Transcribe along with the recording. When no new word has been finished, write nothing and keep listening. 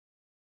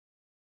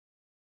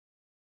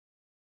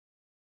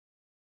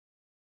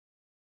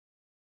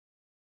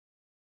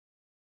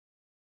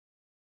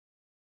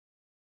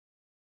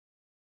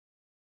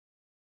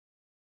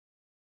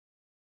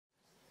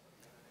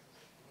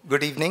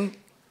Good evening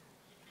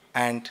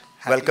and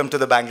welcome to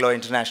the Bangalore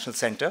International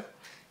Center.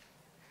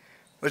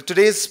 Well,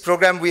 today's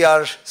program we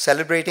are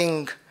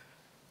celebrating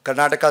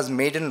Karnataka's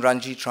Maiden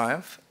Ranji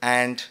Triumph,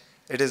 and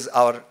it is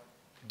our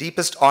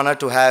deepest honor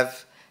to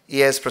have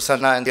E.S.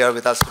 Prasanna here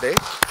with us today.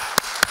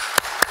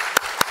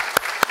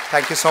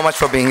 Thank you so much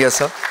for being here,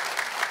 sir.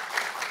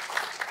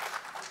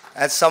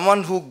 As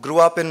someone who grew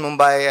up in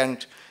Mumbai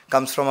and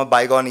comes from a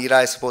bygone era,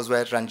 I suppose,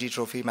 where Ranji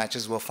Trophy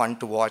matches were fun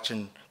to watch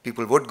and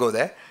people would go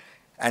there,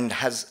 and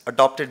has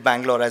adopted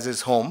Bangalore as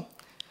his home,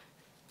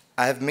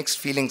 I have mixed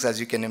feelings,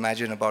 as you can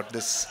imagine, about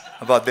this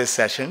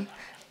session.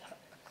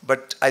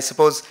 But I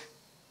suppose,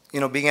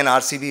 being an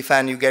RCB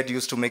fan, you get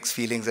used to mixed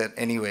feelings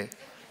anyway.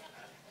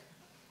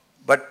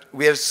 But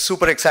we are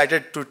super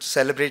excited to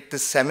celebrate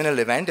this seminal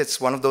event. It's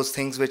one of those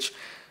things which,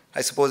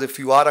 I suppose, if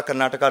you are a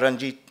Karnataka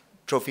Ranji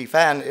Trophy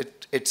fan,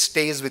 it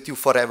stays with you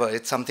forever.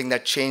 It's something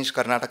that changed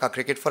Karnataka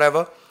cricket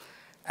forever.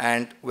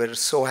 And we're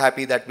so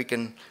happy that we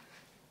can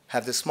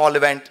have this small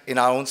event in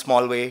our own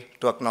small way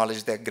to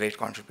acknowledge their great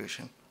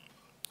contribution.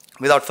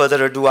 Without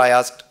further ado, I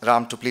asked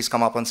Ram to please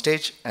come up on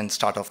stage and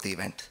start off the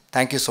event.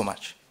 Thank you so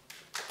much.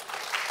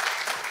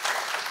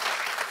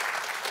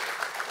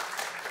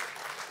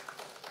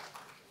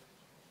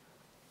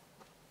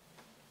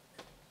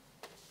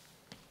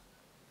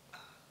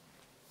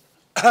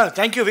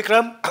 Thank you,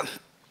 Vikram.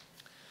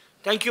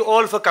 Thank you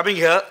all for coming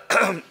here.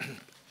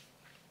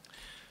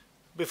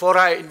 Before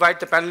I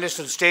invite the panelists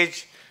on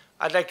stage,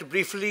 I'd like to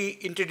briefly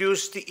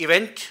introduce the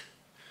event,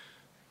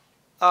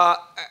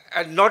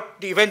 and not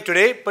the event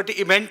today, but the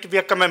event we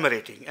are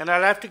commemorating. And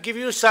I'll have to give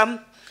you some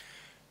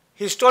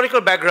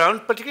historical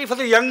background, particularly for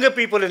the younger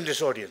people in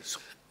this audience.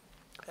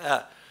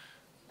 I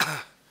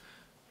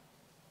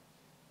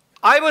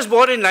was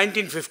born in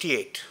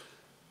 1958.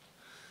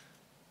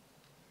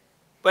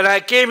 When I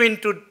came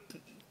into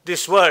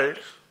this world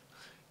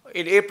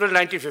in April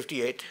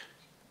 1958,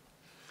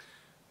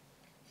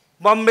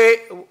 Bombay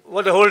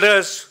were the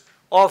holders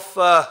of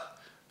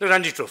the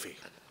Ranji Trophy.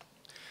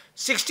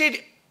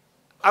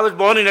 I was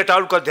born in a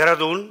town called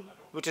Dehradun,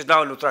 which is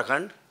now in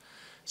Uttarakhand.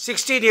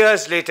 16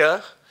 years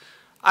later,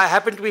 I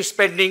happened to be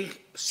spending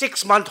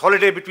 6-month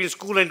holiday between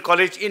school and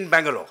college in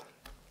Bangalore.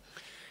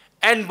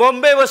 And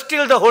Bombay was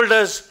still the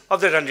holders of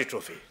the Ranji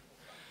Trophy.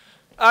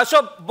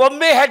 So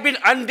Bombay had been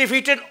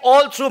undefeated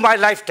all through my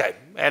lifetime,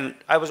 and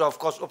I was, of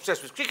course,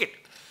 obsessed with cricket.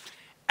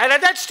 And at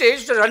that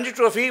stage, the Ranji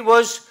Trophy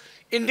was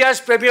India's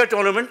premier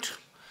tournament.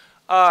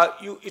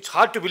 It's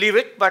hard to believe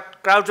it,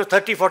 but crowds of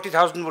 30,000,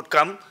 40,000 would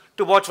come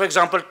to watch, for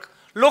example,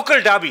 local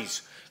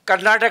derbies.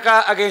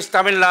 Karnataka against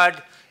Tamil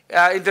Nadu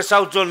in the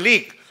South Zone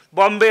League.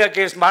 Bombay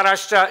against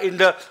Maharashtra in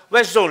the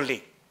West Zone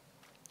League.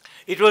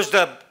 It was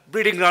the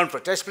breeding ground for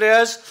test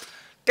players.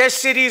 Test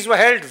series were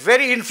held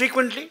very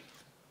infrequently.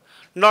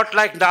 Not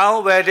like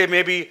now, where there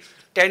may be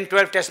 10,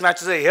 12 test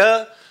matches a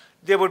year.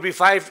 There would be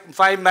five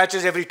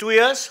matches every 2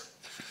 years.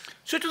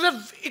 So it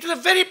was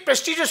a very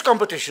prestigious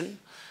competition,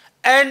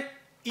 and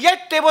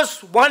yet there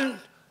was one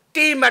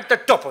team at the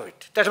top of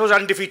it that was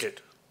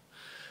undefeated.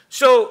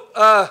 So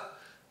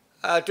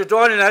to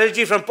draw an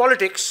analogy from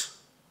politics,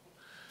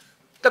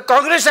 the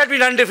Congress had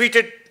been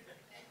undefeated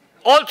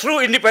all through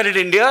independent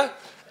India,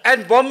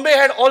 and Bombay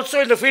had also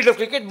in the field of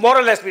cricket more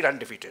or less been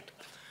undefeated.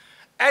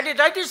 And in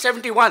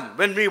 1971,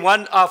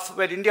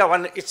 when India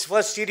won its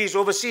first series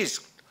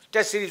overseas,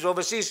 test series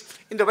overseas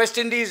in the West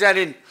Indies and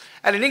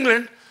in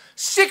England,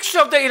 6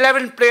 of the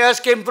 11 players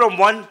came from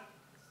one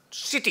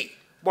city,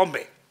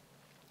 Bombay.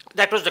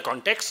 That was the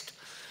context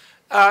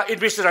in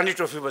which the Ranji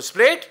Trophy was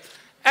played.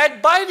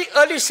 And by the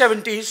early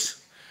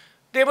 70s,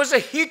 there was a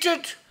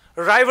heated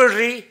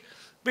rivalry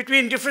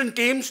between different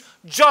teams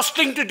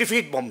jostling to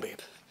defeat Bombay.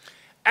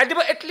 And there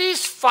were at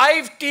least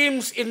 5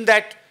 teams in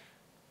that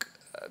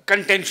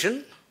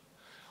contention,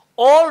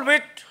 all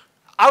with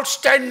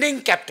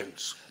outstanding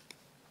captains.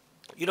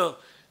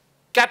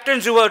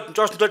 Captains who were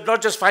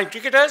not just fine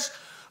cricketers,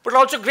 but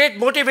also great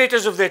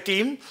motivators of their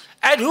team,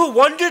 and who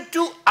wanted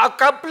to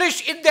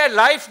accomplish in their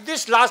life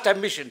this last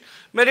ambition.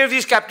 Many of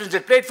these captains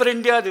had played for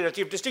India, they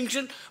achieved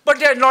distinction, but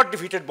they had not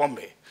defeated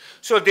Bombay.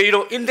 So they,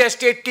 in their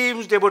state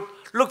teams, they would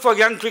look for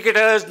young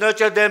cricketers,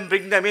 nurture them,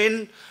 bring them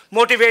in,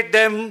 motivate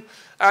them,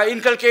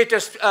 inculcate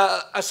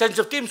a sense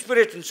of team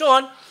spirit, and so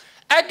on.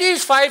 And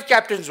these 5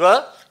 captains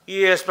were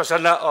E.S.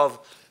 Prasanna of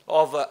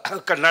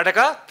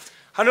Karnataka,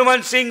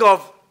 Hanuman Singh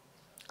of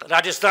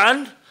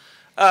Rajasthan,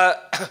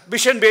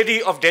 Bishan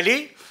Bedi of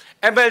Delhi,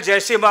 M.L.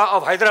 Jaisimha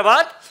of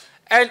Hyderabad,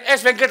 and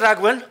S.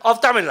 Venkatraghavan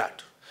of Tamil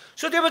Nadu.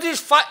 So there were these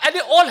 5, and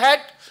they all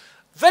had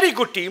very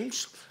good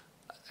teams.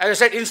 As I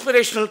said,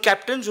 inspirational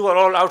captains who were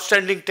all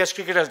outstanding test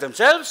cricketers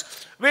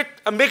themselves, with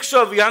a mix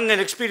of young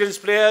and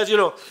experienced players,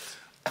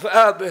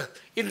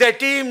 in their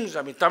teams.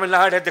 I mean, Tamil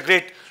Nadu had the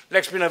great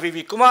leg spinner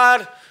V.V.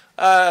 Kumar,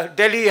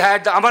 Delhi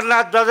had the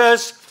Amarnath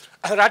brothers,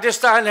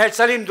 Rajasthan had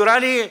Salim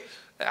Durrani,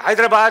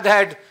 Hyderabad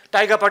had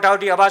Tiger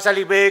Patauti, Abbas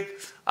Ali Beg,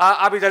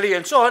 Abid Ali,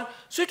 and so on.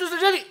 So it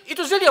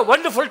was really a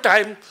wonderful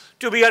time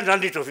to be a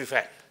Ranji Trophy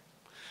fan.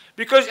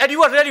 And you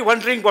were really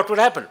wondering what would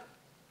happen.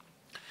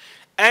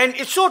 And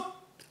it's so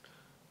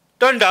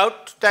turned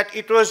out that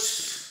it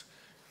was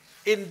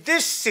in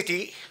this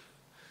city,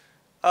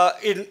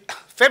 in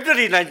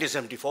February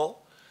 1974,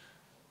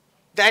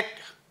 that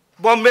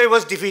Bombay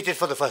was defeated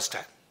for the first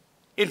time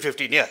in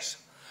 15 years.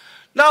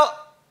 Now,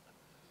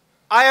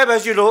 I am,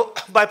 as you know,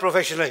 by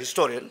profession a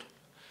historian.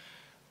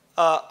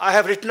 I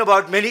have written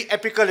about many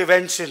epical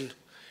events in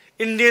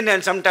Indian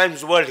and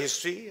sometimes world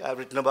history. I've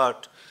written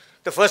about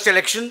the first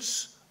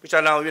elections, which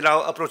are we're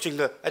now approaching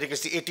the, I think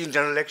it's the 18th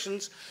general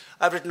elections.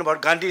 I've written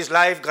about Gandhi's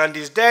life,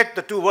 Gandhi's death,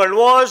 the two world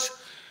wars,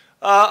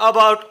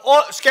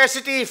 about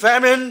scarcity,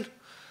 famine,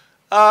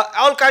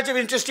 all kinds of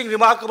interesting,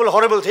 remarkable,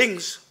 horrible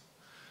things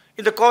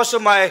in the course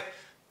of my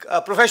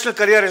professional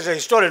career as a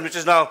historian, which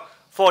is now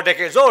 4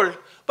 decades old.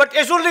 But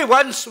it's only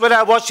once when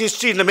I watched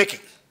history in the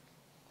making.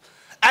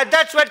 And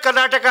that's when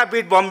Karnataka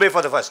beat Bombay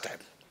for the first time.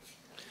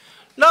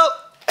 Now,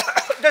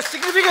 the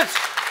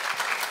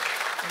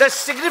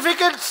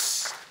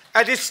significance,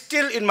 and it's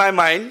still in my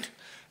mind,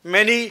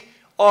 many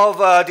of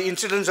the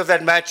incidents of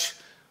that match,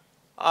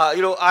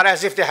 are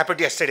as if they happened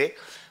yesterday.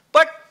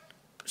 But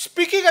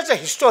speaking as a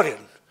historian,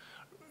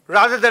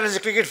 rather than as a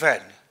cricket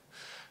fan,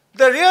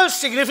 the real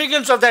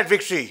significance of that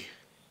victory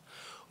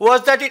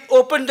was that it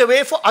opened the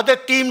way for other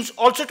teams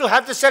also to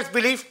have the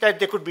self-belief that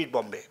they could beat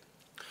Bombay.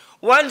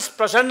 Once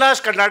Prasanna's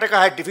Karnataka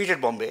had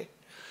defeated Bombay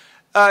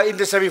in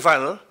the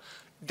semi-final,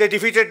 they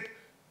defeated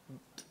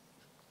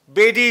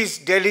Bedi's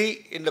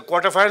Delhi in the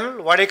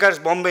quarter-final, Wadekar's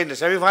Bombay in the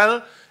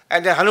semi-final,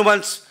 and then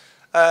Hanuman's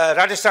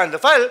Rajasthan in the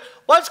final.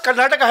 Once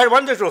Karnataka had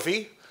won the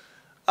trophy,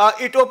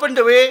 it opened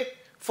the way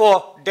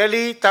for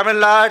Delhi, Tamil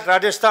Nadu,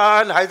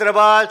 Rajasthan,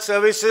 Hyderabad,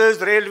 services,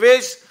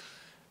 railways,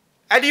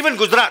 and even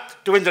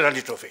Gujarat to win the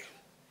Ranji Trophy.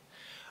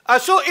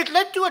 So it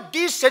led to a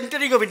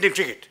decentering of Indian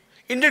cricket.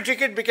 Indian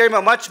cricket became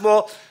a much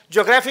more,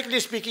 geographically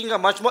speaking, a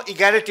much more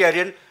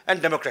egalitarian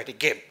and democratic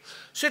game.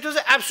 So it was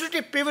an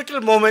absolutely pivotal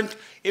moment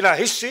in our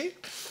history,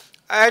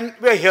 and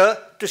we're here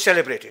to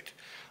celebrate it.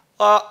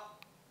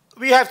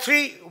 We have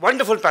 3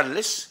 wonderful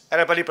panelists: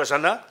 Erapalli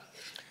Prasanna,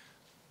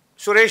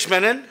 Suresh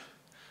Menon,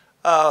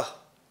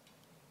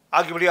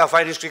 arguably our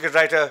finest cricket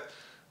writer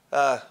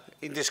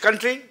in this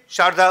country,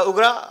 Sharda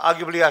Ugra,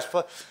 arguably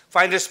our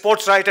finest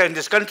sports writer in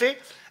this country,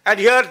 and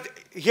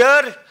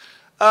here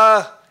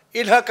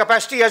in her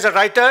capacity as a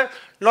writer,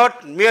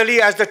 not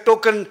merely as the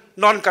token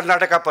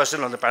non-Karnataka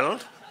person on the panel.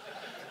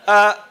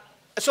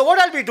 So what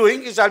I'll be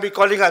doing is I'll be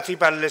calling our 3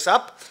 panelists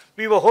up.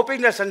 We were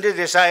hoping that Sanjay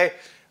Desai,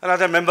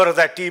 another member of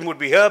that team, would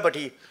be here, but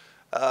he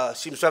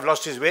seems to have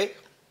lost his way.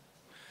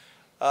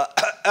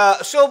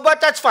 But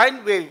that's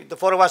fine. The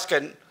 4 of us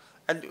can,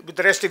 and with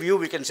the rest of you,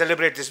 we can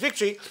celebrate this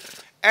victory.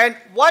 And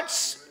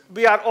once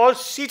we are all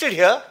seated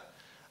here,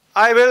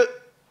 I will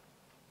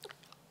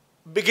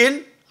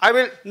begin. I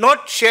will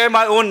not share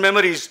my own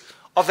memories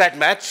of that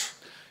match,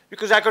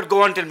 because I could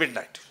go on till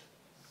midnight,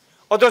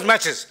 or those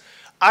matches.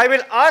 I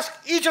will ask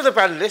each of the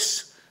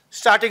panelists,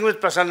 starting with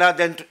Prasanna,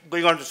 then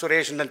going on to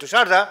Suresh, and then to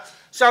Sharda,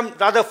 some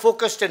rather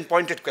focused and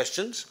pointed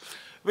questions,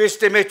 which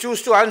they may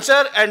choose to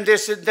answer, and they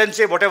then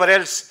say whatever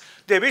else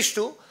they wish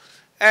to.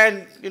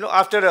 And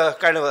after a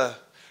kind of a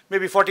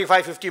maybe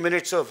 45, 50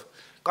 minutes of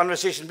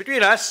conversation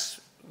between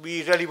us,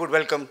 we really would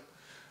welcome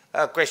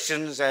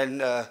questions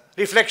and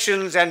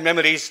reflections and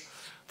memories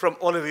from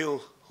all of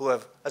you who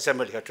have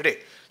assembled here today.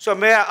 So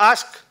may I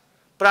ask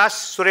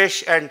Pras,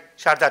 Suresh, and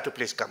Sharda to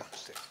please come on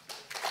stage.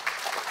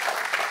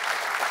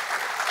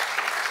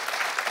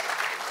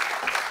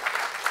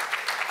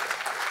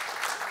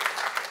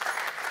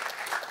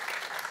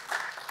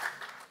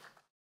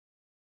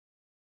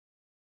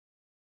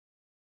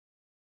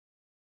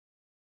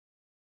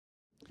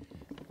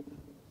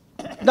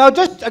 Now,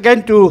 just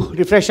again to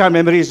refresh our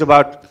memories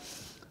about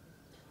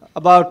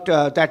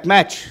that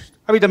match.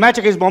 I mean, the match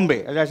against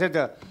Bombay. As I said,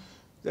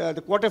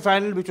 the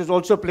quarter-final, which was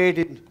also played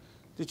in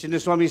the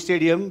Chinnaswamy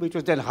Stadium, which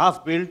was then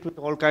half built with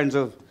all kinds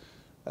of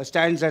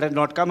stands that had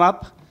not come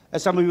up,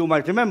 as some of you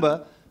might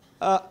remember.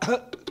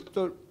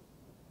 So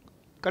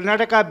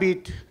Karnataka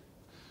beat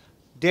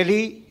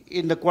Delhi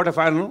in the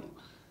quarter-final,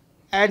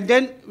 and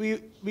then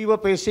we were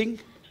facing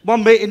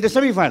Bombay in the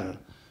semi-final.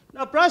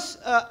 Now, Pras,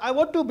 I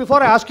want to,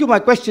 before I ask you my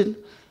question,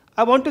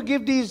 I want to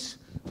give these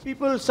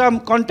people some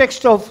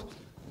context of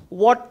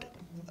what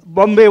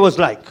Bombay was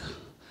like.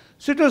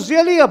 So it was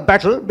really a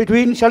battle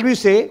between, shall we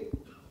say,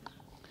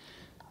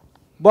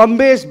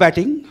 Bombay's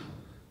batting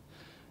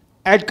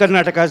and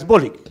Karnataka's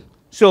bowling.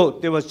 So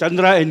there was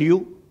Chandra and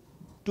you,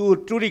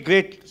 2 truly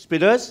great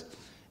spinners.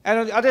 And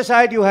on the other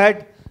side, you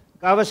had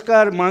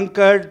Gavaskar,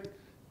 Mankad,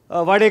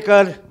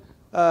 Wadekar,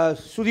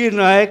 Sudhir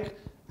Nayak,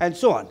 and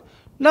so on.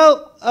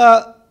 Now,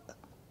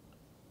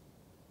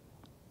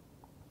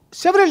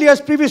 several years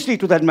previously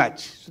to that match,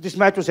 so this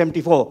match was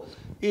 74,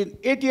 in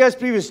 8 years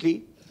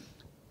previously,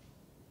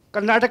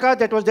 Karnataka,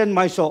 that was then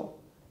Mysore,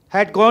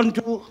 had gone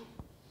to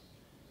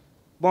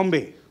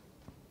Bombay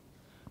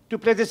to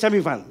play the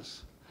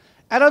semi-finals.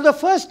 And on the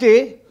first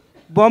day,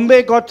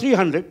 Bombay got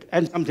 300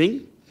 and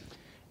something,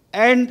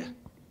 and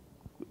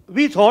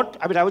we thought,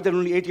 I mean, I was then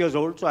only 8 years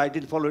old, so I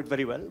didn't follow it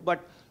very well,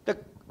 but the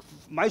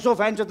Mysore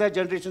fans of that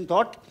generation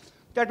thought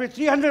that with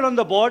 300 on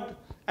the board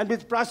and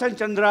with Pras and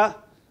Chandra,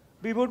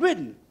 we would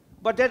win.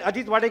 But then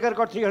Ajit Wadekar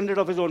got 300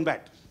 of his own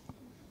bat.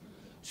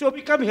 So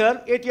we come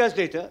here 8 years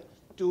later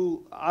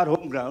to our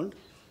home ground,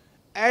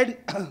 and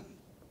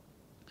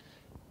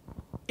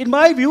in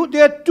my view,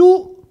 there are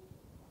two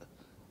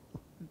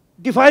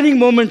defining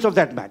moments of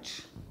that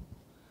match.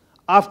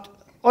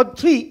 Or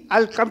three,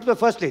 I'll come to the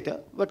first later,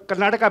 but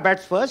Karnataka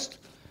bats first.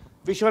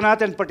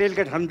 Vishwanath and Patel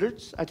get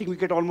hundreds. I think we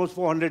get almost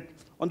 400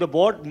 on the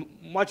board,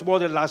 much more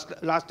than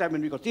last time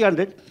when we got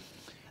 300.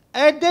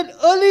 And then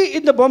early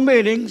in the Bombay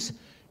innings,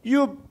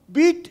 you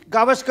beat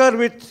Gavaskar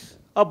with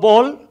a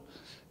ball,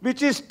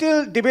 which is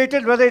still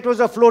debated whether it was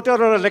a floater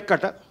or a leg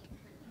cutter.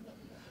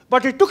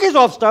 But he took his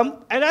off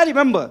stump, and I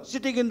remember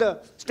sitting in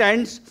the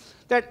stands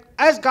that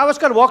as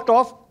Gavaskar walked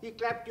off, he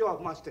clapped your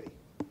mastery.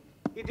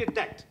 He did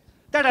that.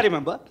 That I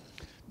remember.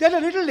 Then a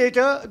little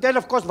later, then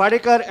of course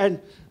Wadekar and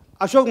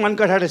Ashok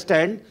Mankad had a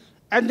stand,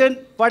 and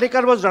then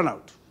Wadekar was run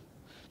out.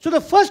 So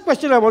the first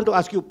question I want to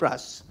ask you,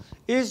 Pras,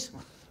 is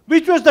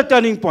which was the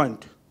turning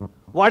point?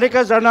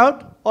 Wadekar's run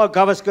out or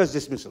Gavaskar's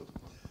dismissal?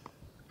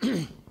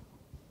 Good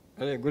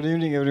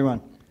evening,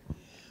 everyone.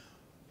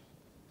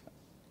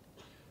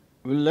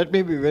 Well, let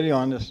me be very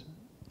honest.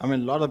 I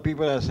mean, a lot of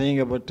people are saying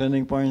about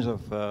turning points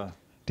of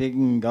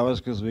taking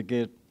Gavaskar's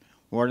wicket,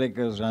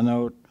 Wadekar's run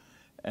out,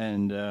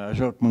 and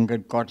Ashok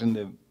Mankad caught in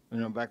the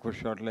backward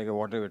shot like a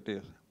whatever it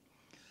is.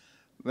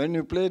 When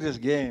you play this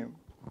game,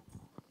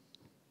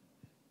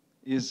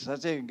 it's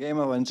such a game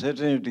of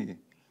uncertainty.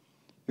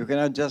 You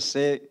cannot just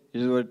say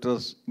it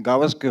was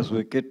Gavaskar's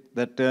wicket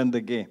that turned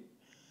the game.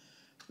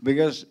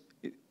 Because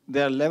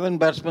there are 11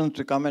 batsmen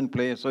to come and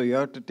play, so you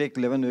have to take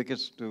 11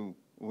 wickets to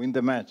win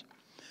the match.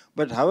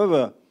 But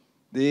however,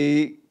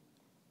 the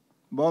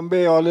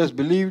Bombay always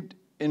believed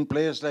in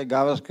players like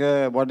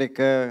Gavaskar,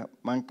 Wadekar,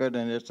 Mankad,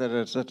 and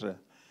etc., etc.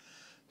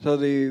 So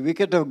the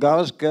wicket of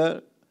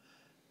Gavaskar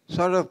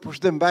sort of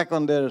pushed them back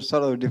on their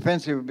sort of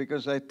defensive,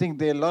 because I think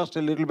they lost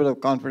a little bit of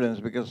confidence,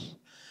 because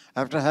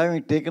after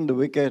having taken the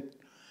wicket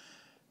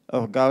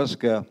of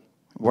Gavaskar,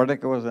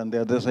 Wadekar was on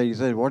the other side. He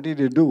said, "What did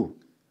you do?"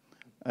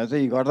 I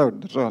said, "He got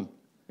out, that's all."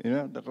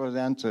 That was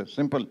the answer,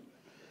 simple.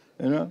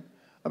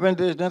 I mean,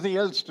 there's nothing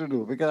else to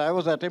do, because I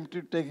was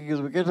attempting taking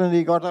his wicket and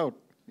he got out.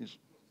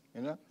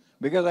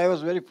 Because I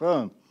was very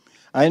firm.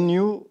 I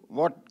knew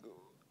what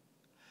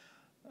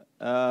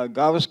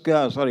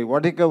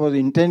Wadekar was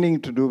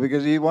intending to do,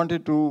 because he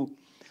wanted to,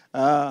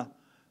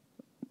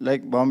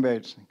 like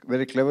Bombay,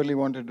 very cleverly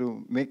wanted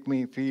to make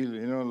me feel,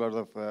 a lot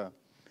of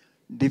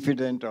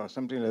diffident or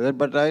something like that.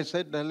 But I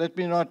said, let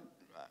me not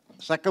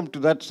succumb to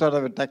that sort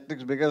of a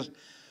tactics, because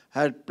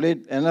I had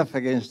played enough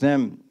against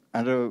them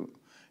under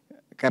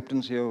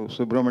captaincy of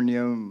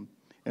Subramaniam.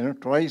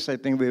 Twice I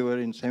think we were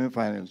in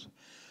semi-finals.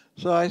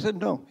 So I said,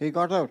 no, he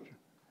got out.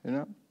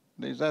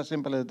 It's as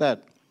simple as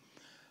that.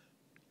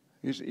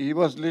 He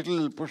was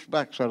little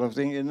pushback sort of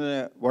thing. In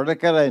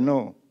Wadekar I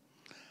know.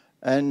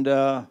 And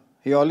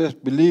he always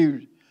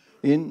believed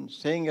in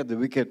staying at the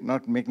wicket,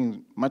 not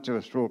making much of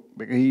a stroke.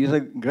 Because he is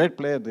a great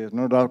player, there's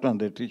no doubt on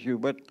that issue.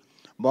 But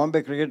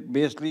Bombay cricket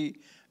basically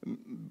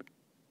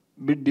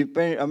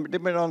depend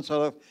on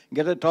sort of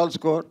get a tall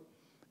score,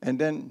 and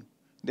then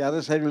the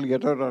other side will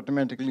get out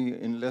automatically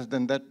in less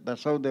than that.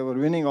 That's how they were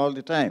winning all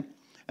the time.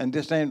 And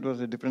this time it was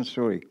a different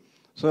story.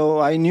 So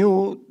I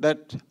knew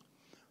that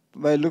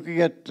by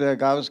looking at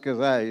Gavaskar's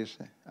eyes,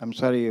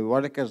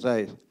 Wadekar's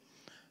eyes,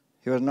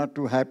 he was not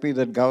too happy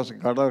that Gavaskar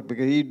got out,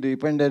 because he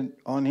depended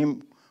on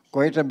him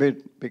quite a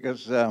bit,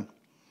 because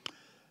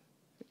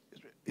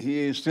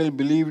he still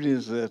believed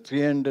his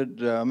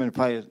 800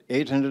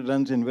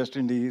 runs in West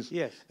Indies.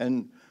 Yes.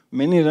 And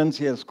many runs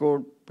he has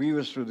scored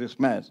previous to this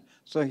match.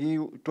 So he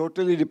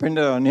totally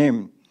depended on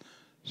him.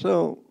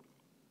 So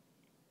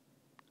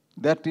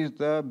that is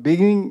the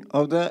beginning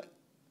of their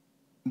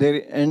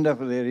end of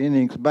their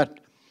innings. But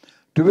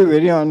to be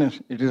very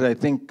honest, it is, I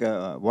think,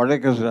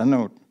 Wadekar's run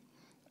out.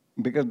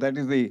 Because that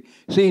is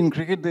see, in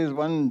cricket there is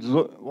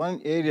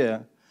one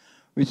area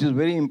which is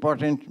very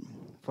important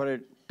for a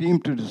team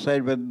to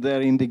decide whether they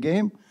are in the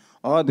game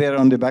or they are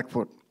on the back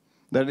foot.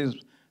 That is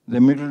the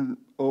middle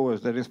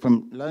overs, that is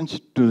from lunch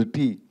to the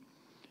tea.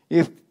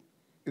 If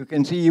you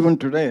can see even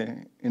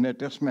today in a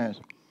test match,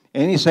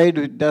 any side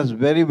which does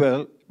very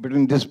well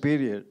between this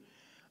period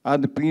are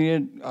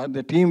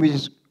the team which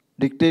is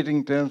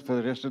dictating terms for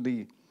the rest of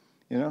the,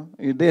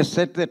 they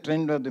set the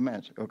trend of the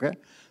match, okay?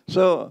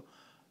 So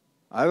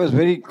I was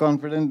very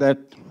confident that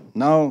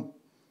now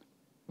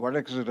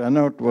Wadekar's run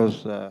out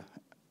was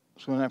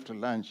soon after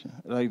lunch,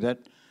 like that.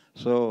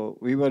 So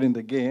we were in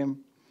the game,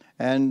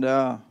 and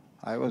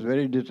I was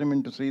very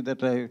determined to see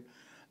that I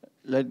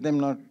let them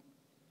not,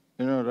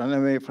 run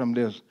away from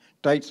this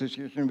tight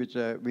situation which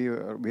we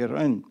are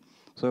in.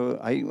 So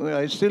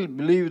I still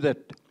believe that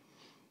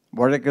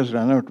Wadekar's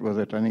run out was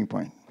a turning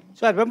point.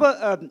 So I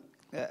remember,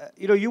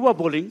 you were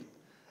bowling.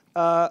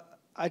 I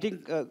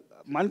think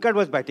Mankad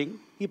was batting.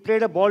 He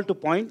played a ball to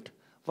point.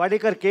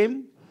 Wadekar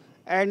came,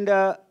 and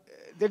then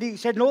he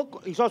said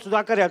no. He saw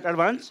Sudhakar at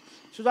advance.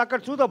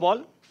 Sudhakar threw the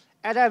ball,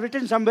 and I have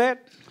written somewhere,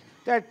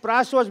 that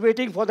Pras was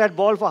waiting for that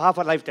ball for half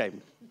a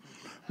lifetime.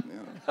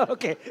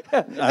 Okay.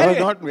 I was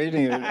not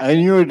waiting. I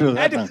knew it was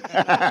happening.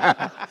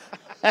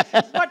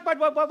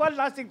 But one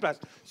last thing, Pras.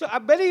 So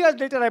many years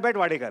later, I met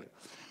Wadekar.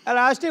 And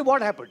I asked him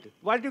what happened.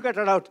 Why did you get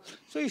run out?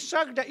 So he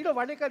shrugged. You know,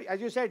 Wadekar, as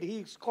you said,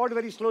 he scored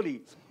very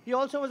slowly. He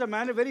also was a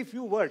man of very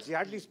few words. He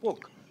hardly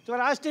spoke. So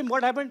I asked him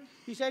what happened.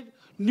 He said,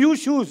 new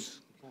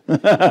shoes. Okay.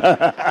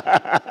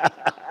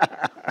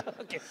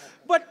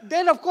 But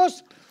then, of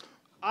course,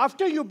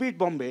 after you beat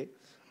Bombay,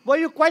 were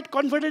you quite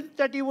confident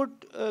that you would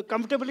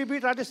comfortably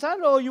beat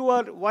Rajasthan, or you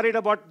were worried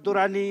about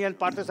Durrani and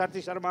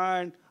Parthasarathi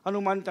Sharma and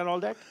Hanumant and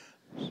all that?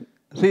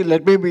 See,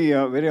 let me be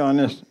very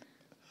honest.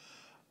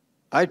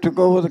 I took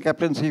over the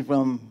captaincy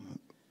from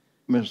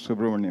Mr.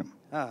 Subramaniam.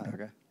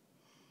 Okay.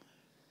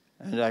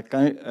 And I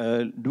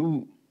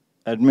do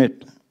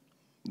admit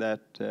that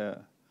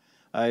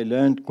I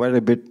learned quite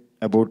a bit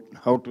about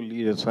how to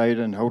lead a side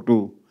and how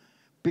to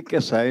pick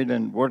a side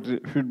and what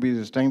should be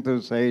the strength of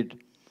the side,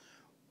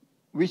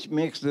 which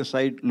makes the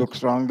side look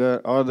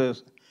stronger, or the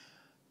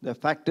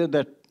factor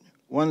that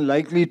one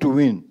likely to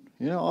win.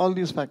 You know, all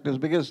these factors,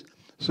 because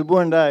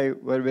Subbu and I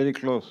were very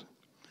close,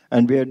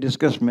 and we had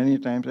discussed many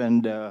times,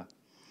 and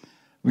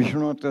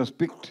Vishwanath was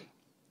picked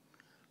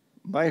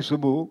by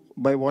Subbu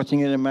by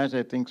watching in a match.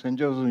 I think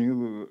Sanjay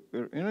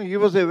Desai, he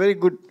was a very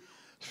good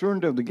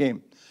student of the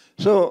game.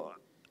 So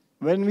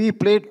when we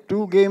played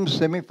 2 games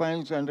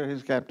semi-finals under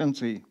his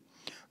captaincy,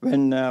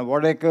 when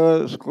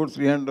Wadekar scored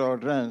 300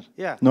 odd runs,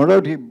 no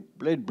doubt he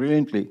played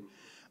brilliantly,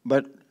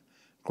 but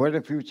quite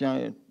a few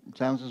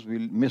chances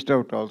we missed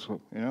out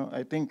also. You know,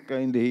 I think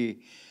in the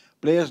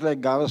players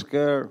like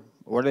Gavaskar,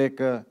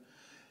 Wadekar,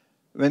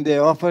 when they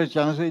offer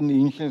chances in the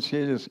initial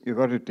stages, you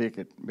got to take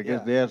it,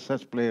 because they are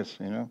such players.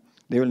 You know,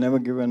 they will never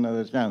give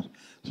another chance.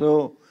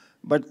 So,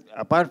 but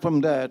apart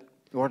from that,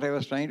 what I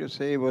was trying to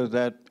say was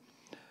that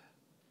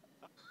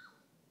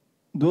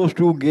those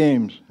 2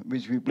 games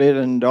which we played,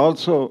 and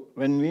also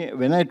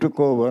when I took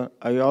over,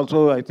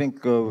 I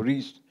think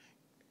reached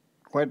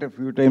quite a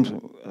few times.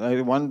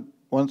 I won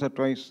once or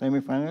twice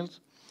semi-finals,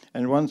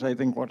 and once I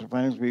think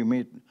quarterfinals we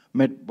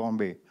met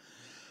Bombay.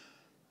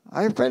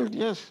 I felt,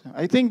 yes,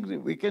 I think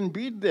we can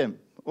beat them.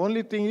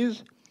 Only thing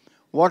is,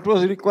 what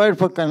was required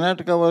for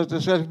Karnataka was the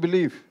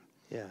self-belief,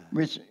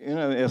 which,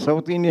 a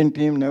South Indian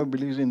team never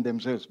believes in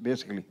themselves,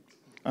 basically.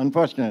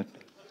 Unfortunate.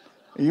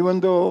 Even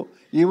though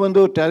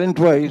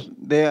talent-wise,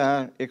 they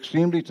are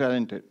extremely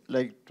talented.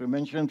 Like to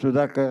mention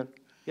Sudhakar,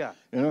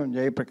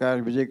 Jay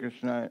Prakash, Vijay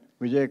Krishna,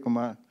 Vijay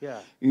Kumar.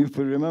 If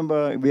you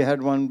remember, we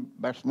had one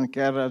batsman,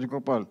 K.R.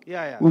 Rajagopal,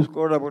 who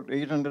scored about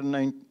 900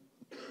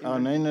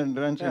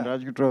 runs in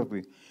Ranji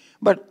Trophy.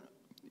 But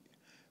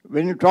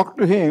when you talk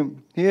to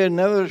him, he had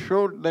never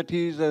showed that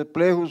he is a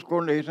player who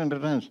scored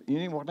 800 runs. You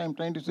know what I'm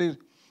trying to say is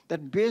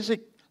that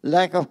basic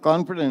lack of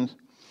confidence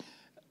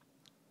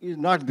is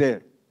not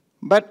there.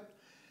 But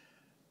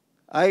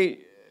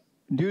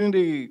during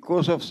the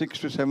course of 6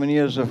 to 7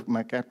 years of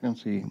my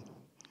captaincy,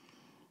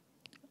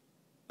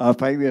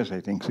 5 years I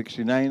think,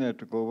 69 I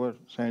took over,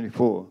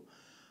 74,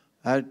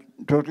 I had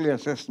totally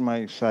assessed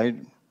my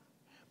side,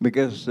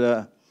 because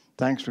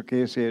thanks to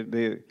KSA,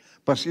 they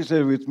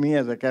persisted with me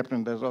as a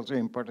captain. That's also an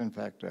important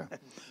factor,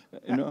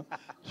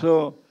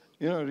 So,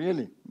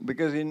 really,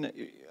 because a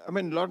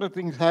lot of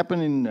things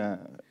happen in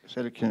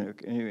selection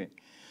anyway.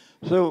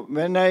 So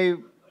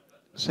when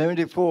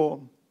 74,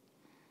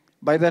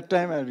 by that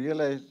time I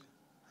realized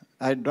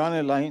I had drawn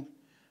a line,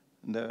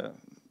 the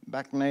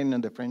back 9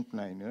 and the front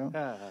 9,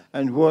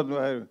 and who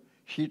were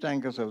sheet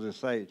anchors of the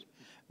side.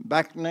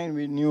 Back 9,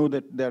 we knew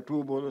that there are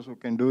 2 bowlers who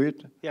can do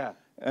it.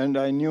 And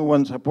I knew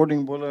one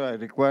supporting bowler I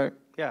required.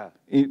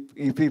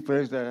 If he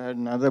faced, I had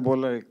another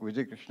bowler like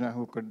Vijay Krishna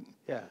who could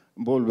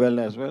bowl well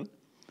as well.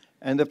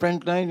 And the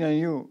front 9, I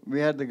knew we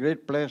had the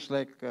great players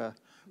like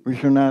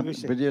Vishwanath,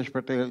 Vijesh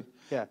Patel,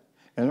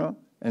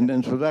 and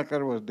then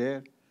Sudhakar was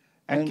there.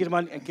 And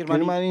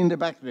Kirmani in the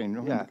back line,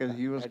 because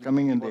he was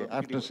coming in there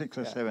after 6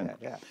 or 7.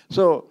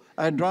 So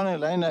I had drawn a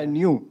line, I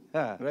knew,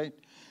 right?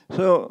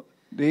 So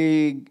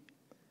I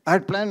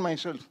had planned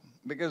myself,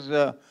 because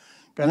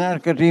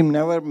Karnataka team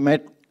never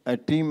met a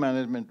team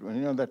management,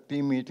 that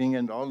team meeting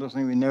and all those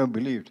things we never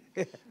believed.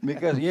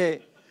 Because,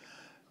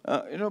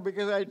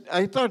 because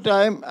I thought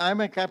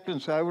I'm a captain,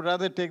 so I would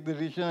rather take the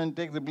decision and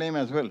take the blame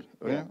as well.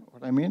 You know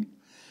what I mean?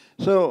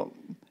 So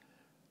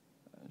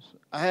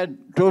I had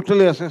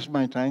totally assessed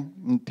my time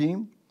in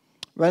team.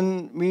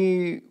 When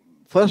we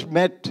first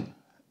met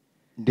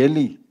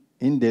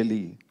in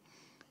Delhi,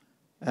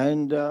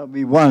 and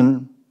we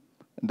won,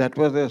 that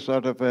was a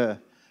sort of a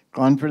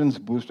confidence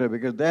booster,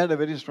 because they had a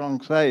very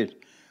strong side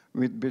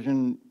with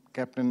Bishan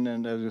captain,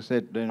 and as you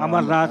said,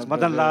 Amarnath,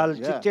 Madan Lal,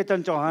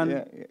 Chetan Chauhan,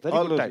 very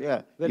all good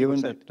those, time.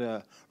 Even that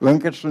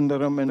Venkat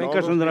Sundaram and all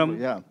those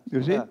people,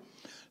 you see.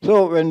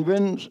 So when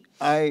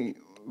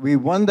we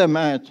won the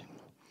match,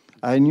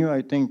 I knew,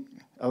 I think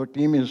our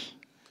team is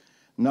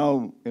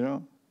now,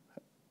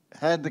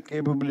 had the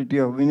capability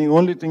of winning.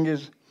 Only thing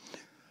is,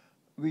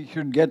 we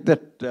should get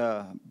that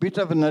bit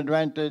of an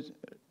advantage,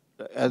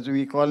 as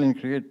we call in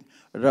cricket,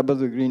 rub of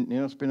the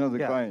green, spin of the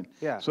coin.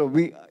 Yeah. So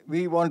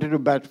we wanted to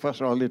bat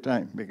first all the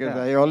time because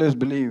I always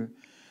believe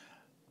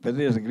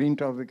whether it's a green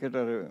top wicket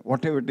or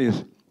whatever it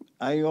is,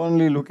 I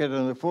only look at it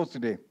on the fourth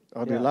day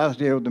or the last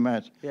day of the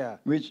match,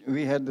 which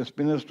we had the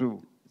spinners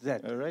to.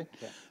 All right.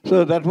 Yeah.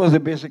 So that was the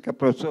basic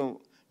approach.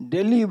 So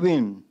Delhi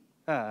win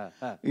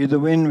is the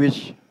win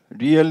which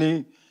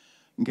really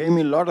gave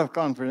me a lot of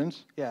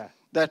confidence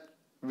that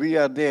we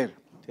are there.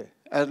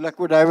 As luck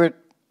would have it,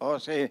 or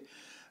say,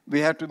 we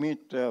had to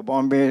meet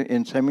Bombay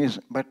in semis,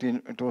 but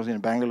it was in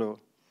Bangalore.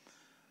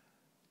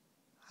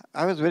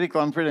 I was very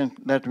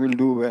confident that we'll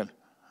do well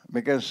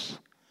because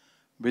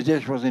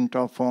Brijesh was in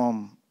top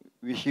form,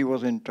 Vishy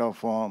was in top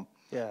form,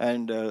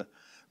 and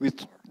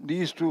with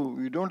these two,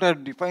 we don't have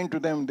to define to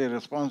them their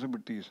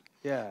responsibilities.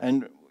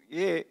 And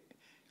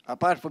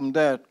apart from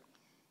that,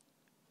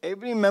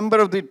 every member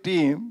of the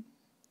team,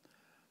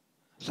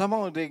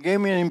 somehow they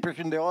gave me an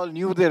impression they all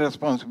knew their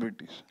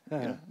responsibilities.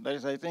 That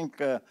is, I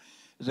think,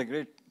 is a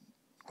great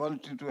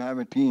quality to have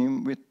a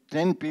team with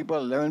 10 people,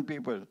 11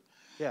 people,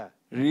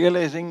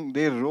 realizing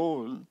their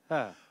role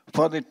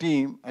for the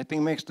team, I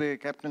think makes the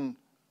captain's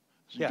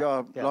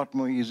job a lot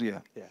more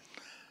easier.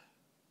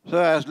 So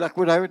as luck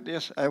would have it,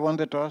 yes, I won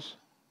the toss.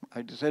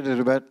 I decided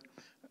to bat.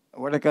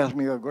 What asked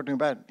me, go to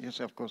bat? Yes,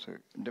 of course,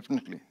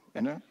 definitely,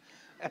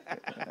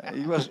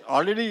 he was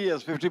already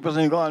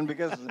 50% gone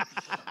because,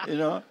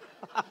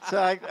 So,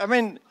 I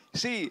mean,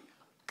 see,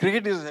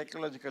 cricket is a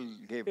psychological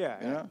game,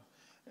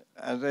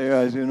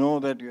 As you know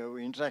that you have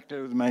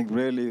interacted with Mike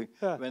Braley.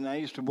 When I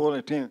used to bowl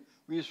a team,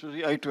 we used to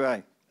see eye to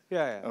eye.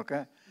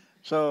 Okay?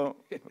 So,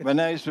 when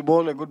I used to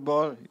bowl a good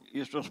ball, he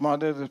used to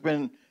smother the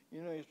spin, he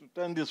used to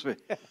turn this way.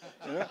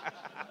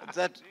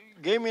 That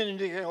gave me an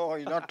indication, oh,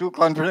 he's not too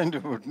confident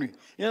about me.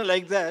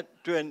 Like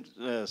that, to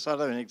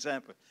sort of an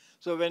example.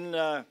 So, when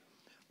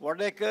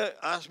Wadekar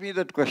asked me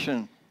that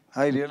question,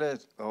 I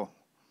realized,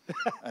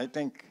 I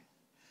think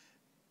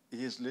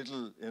he's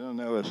little,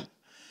 nervous.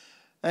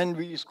 And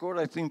we scored,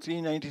 I think,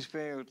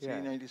 395 or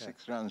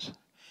 396 runs.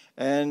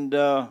 And,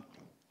 well,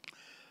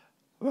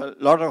 a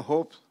lot of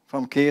hope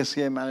from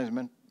KSCA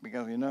management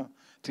because,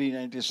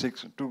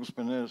 396, two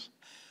spinners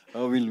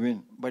will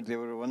win. But they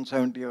were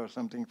 170 or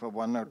something for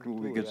 1 or 2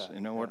 wickets,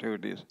 whatever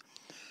it is.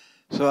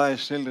 So I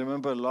still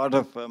remember a lot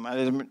of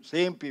management,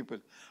 same people.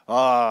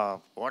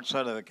 What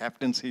sort of a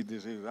captaincy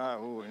this is?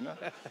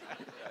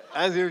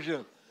 As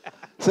usual.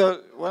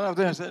 So one of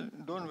them said,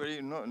 don't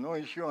worry, no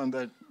issue on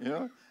that.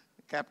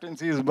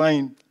 Captaincy is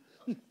mine.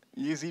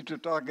 Easy to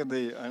talk at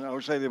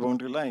outside the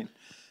boundary line.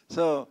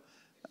 So,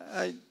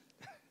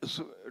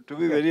 to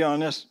be very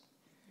honest,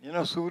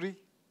 Suri,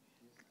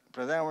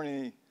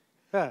 Pradhamani,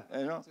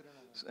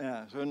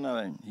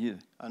 Suryanarayan, he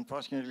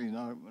unfortunately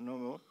no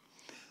more.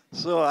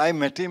 So I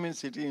met him in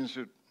City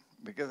Institute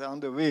because on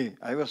the way,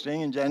 I was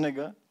staying in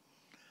Jayanagar.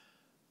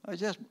 I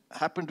just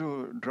happened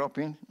to drop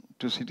in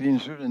to City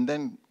Institute and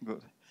then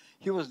go.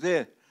 He was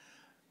there.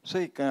 So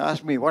he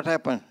asked me, what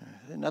happened?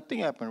 I said, nothing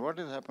happened. What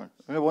has happened?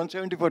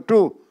 170 for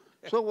 2.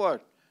 So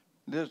what?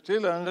 There's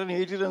still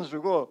 180 runs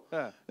to go.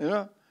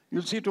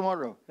 You'll see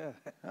tomorrow.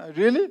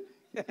 Really?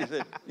 He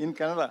said, in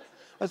Canada.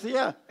 I said,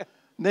 yeah.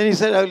 Then he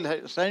said,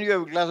 I'll send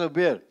you a glass of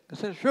beer. I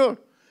said, sure.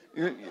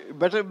 You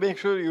better make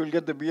sure you'll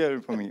get the beer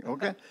for me,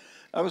 okay?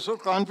 I was so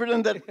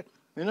confident that,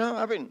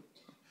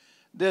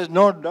 there's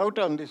no doubt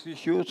on this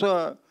issue.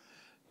 So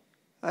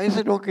I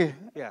said, okay.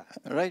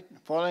 Right.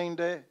 Following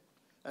day,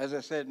 as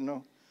I said,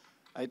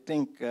 I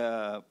think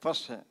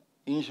first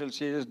initial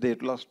series, they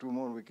had lost 2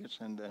 more wickets.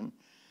 And then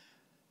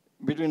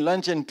between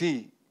lunch and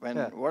tea, when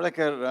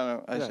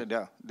Wadekar, I said,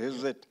 this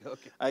is it.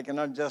 Okay. I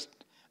cannot just,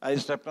 I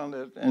stepped on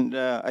that. And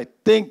I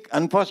think,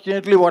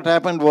 unfortunately, what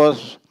happened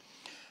was,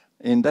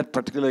 in that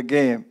particular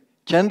game,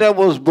 Chandra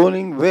was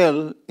bowling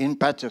well in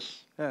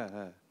patches.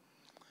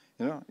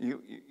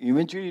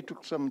 Eventually he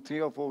took some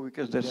 3 or 4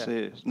 wickets,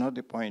 it's not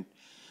the point.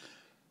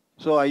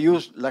 So I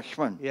used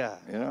Lakshman,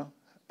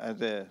 as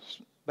a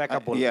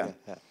backup bowler.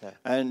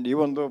 And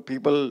even though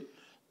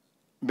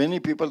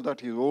many people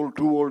thought he's old,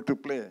 too old to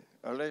play,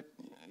 all right?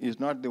 He's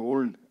not the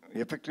old.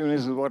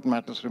 Effectiveness is what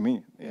matters to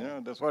me.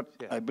 That's what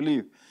I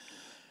believe.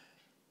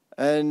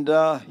 And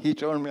he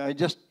told me, I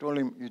just told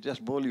him, you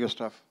just bowl your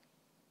stuff.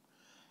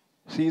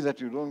 See that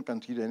you don't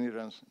concede any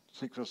runs,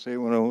 6 or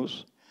 7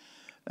 overs,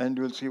 and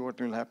you'll see what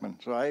will happen.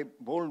 So I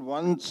bowled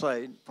one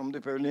side from the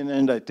pavilion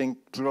end, I think,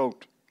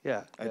 throughout.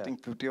 I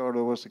think 50 odd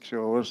overs, 60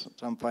 overs,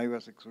 some 5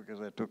 or 6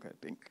 wickets I took, I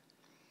think.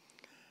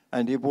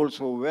 And he bowled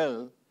so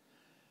well,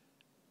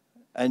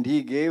 and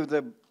he gave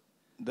the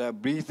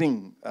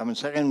breathing,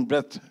 second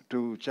breath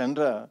to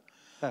Chandra.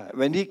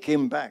 When he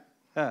came back,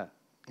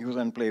 he was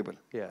unplayable.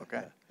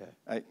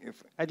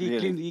 And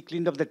he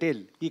cleaned up the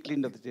tail.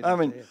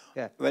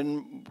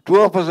 When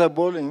 2 of us are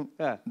bowling,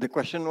 the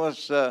question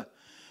was,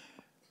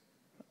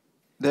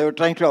 they were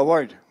trying to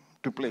avoid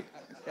to play.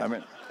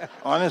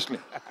 Honestly,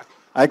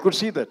 I could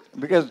see that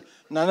because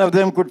none of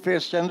them could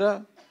face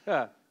Chandra.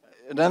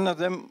 None of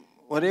them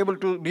were able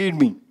to read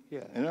me.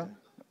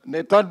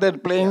 They thought they're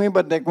playing me,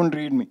 but they couldn't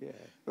read me.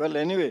 Well,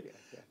 anyway,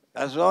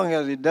 as long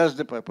as it does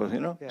the purpose, you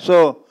know. Yeah.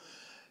 So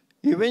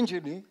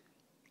eventually,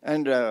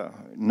 and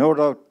no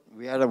doubt,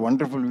 we had a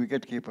wonderful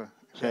wicket keeper,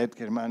 Syed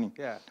Kirmani,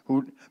 Yeah.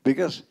 who,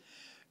 because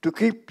to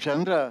keep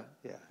Chandra,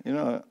 Yeah. you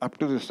know, up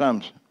to the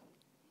stumps,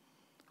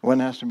 one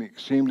has to be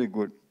extremely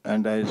good.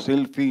 And I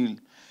still feel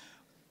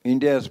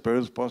India has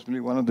produced possibly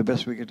one of the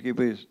best wicket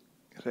keepers,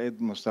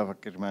 Syed Mustafa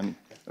Kirmani.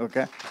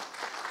 Okay?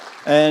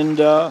 And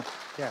Yeah.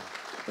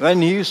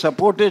 when he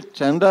supported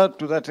Chandra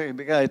to that,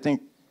 because I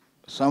think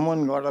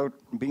someone got out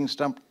being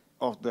stumped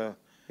off the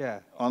Yeah.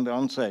 on the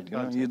onside. You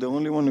know, he's the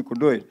only one who could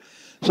do it.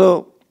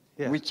 So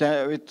with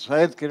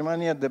Syed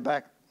Kirmani at the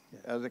back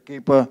as a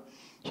keeper,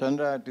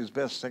 Chandra at his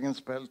best, second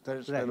spell,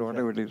 third spell,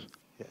 whatever it is,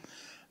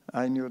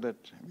 I knew that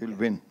we'll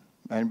win,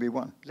 and we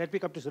won. Let me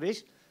come to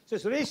Suresh. So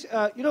Suresh,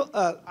 you know,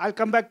 I'll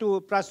come back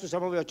to Pras to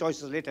some of your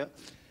choices later.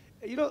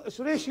 You know,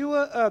 Suresh,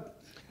 you're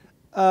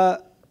a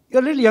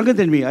little younger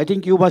than me. I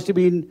think you must have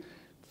been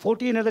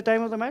 14 at the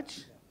time of the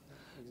match.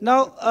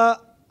 Now,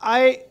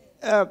 I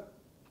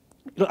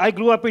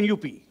grew up in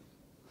UP,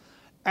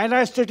 and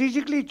I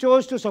strategically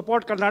chose to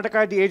support Karnataka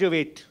at the age of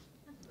 8.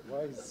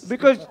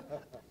 Because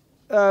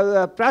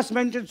Pras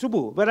mentioned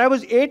Subbu. When I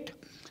was 8,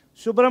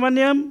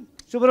 Subramanya,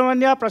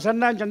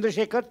 Prasanna, and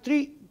Chandrasekhar,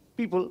 3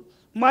 people.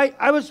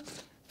 I was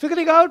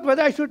figuring out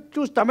whether I should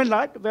choose Tamil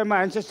Nadu, where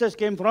my ancestors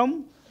came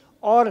from,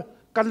 or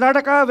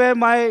Karnataka, where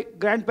my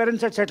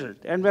grandparents had settled,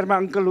 and where my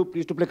uncle, who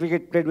used to play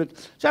cricket, played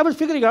with. So I was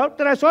figuring out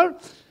that I saw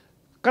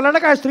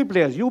Karnataka has 3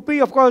 players. UP,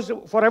 of course,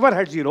 forever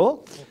had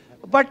 0,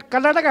 but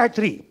Karnataka had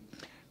 3.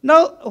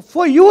 Now,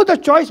 for you, the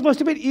choice must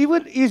have been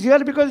even easier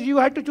because you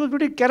had to choose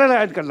between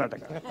Kerala and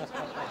Karnataka.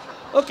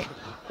 Okay.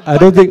 I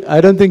don't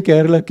think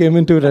Kerala came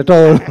into it at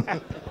all.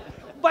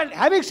 But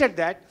having said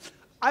that,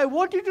 I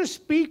want you to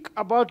speak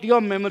about your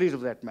memories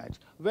of that match.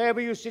 Where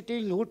were you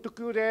sitting? Who took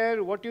you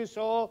there? What you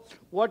saw?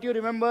 What you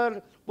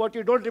remember? What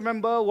you don't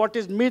remember? What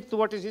is myth?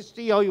 What is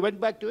history? How you went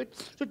back to it?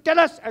 So tell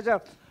us, as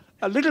a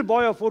little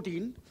boy of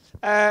 14,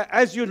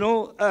 as you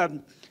know,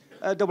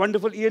 the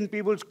wonderful Ian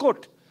Peebles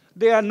quote,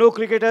 there are no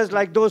cricketers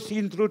like those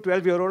seen through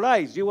 12-year-old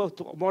eyes. You were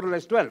more or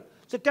less 12.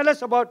 So tell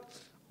us about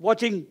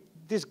watching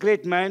this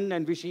great man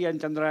and Vishy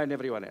and Chandra and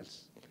everyone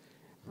else.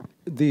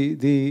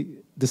 The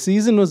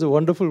season was a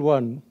wonderful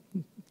one.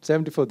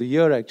 74, the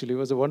year actually,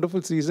 was a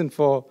wonderful season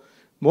for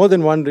more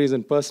than one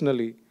reason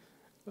personally.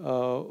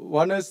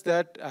 One is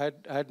that I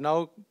had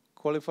now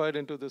qualified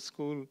into the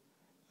school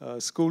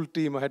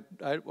team.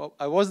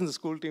 I was in the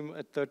school team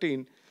at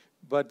 13,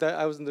 but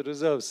I was in the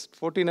reserves.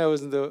 14, I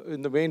was in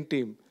the main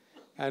team.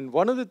 And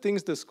one of the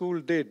things the school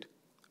did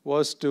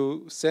was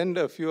to send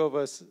a few of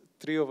us,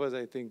 3 of us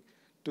I think,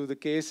 to the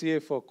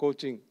KCA for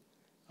coaching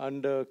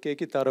under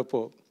Keki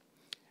Tarapo.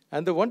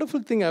 And the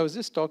wonderful thing, I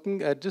just spoke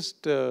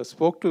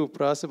to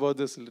Pras about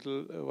this a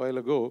little while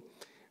ago,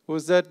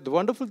 was that the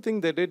wonderful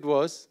thing they did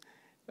was,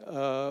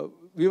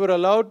 we were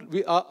allowed,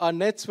 our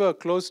nets were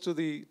close to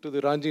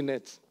the Ranji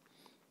nets.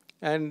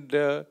 And,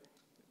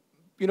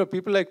 you know,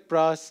 people like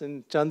Pras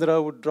and Chandra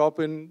would drop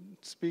in,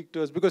 speak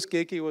to us, because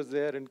Keki was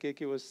there and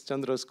Keki was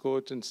Chandra's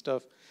coach and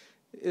stuff.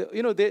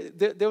 You know,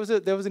 there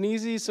was an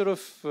easy sort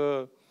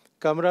of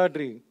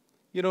camaraderie.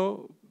 You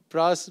know,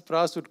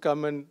 Pras would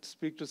come and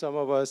speak to some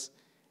of us.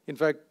 In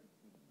fact,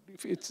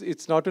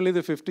 it's not only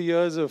the 50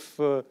 years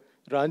of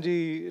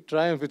Ranji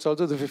Triumph, it's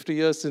also the 50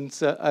 years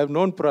since I've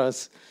known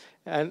Pras.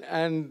 And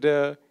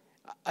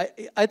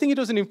I think it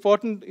was an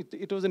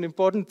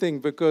important thing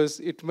because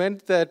it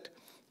meant that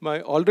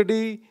my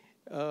already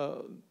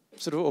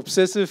sort of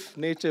obsessive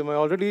nature,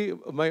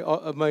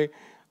 my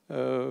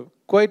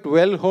quite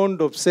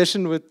well-honed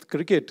obsession with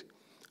cricket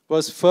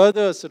was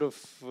further sort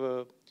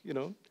of, you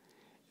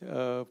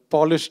know,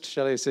 polished,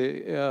 shall I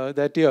say,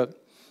 that year.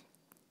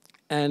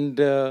 And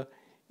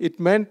it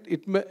meant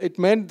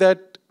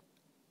that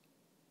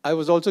I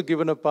was also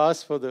given a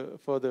pass for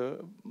the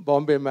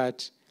Bombay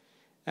match,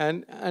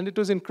 and it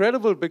was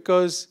incredible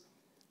because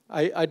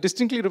I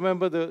distinctly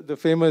remember the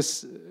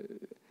famous.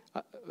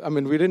 I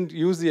mean, we didn't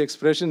use the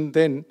expression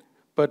then,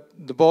 but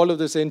the ball of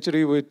the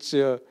century, which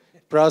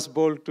Pras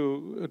bowled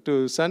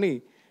to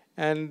Sunny,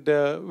 and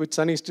which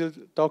Sunny still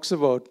talks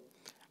about,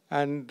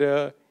 and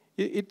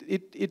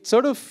it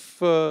sort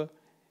of.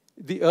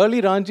 The early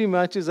Ranji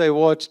matches I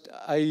watched,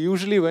 I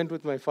usually went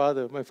with my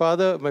father.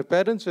 My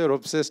parents were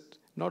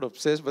not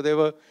obsessed, but they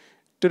were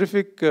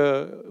terrific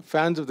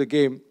fans of the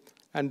game.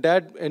 And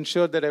Dad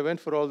ensured that I went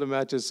for all the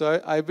matches.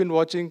 So I've been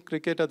watching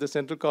cricket at the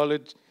Central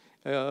College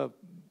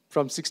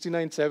from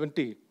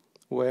 69-70,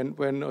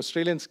 when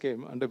Australians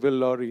came under Bill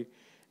Lawry.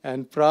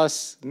 And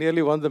Pras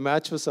nearly won the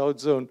match for South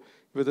Zone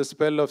with a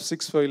spell of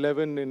 6 for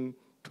 11 in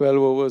 12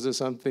 overs or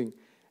something.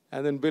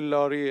 And then Bill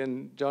Lawry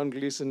and John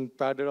Gleeson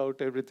padded out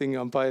everything.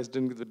 Umpires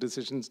didn't get the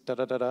decisions.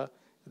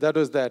 That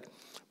was that.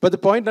 But the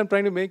point I'm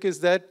trying to make is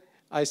that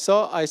I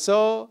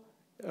saw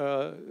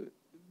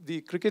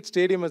the cricket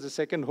stadium as a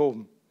second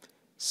home.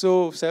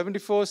 So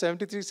 74,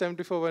 73,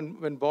 74,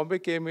 when Bombay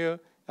came here,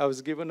 I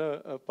was given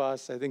a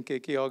pass. I think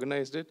KK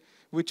organized it,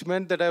 which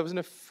meant that I was in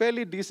a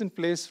fairly decent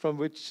place from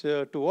which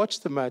to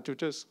watch the match,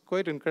 which was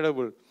quite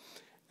incredible.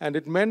 And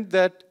it meant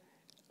that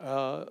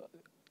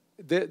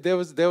there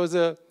was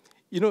a,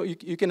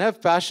 you can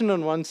have passion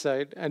on one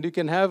side and you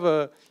can have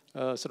a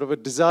sort of a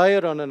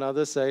desire on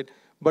another side,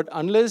 but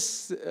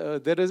unless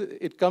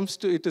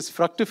it is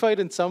fructified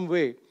in some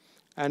way,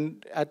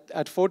 and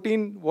at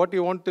 14, what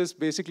you want is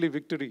basically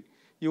victory.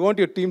 You want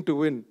your team to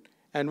win.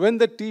 And when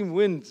the team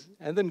wins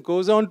and then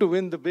goes on to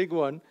win the big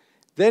one,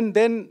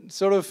 then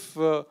sort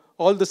of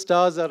all the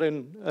stars are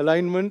in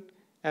alignment,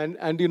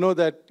 and you know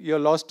that you're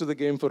lost to the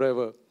game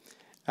forever.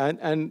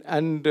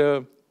 And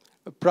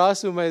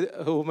Pras,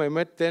 whom I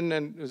met then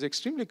and was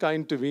extremely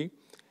kind to me.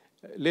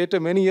 Later,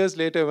 many years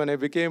later, when I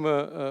became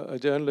a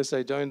journalist,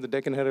 I joined the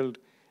Deccan Herald,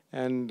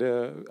 and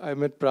I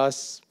met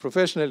Pras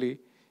professionally.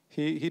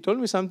 He told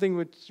me something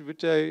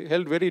which I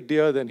held very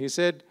dear then. He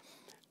said,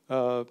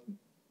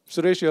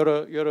 Suresh,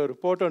 you're a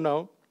reporter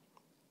now.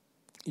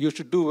 You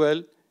should do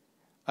well.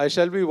 I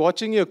shall be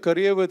watching your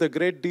career with a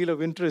great deal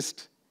of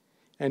interest.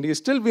 And he's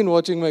still been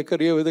watching my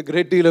career with a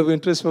great deal of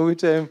interest, for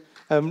which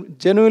I'm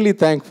genuinely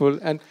thankful.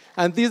 And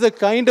these are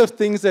kind of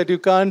things that you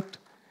can't,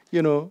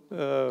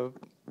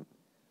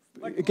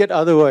 get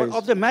otherwise.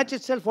 Of the match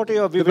itself, what are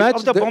your views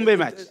of the Bombay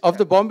match? Of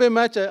the Bombay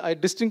match, I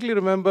distinctly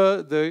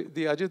remember the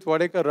Ajit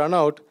Wadekar run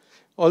out,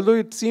 although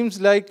it seems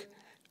like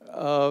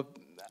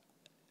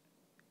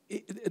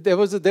there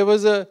was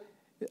a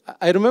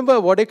I remember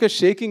Wadekar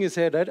shaking his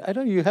head. I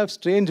don't know, you have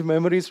strange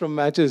memories from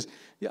matches.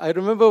 I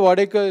remember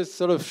Wadekar's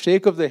sort of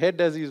shake of the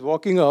head as he's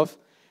walking off.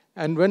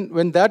 And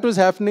when that was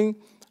happening,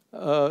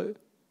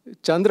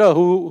 Chandra,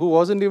 who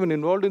wasn't even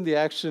involved in the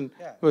action,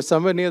 was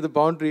somewhere near the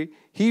boundary.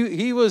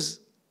 He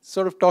was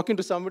sort of talking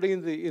to somebody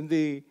in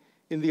the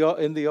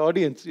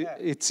audience.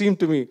 It seemed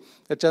to me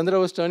that Chandra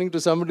was turning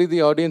to somebody in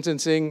the audience and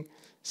saying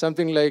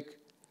something like,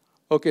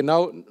 "Okay,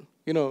 now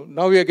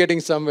we are getting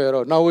somewhere,"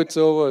 or "Now it's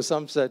over," or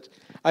some such.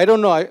 I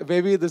don't know.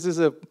 Maybe this is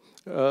a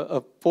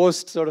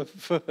post sort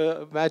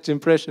of match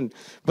impression.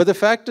 But the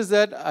fact is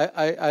that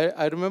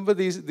I remember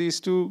these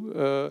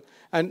two,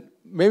 and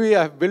maybe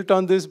I've built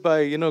on this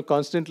by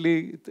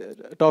constantly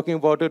talking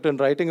about it and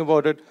writing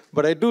about it.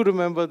 But I do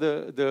remember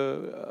the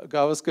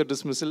Gavaskar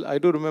dismissal. I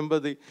do remember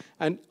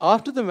and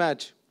after the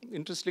match,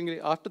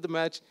 interestingly, after the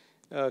match,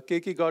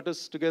 Keki got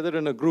us together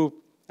in a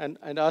group and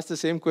asked the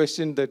same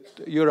question that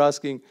you're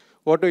asking.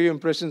 What are your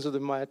impressions of the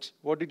match?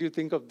 What did you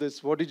think of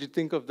this? What did you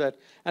think of that?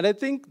 And I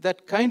think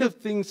that kind of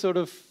thing sort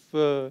of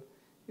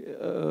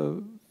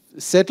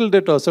settled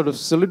it or sort of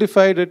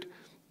solidified it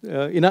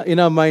in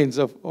our minds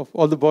of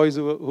all the boys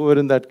who were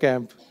in that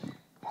camp.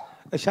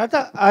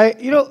 Sharda,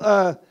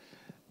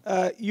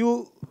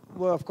 you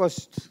were, of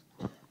course,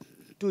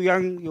 too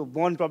young. You were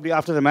born probably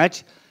after the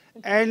match.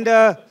 And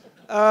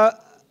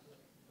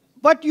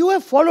but you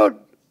have followed.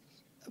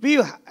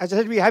 As I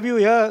said, we have you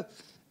here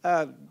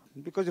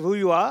because of who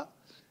you are,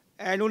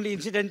 and only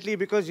incidentally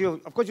because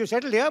of course you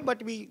settled here,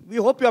 but we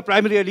hope your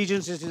primary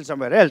allegiance is still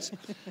somewhere else,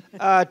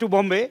 to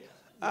Bombay.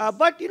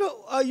 But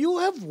you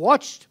have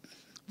watched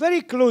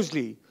very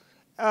closely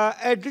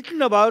and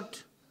written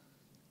about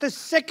the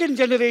second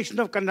generation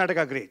of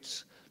Karnataka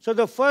greats. So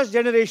the first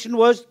generation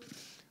was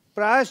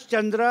Pras,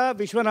 Chandra,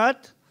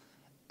 Vishwanath,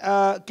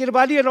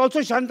 Kirbali, and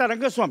also Shanta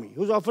Rangaswamy,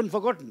 who's often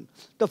forgotten.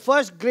 The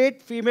first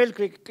great female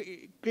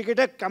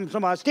cricketer comes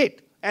from our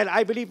state, and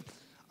I believe,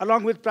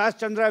 along with Pras,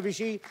 Chandra,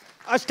 Vishi,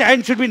 a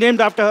stand should be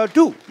named after her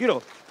too,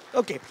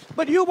 Okay.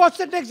 But you watch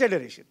the next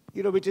generation,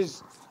 which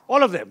is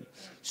all of them.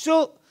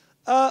 So,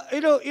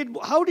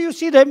 how do you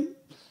see them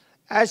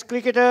as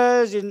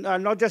cricketers,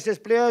 not just as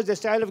players, their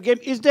style of game?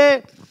 Is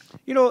there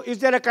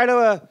a kind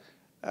of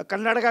a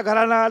Karnataka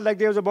Gharana, like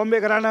there was a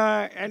Bombay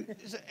Gharana and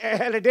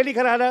a Delhi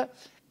Gharana?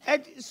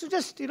 And so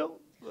just, tell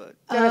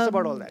us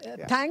about all that.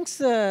 Yeah.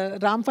 Thanks,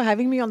 Ram, for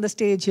having me on the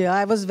stage here.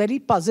 I was very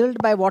puzzled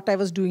by what I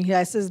was doing here.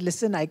 I says,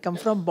 listen, I come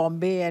from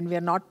Bombay and we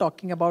are not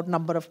talking about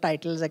number of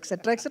titles,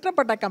 etc.,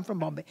 but I come from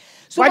Bombay.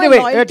 So by the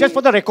way, just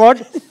for the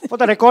record,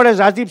 as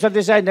Rajdeep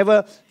Sardesai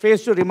never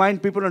fails to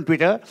remind people on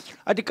Twitter,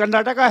 I think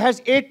Karnataka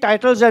has 8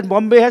 titles and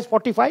Bombay has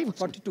 45?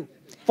 42.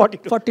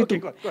 42. Okay,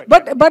 go ahead.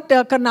 But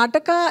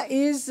Karnataka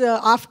is,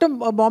 after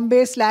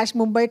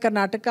Bombay/Mumbai,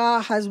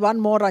 Karnataka has won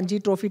more Ranji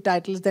Trophy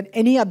titles than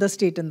any other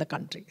state in the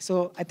country.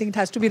 So I think it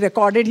has to be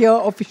recorded here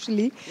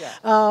officially.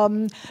 Yeah.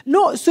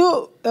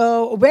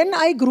 When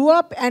I grew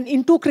up and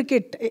into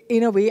cricket,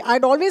 in a way,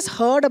 I'd always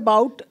heard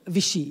about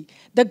Vichy,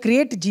 the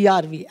great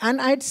GRV.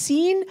 And I'd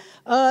seen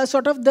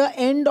sort of the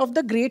end of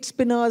the great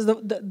spinners,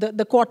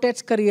 the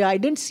quartet's career. I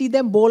didn't see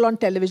them bowl on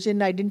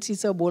television. I didn't see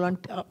Sir bowl on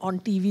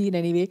TV in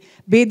any way.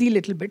 Bedi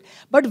little bit.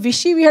 But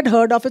Vichy we had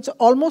heard of. It's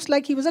almost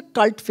like he was a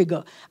cult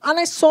figure. And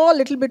I saw a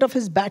little bit of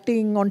his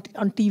batting on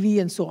TV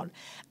and so on.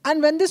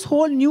 And when this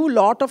whole new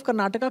lot of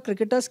Karnataka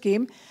cricketers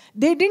came,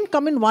 they didn't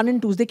come in 1 and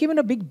 2s. They came in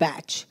a big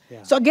batch.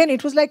 Yeah. So again,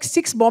 it was like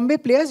 6 Bombay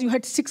players. You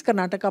had 6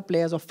 Karnataka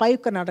players or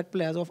 5 Karnataka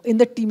players in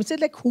the team. It's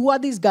like, who are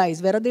these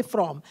guys? Where are they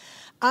from?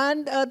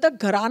 And the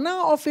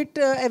gharana of it,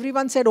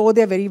 everyone said, oh,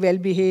 they're very well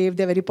behaved,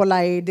 they're very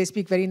polite, they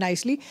speak very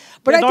nicely.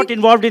 But they're not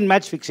involved in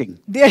match fixing.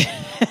 That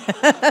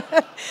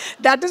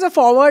is a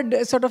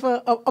forward, sort of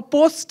a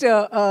post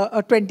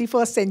a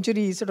 21st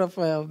century sort of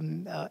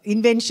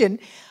invention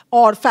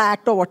or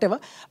fact or whatever.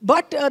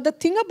 But the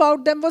thing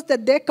about them was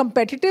that their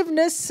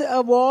competitiveness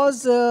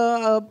was,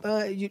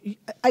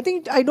 I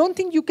don't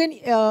think you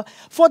can,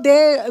 for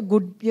their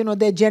good,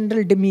 their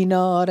general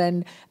demeanor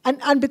and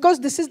because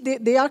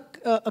they are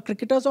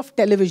cricketers of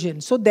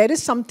television. So there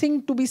is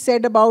something to be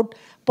said about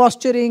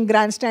posturing,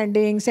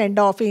 grandstanding,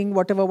 send-offing,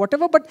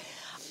 whatever. But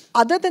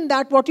other than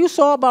that, what you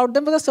saw about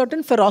them was a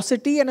certain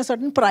ferocity and a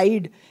certain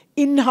pride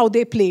in how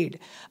they played.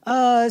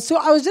 So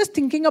I was just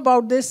thinking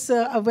about this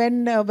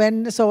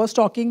when Sir was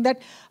talking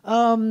that,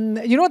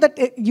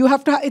 that you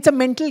have to, it's a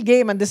mental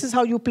game and this is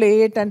how you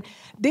play it. And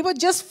they were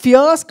just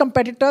fierce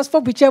competitors for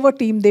whichever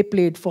team they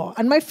played for.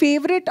 And my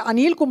favorite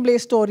Anil Kumble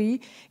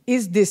story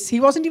is this. He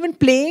wasn't even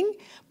playing,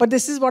 but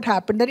this is what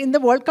happened. That in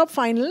the World Cup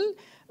final,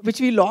 which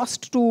we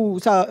lost to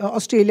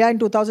Australia in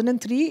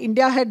 2003.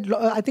 India had,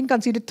 I think,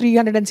 conceded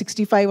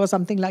 365 or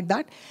something like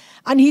that.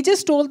 And he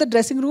just told the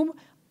dressing room,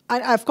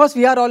 and of course,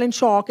 we are all in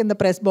shock in the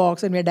press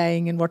box and we're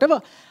dying and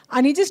whatever.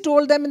 And he just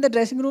told them in the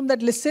dressing room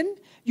that, listen,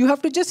 you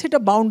have to just hit a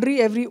boundary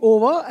every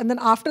over. And then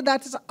after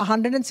that, it's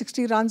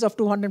 160 runs of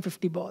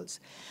 250 balls.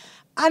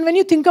 And when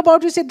you think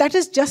about it, you say, that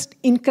is just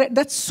incredible.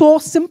 That's so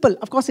simple.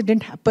 Of course, it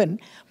didn't happen.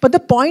 But the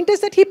point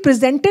is that he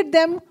presented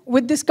them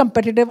with this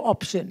competitive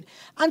option.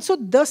 And so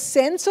the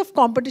sense of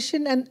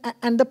competition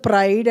and the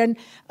pride and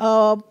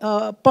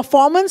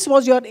performance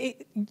was your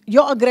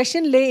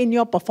aggression lay in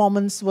your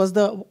performance was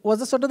the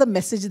sort of the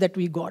message that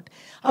we got.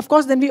 Of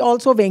course, then we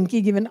also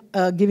Venki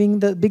giving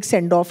the big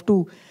send-off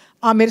to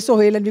Amir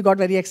Sohail, and we got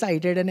very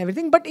excited and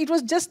everything. But it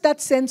was just that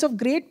sense of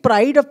great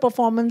pride of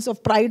performance,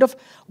 of pride of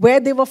where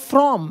they were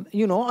from,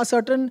 a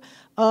certain,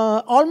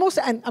 almost,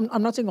 and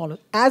I'm not saying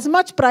almost, as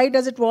much pride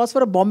as it was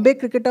for a Bombay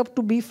cricketer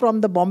to be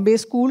from the Bombay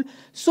school,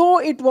 so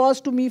it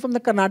was to me from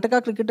the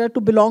Karnataka cricketer to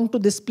belong to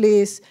this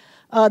place,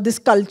 this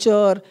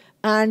culture,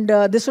 and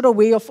this sort of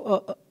way of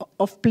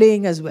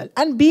playing as well.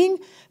 And being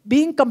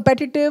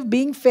competitive,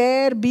 being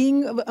fair,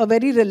 being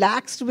very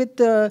relaxed with,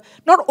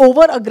 not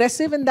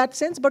over-aggressive in that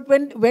sense, but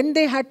when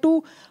they had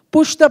to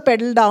push the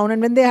pedal down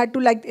and when they had to,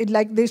 like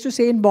they used to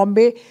say in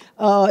Bombay,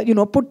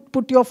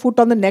 put your foot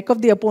on the neck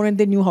of the opponent,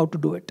 they knew how to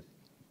do it.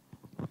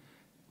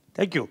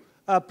 Thank you.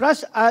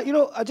 Plus, I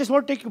just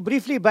want to take you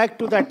briefly back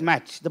to that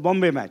match, the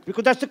Bombay match,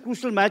 because that's the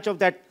crucial match of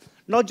that,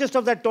 not just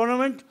of that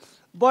tournament,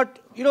 but,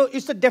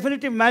 it's the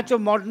definitive match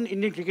of modern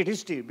Indian cricket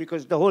history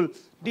because the whole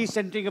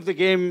decentering of the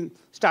game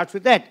starts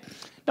with that.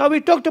 Now, we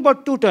talked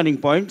about two turning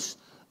points,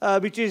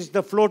 which is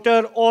the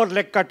floater or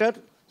leg cutter.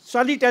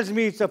 Sunny tells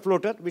me it's a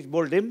floater, which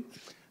bowled him.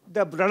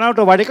 The run out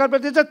of Wadekar,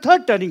 but there's a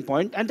third turning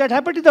point, and that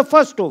happened in the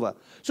first over.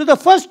 So the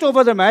first over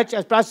of the match,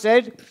 as Pras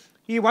said,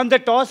 he won the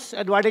toss,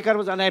 and Wadekar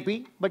was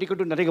unhappy, but he could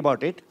do nothing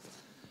about it.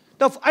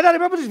 And I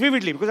remember this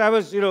vividly because I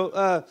was, it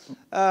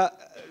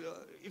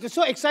was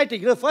so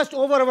exciting. The first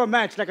over of a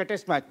match, like a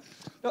test match.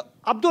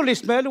 Abdul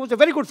Ismail, who was a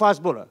very good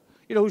fast bowler,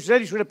 who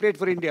really should have played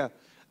for India.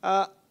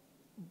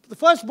 The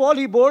first ball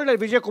he bowled, and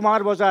Vijay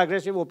Kumar was our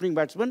aggressive opening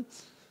batsman.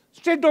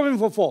 Straight drove him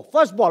for 4.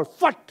 First ball,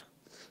 fut.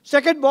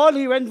 Second ball,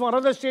 he went for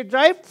another straight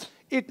drive.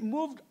 It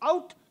moved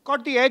out,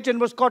 caught the edge, and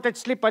was caught at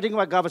slip, I think,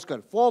 by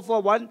Gavaskar. 4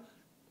 for 1,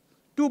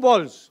 2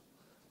 balls.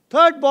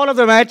 Third ball of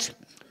the match,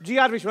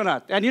 G.R.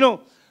 Vishwanath. And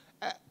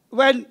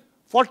when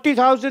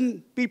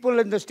 40,000 people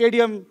in the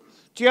stadium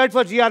cheered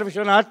for G.R.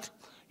 Vishwanath,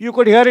 you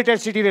could hear it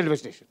at City Railway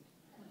Station.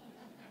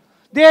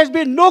 There has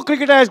been no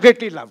cricketer as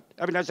greatly loved.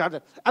 I mean,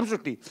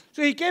 absolutely.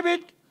 So he came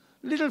in,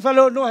 little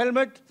fellow, no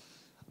helmet.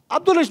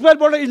 Abdul Ismail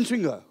bowled an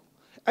in-swinger.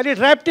 And it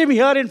wrapped him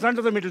here in front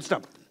of the middle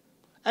stump.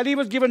 And he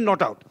was given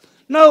not out.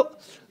 Now,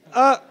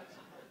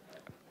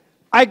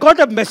 I got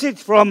a message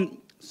from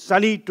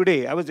Sunny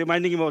today. I was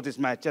reminding him of this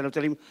match. And I was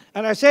telling him,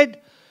 and I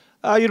said,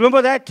 you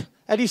remember that?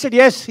 And he said,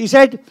 yes. He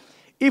said,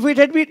 if it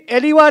had been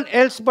anyone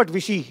else but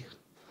Vishy,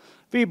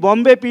 we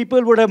Bombay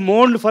people would have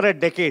mourned for a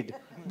decade.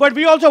 But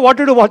we also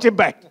wanted to watch him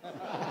back.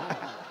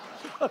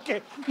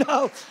 Okay.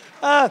 Now,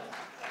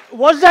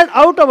 was that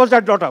out or was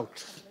that not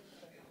out?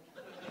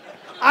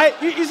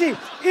 You see,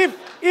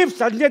 if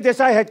Sanjay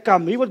Desai had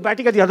come, he was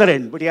batting at the other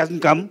end, but he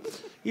hasn't come.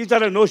 He's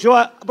done a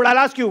no-show. But I'll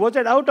ask you, was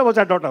that out or was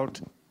that not out?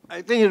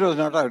 I think it was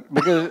not out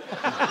because...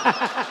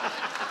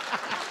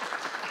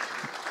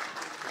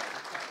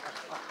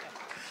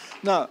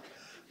 Now,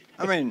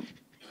 I mean,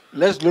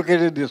 let's look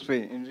at it this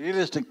way. In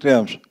realistic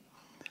terms,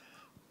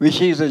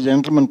 Vishy is a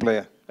gentleman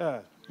player.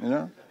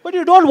 But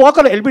you don't walk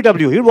on an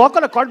LBW. You walk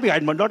on a caught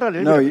behind, but not on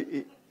an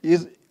LBW. No,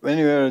 when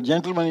you're a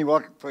gentleman, you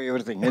walk for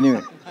everything.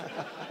 Anyway,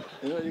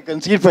 you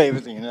concede for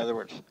everything, in other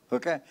words.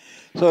 Okay?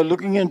 So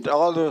looking at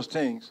all those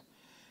things,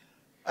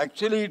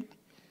 actually,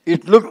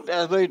 it looked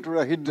as though it would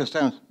have hit the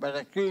stumps. But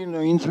actually,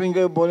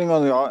 in-swinger bowling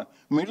on the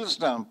middle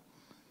stump,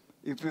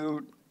 if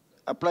you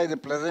apply the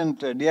pleasant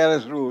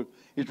DRS rule,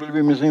 it will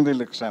be missing the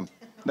leg stump.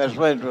 That's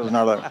why it was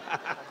not out.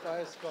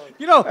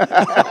 You know,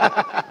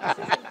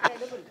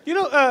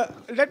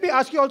 let me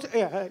ask you also.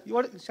 You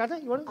want,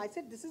 Sharda, you want? I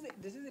said this is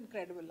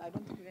incredible. I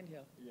don't think you can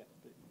hear.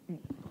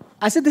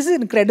 I said this is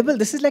incredible.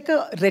 This is like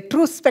a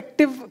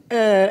retrospective,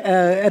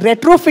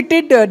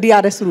 retrofitted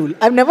DRS rule.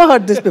 I've never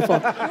heard this before.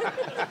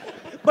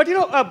 But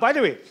by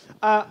the way,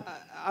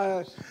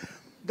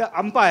 the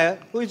umpire,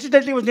 who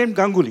incidentally was named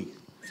Ganguly,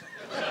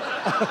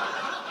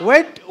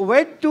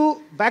 went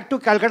back to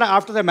Calcutta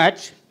after the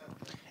match,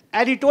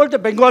 and he told the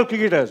Bengal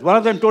cricketers, one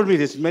of them told me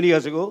this many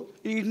years ago,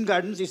 in Eden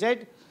Gardens, he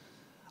said,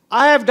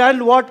 I have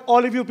done what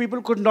all of you people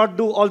could not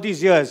do all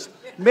these years.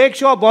 Make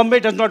sure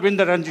Bombay does not win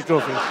the Ranji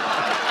Trophy.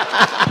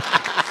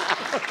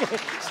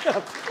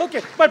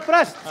 Okay, but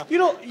Pras,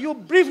 you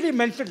briefly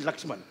mentioned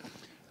Lakshman.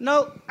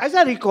 Now, as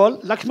I recall,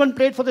 Lakshman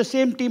played for the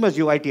same team as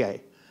you,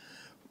 ITI.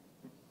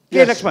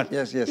 Yes, Lakshman.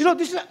 yes.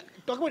 This is,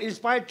 talk about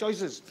inspired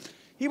choices.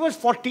 He was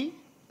 40.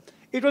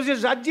 It was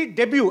his Ranji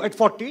debut at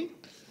 40.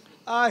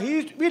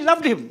 We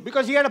loved him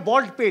because he had a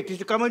bald pate. He used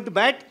to come into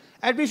bat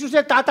and we used to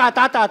say, Tata,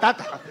 Tata,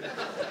 Tata.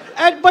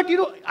 But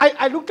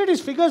I looked at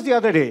his figures the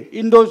other day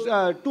in those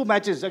 2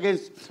 matches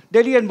against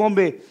Delhi and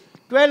Bombay.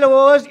 12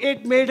 overs,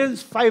 8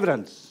 maidens, 5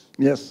 runs.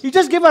 Yes. He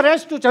just gave a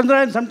rest to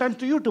Chandra and sometimes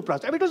to you, to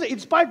Pras. I mean, it was an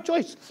inspired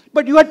choice.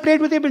 But you had played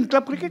with him in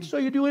club cricket, so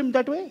you knew him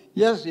that way?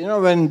 Yes,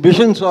 when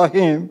Bishan saw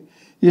him,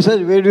 he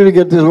said, where did you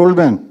get this old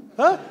man?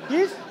 Huh?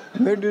 Yes?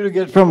 Where did you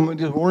get from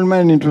this old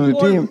man into the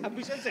team?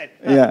 Bishan said.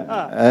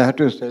 Yeah, I had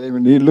to tell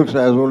him, he looks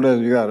as old as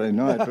you are, I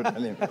had to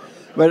tell him.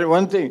 But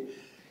one thing,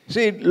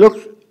 see, look,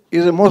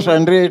 he's the most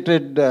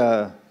underrated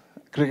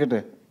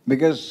cricketer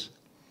because,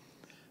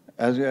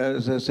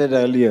 as I said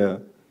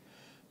earlier,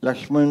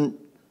 Lakshman,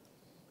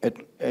 at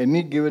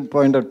any given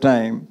point of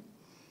time,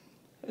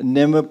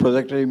 never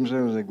projected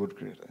himself as a good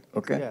cricketer.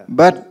 Okay? Yeah.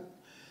 But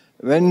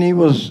when he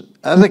was,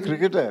 as a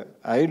cricketer,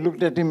 I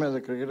looked at him as a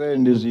cricketer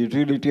and his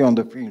utility on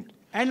the field.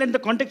 And in the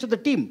context of the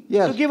team,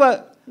 Yes. to give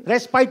a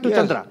respite to Yes.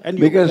 Chandra. And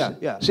you, because,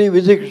 see,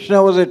 Vijay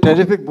Krishna was a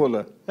terrific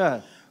bowler.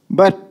 Yeah.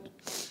 But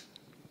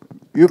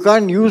you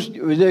can't use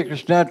Vijay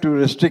Krishna to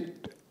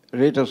restrict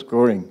rate of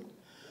scoring.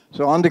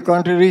 So on the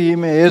contrary, he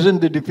may hasten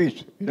the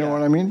defeat. You know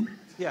what I mean?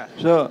 Yeah.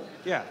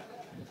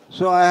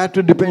 So I had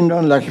to depend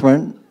on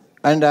Lakshman,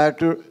 and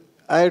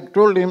I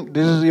told him,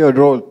 this is your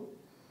role.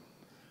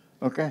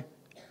 Okay?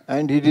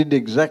 And he did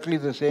exactly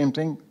the same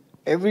thing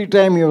every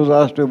time he was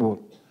asked to bowl.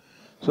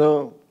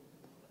 So,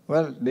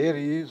 well, there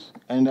he is.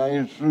 And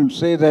I should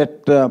say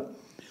that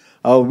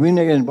our win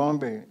against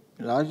Bombay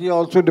largely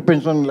also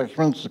depends on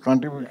Lakshman's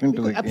contribution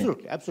to the game.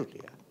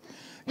 Absolutely.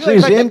 Yeah. See,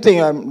 same thing,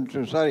 I'm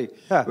sorry.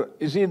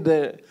 You see,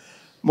 the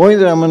Mohit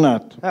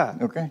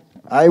Ramanath, okay?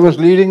 I was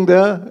leading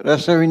the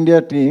rest of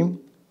India team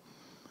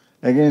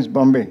against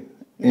Bombay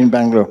in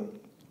Bangalore.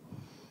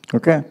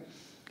 Okay?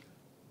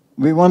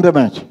 We won the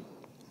match.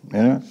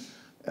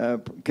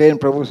 K.N.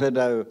 Prabhu said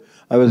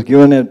I was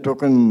given a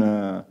token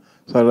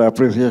sort of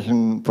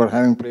appreciation for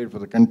having played for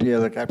the country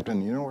as a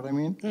captain. You know what I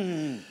mean?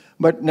 Mm-hmm.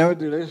 But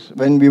nevertheless,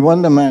 when we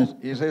won the match,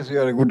 he says you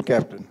are a good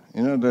captain.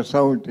 That's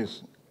how it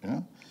is.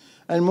 And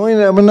Mohit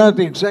Ramanath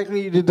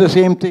exactly did the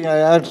same thing. I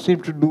asked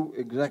him to do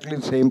exactly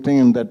the same thing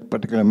in that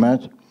particular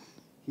match.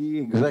 He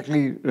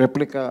exactly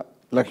replica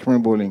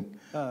Lakshman bowling.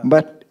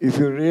 But if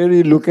you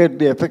really look at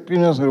the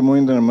effectiveness of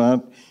Mohit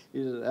Ramanath,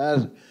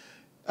 is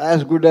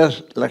as good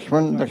as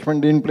Lakshman.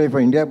 Lakshman didn't play for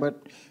India,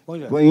 but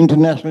for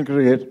international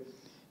cricket,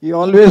 he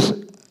always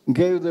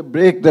gave the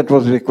break that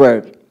was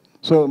required.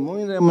 So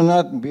Mohit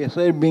Ramanath,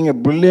 besides being a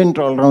brilliant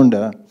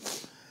all-rounder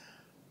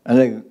and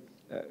an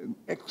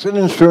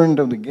excellent student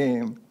of the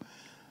game,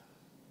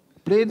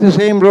 played the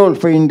same role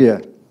for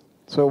India.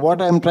 So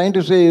what I'm trying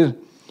to say is,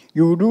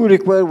 you do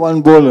require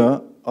one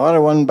bowler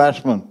or one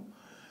batsman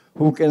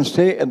who can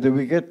stay at the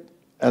wicket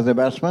as a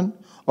batsman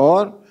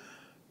or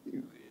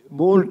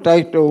bowl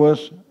tight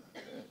overs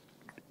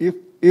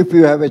if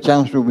you have a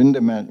chance to win the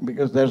match.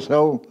 Because that's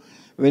how,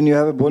 when you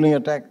have a bowling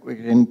attack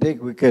and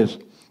take wickets,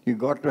 you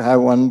got to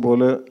have one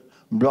bowler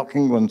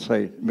blocking one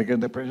side because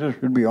the pressure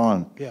should be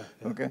on. Yeah.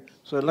 Okay.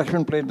 So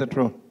Lakshman played that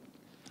role.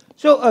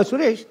 So,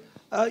 Suresh,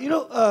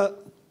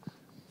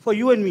 for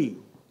you and me,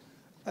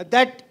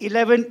 that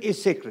 11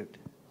 is sacred.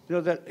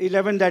 The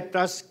 11 that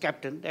Pras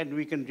captained, and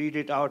we can read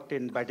it out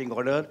in batting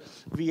order.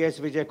 V.S.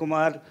 Vijay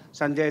Kumar,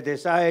 Sanjay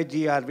Desai,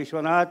 G.R.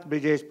 Vishwanath,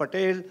 Brijesh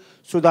Patel,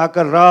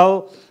 Sudhakar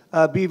Rao,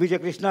 B. Vijay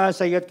Krishna,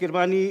 Syed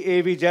Kirmani,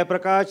 A.V.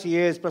 Jayaprakash,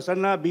 A.S.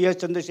 Prasanna, B.S.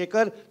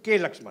 Chandrasekhar, K.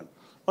 Lakshman.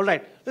 All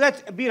right,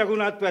 let's B.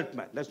 Raghunath, 12th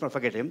man. Let's not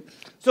forget him.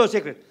 So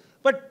sacred.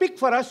 But pick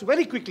for us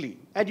very quickly.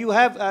 And you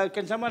have,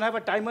 can someone have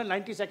a timer,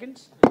 90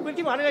 seconds? We'll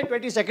give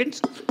 120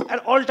 seconds,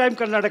 and all-time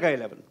Karnataka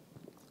 11.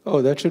 Oh,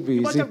 that should be easy.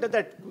 You must have done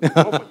that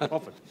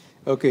often.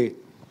 Okay.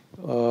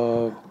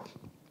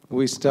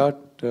 We start.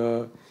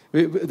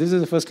 This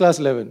is the first class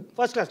 11.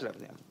 First class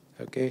 11, yeah.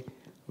 Okay.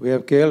 We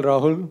have KL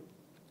Rahul,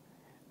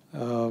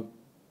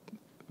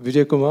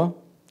 Vijay Kumar.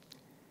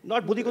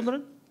 Not Budhi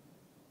Kundaran?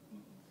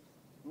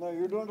 No,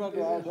 you don't have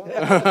to add.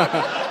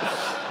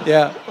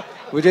 Yeah.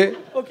 Vijay.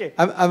 Okay.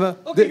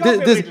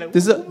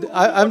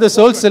 I'm the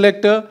sole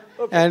selector.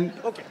 Okay. And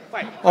Okay, fine.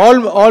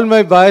 all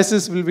my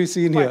biases will be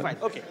seen here. Fine.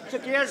 Okay. So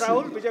KL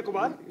Rahul, Vijay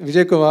Kumar.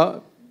 Vijay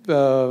Kumar,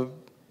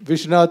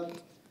 Vishwanath,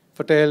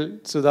 Patel,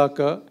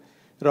 Sudhakar,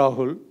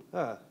 Rahul.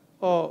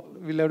 Oh,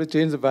 we'll have to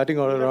change the batting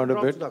order around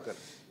a bit. Sudhakar.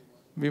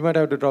 We might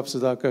have to drop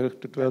Sudhakar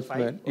to 12th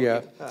man. Okay.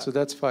 Yeah, so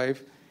that's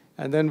 5.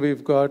 And then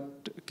we've got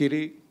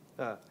Kiri,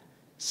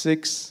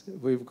 6.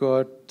 We've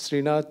got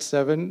Srinath,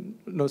 7.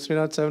 No,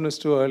 Srinath 7 is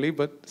too early,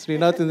 but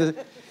Srinath in the...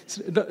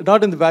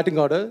 Not in the batting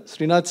order.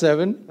 Srinath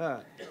 7.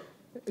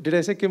 Did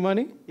I say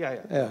Kimani? Yeah.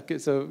 Okay,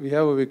 so we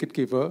have a wicket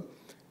keeper.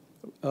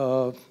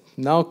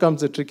 Now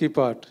comes the tricky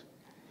part.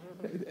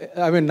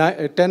 I mean,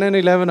 10 and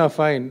 11 are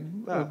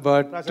fine,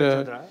 but...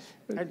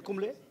 And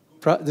Kumble?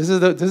 This is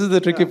the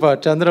tricky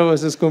part, Chandra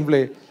versus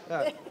Kumble.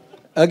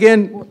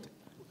 Again,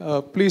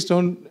 please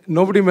don't,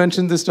 nobody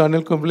mentioned this to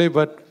Anil Kumble,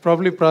 but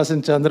probably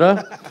Prasan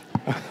Chandra.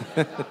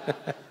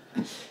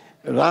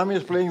 Ram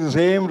is playing the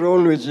same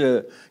role which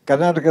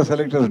Karnataka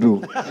selectors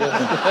do.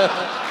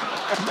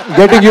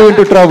 Getting you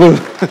into trouble.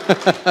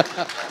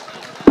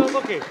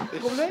 Okay.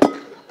 Kumble?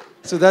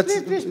 So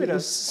that's...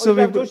 Please, so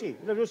we have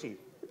Joshi.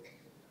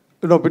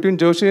 No, between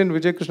Joshi and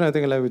Vijay Krishna, I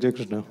think I'll have Vijay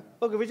Krishna.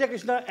 Okay, Vijay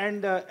Krishna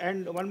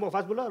and one more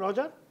fast bowler,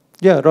 Roger?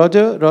 Yeah,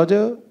 Roger.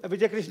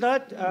 Vijay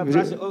Krishna.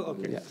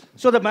 Okay. Yeah.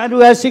 So the man who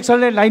has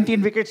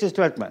 619 wickets is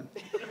 12th man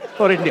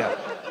for India.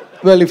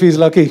 Well, if he's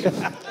lucky.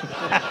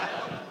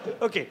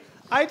 Okay.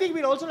 I think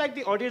we'd also like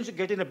the audience to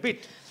get in a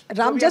bit.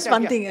 Ram, just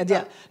one thing.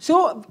 Yeah.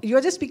 So you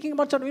were just speaking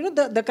about sort of,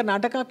 the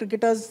Karnataka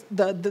cricketers,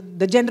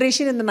 the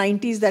generation in the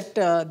 90s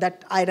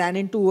that I ran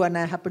into and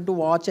I happened to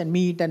watch and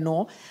meet and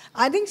know.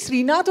 I think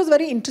Srinath was a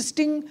very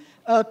interesting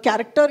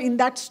character in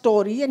that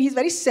story, and he's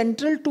very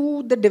central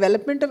to the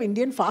development of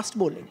Indian fast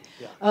bowling.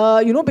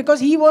 Yeah. Because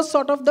he was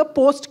sort of the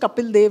post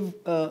Kapil Dev.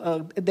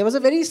 There was a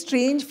very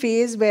strange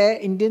phase where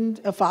Indian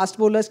fast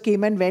bowlers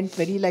came and went,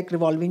 very like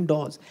revolving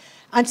doors.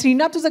 And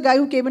Srinath was a guy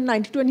who came in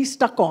 92 and he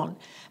stuck on.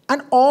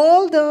 And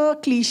all the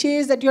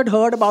cliches that you had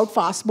heard about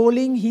fast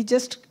bowling, he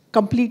just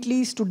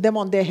completely stood them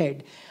on their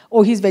head.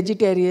 Oh, he's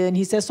vegetarian.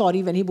 He says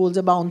sorry when he bowls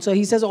a bouncer.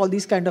 He says all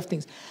these kind of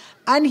things.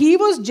 And he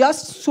was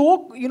just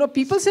so,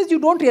 people says you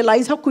don't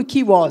realize how quick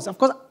he was. Of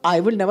course, I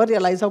will never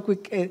realize how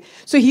quick.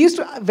 So he used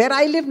to, where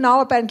I live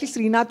now, apparently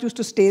Srinath used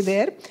to stay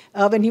there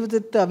when he was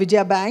at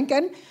Vijaya Bank.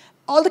 And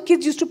all the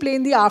kids used to play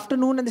in the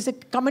afternoon and they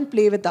said, come and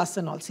play with us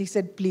and all. So he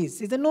said, please.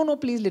 He said, no,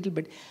 please, little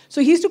bit.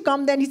 So he used to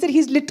come there and he said,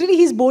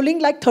 he's bowling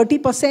like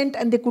 30%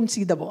 and they couldn't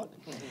see the ball.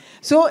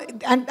 So,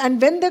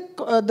 and when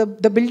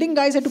the building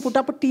guys had to put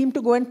up a team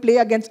to go and play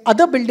against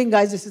other building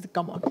guys, this is,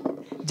 come on.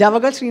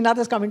 Javagal Srinath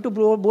is coming to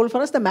bowl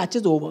for us, the match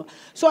is over.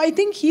 So I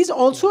think he's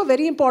also a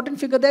very important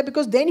figure there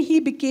because then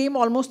he became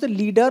almost the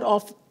leader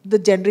of the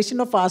generation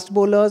of fast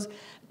bowlers,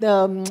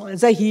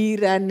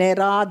 Zahir and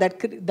Nehra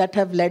that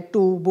have led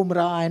to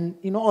Bumrah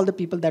and all the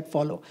people that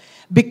follow.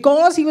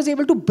 Because he was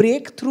able to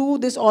break through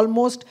this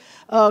almost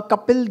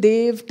Kapil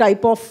Dev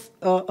type of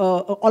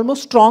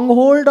almost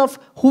stronghold of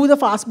who the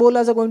fast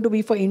bowlers are going to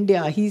be for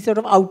India. He sort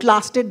of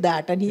outlasted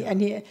that and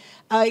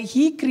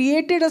he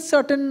created a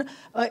certain,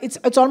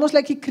 it's almost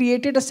like he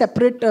created a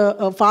separate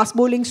fast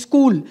bowling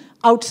school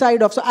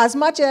outside of, so as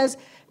much as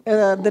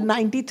the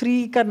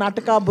 93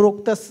 Karnataka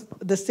broke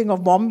this thing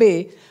of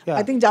Bombay. Yeah.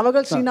 I think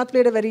Javagal Srinath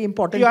played a very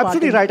important part. You're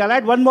absolutely right. I'll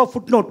add one more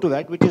footnote to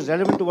that, which is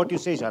relevant to what you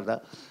say,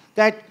 Sharda.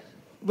 That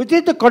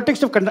within the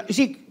context of Karnataka, you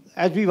see,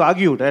 as we've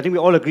argued, I think we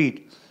all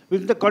agreed,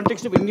 within the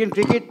context of Indian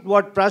cricket,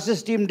 what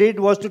Pras's team did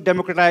was to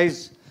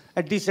democratize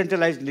and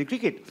decentralize Indian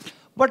cricket.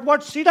 But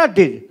what Srinath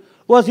did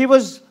was he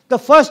was the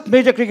first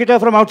major cricketer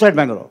from outside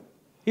Bangalore.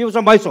 He was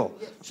from Mysore.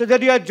 Yes. So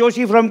then you had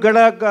Joshi from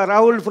Gadak,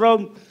 Rahul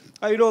from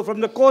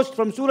the coast,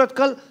 from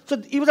Surathkal.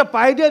 So he was a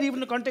pioneer even in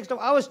the context of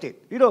our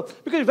state, because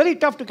it's very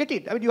tough to get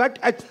it. I mean, you had,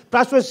 as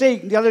Pras was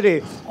saying the other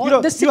day, you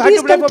had to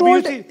play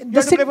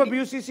for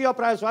BUCC or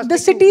Pras. The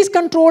cities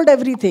controlled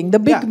everything. The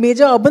big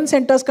major urban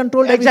centers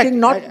controlled everything,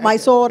 not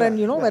Mysore and,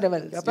 wherever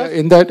else. Yeah,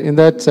 in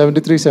that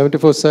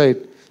 73-74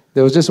 side,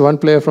 there was just one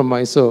player from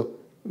Mysore,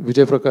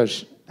 Vijay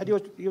Prakash. And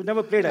he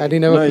never played. And he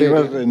never played. He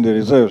was in the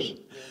reserves.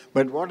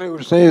 But what I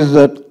would say is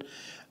that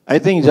I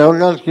think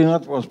Javagal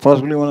Srinath was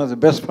possibly one of the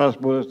best fast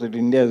bowlers that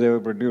India has ever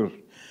produced.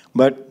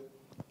 But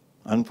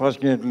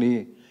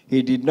unfortunately,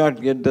 he did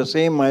not get the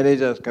same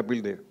mileage as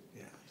Kapil Dev.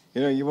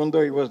 Yeah. Even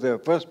though he was the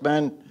first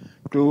man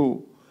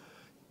to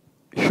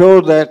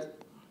show that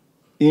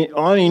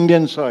on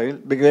Indian soil,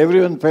 because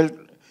everyone felt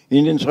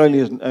Indian soil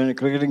is,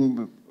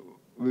 cricketing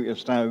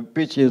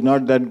pitch is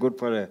not that good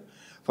for a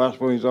fast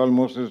bowler. It's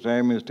almost the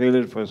time is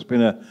tailored for a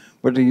spinner.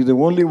 But he's the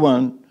only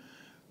one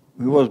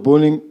who was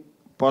bowling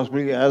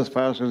possibly as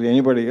fast as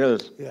anybody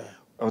else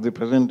of the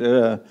present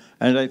era.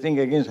 And I think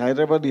against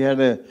Hyderabad, he had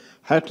a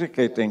hat-trick,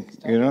 I think,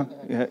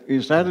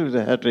 He started with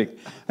a hat-trick.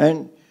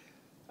 And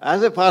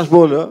as a fast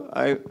bowler,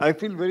 I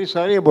feel very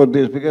sorry about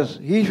this because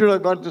he should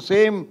have got the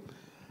same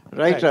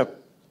write-up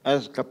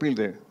as Kapil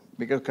Dev.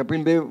 Because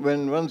Kapil Dev,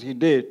 once he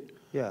did,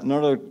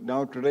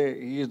 now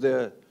today, he is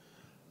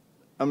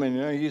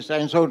he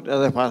stands out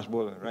as a fast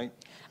bowler, right?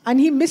 And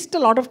he missed a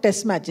lot of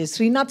test matches.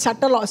 Srinath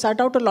sat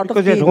out a lot Because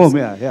of games. at home,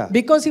 yeah.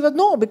 Because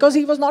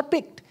he was not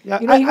picked. Yeah,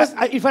 You know, in fact,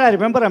 I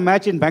remember a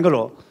match in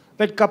Bangalore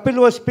when Kapil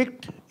was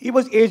picked. He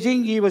was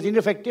aging, he was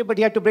ineffective, but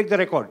he had to break the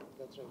record.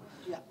 That's right.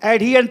 Yeah.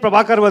 And he and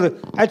Prabhakar were,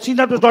 and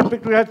Srinath was not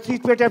picked. We had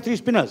to have three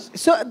spinners.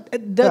 So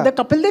the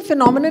Kapil Dev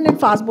phenomenon in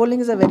fast bowling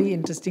is a very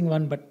interesting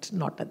one, but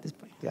not at this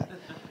point. Yeah.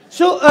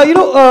 So,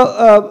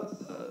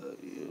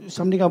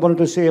 something I wanted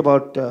to say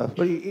about, but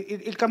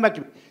it'll come back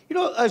to me.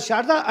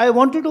 Sharda, I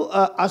wanted to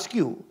ask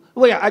you,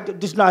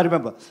 this now I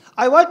remember.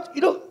 We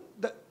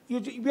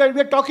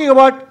are talking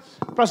about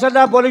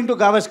Prasanna bowling to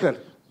Gavaskar,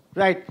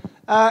 right?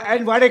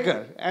 And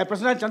Wadekar,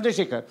 Prasanna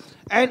Chandrasekhar.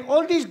 And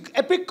all these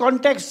epic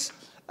contexts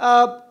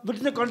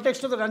within the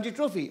context of the Ranji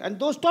Trophy. And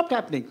those stopped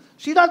happening.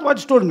 Srinath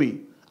once told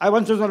me, I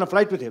once was on a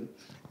flight with him,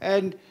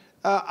 and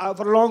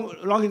for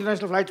long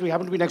international flights, we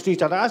happened to be next to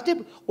each other. I asked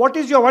him, what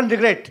is your one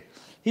regret?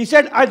 He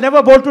said, I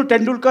never bowled to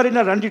Tendulkar in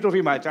a Ranji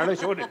Trophy match. I'd have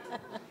shown it.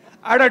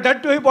 I'd have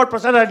done to him what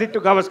Prasanna did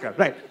to Gavaskar,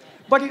 right?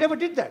 But he never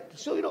did that.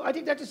 So, I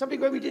think that is something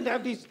where we didn't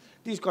have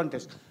these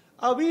contests.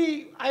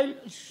 I'll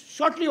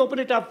shortly open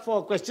it up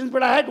for questions,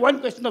 but I had one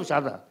question of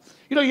Sharda.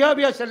 Here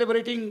we are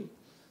celebrating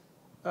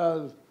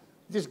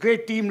this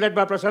great team led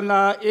by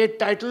Prasanna, 8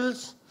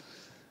 titles.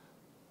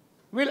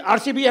 Will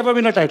RCB ever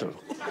win a title?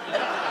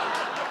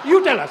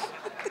 You tell us.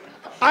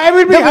 I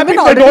will be happy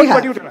if they don't,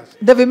 but you tell us.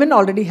 The women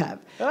already have.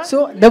 Huh?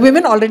 So, the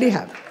women already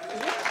have.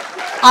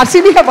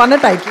 RCB have won a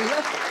title.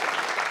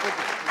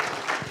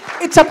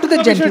 It's up to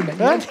the gentleman.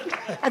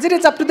 I said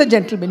it's up to the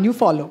gentleman. You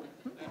follow.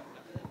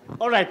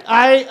 All right.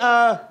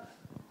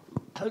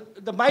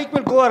 The mic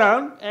will go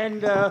around,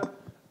 and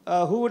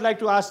who would like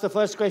to ask the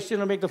first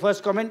question or make the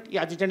first comment?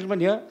 Yeah, the gentleman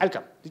here. I'll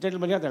come. The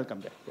gentleman here, then I'll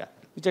come there. Yeah.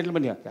 The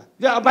gentleman here. Yeah.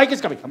 Yeah, a mic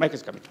is coming. Yeah.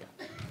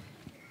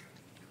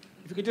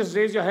 If you could just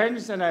raise your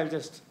hands, and I'll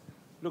just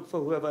look for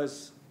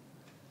whoever's.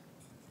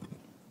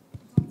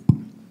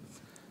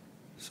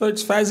 So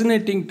it's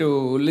fascinating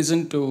to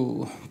listen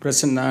to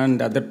Prasanna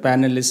and other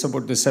panelists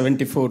about the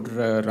 74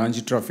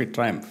 Ranji Trophy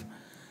triumph.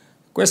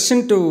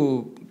 Question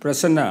to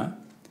Prasanna.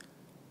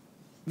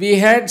 We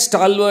had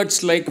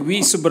stalwarts like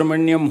V.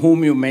 Subramaniam,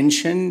 whom you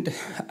mentioned,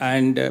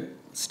 and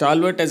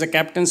stalwart as a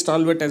captain,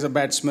 stalwart as a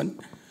batsman.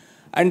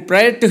 And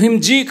prior to him,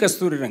 G.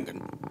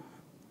 Kasturirangan.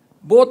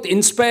 Both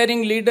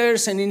inspiring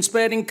leaders and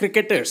inspiring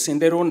cricketers in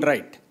their own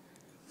right.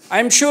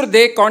 I'm sure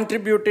they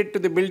contributed to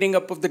the building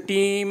up of the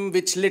team,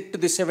 which led to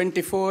the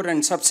 74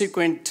 and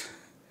subsequent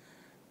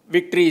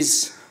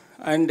victories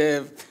and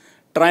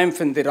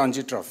triumph in the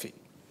Ranji Trophy.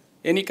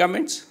 Any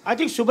comments? I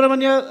think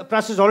Subramania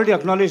Pras has already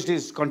acknowledged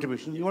his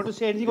contribution. You want to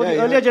say anything about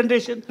the earlier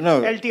generation? No.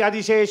 LT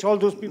Adishesh, all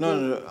those people?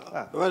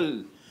 No.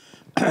 Well,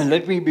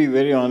 let me be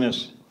very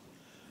honest.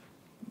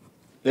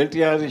 LT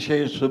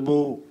Adishesh,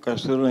 Subbu,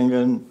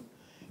 Kasturirangan,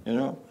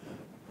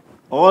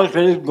 all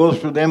credit goes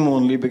to them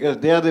only because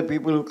they are the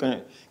people who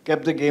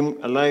kept the game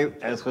alive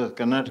as far as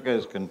Karnataka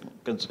is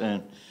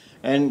concerned.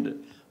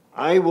 And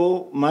I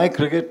owe my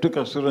cricket to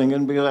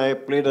Kasturirangan because I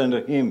played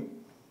under him.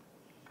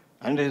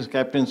 Under his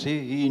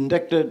captaincy, he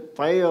inducted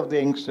 5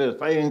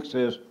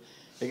 youngsters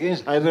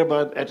against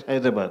Hyderabad at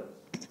Hyderabad.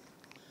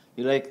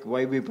 Like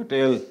Y.B.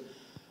 Patel,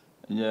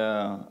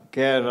 K.R.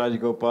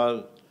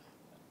 Rajgopal,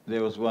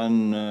 there was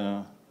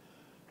one,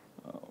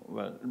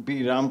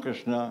 B.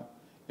 Ramakrishna,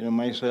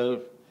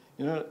 myself,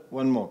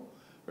 one more,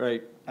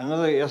 right?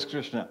 Another S.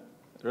 Krishna,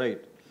 right?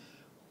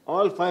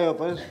 All 5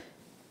 of us,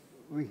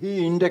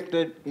 he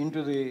inducted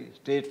into the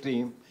state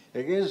team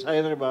against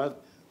Hyderabad,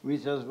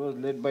 which was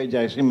led by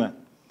Jaisimha.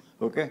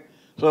 Okay?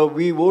 So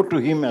we vote to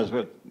him as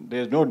well.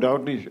 There's no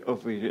doubt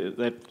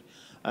that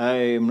I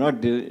am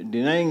not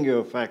denying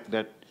your fact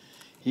that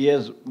he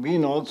has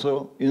been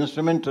also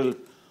instrumental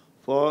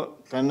for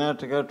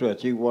Karnataka to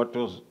achieve what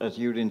was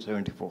achieved in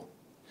 74.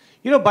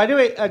 By the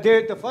way,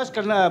 the first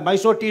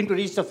Mysore team to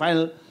reach the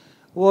final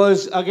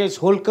was against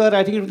Holkar,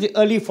 I think it was the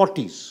early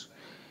 40s.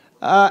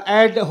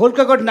 And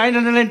Holkar got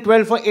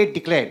 912 for 8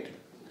 declared.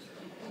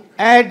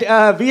 And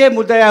V.A.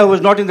 Muddaya, who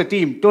was not in the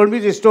team, told me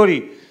this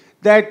story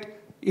that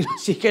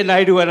C.K.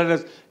 Naidu and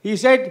others. He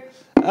said,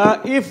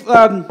 if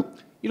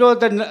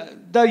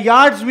the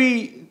yards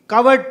we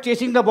covered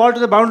chasing the ball to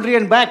the boundary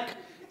and back,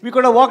 we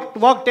could have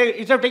walked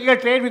instead of taking a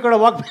train, we could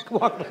have walked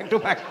back to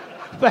back.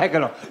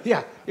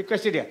 Yeah, the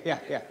question here.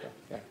 Yeah.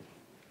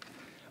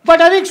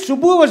 But I think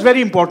Subbu was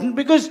very important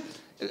because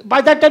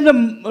by that time the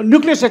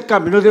nucleus had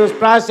come. There was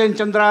Pras and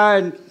Chandra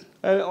and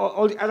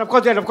of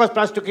course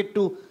Pras took it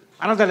to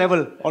another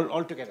level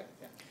altogether.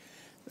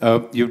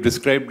 You've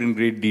described in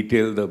great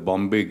detail the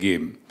Bombay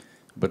game,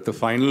 but the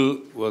final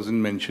wasn't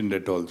mentioned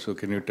at all. So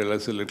can you tell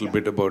us a little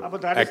bit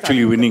about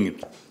actually winning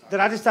it? The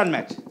Rajasthan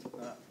match.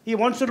 He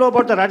wants to know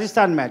about the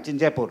Rajasthan match in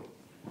Jaipur,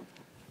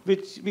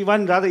 which we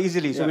won rather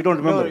easily, so we don't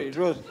remember. It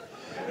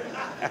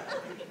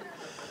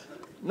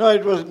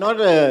was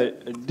not a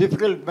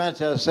difficult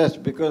match as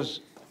such because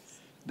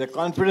the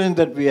confidence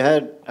that we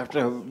had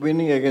after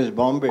winning against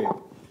Bombay,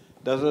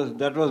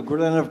 that was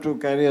good enough to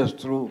carry us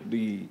through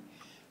the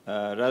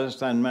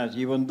Rajasthan match,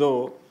 even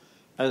though,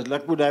 as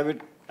luck would have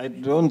it, I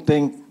don't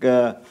think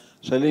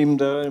Salim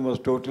Dhawan was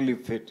totally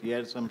fit. He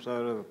had some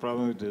sort of a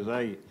problem with his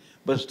eye.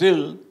 But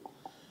still,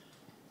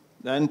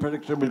 the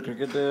unpredictable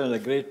cricketer and the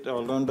great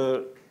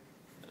all-rounder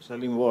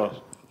Salim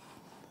was.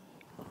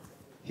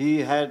 He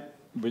had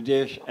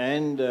Brijesh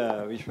and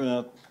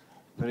Vishwanath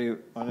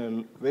on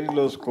a very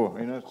low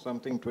score,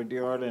 something 20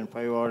 odd and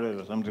 5 odd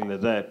or something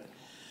like that.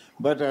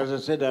 But as I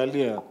said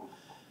earlier,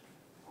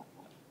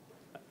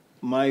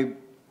 my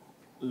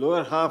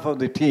lower half of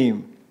the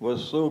team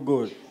was so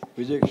good.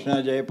 Vijay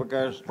Krishna,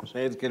 Jayaprakash,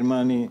 Syed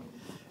Kirmani,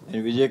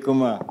 and Vijay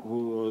Kumar,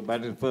 who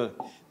batted first,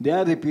 they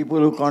are the people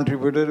who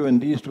contributed when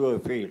these two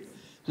have failed.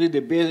 See,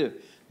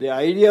 the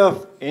idea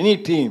of any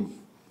team,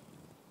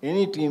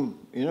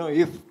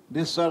 if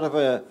this sort of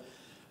a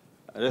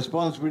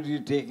responsibility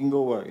taking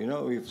over,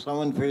 if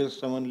someone fails,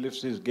 someone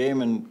lifts his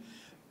game and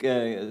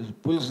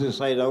pulls the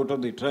side out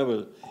of the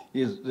trouble,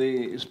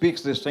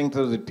 speaks the strength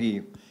of the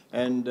team.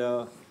 And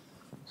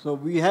so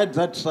we had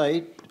that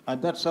side, and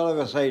that sort of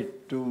a side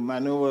to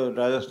maneuver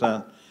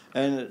Rajasthan.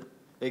 And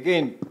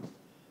again,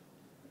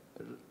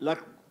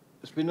 luck,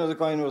 spin of the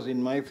coin was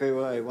in my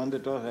favor. I won the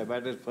toss, I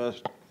batted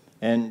first.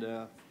 And,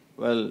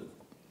 well,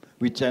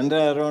 with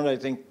Chandra around, I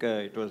think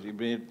he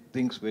made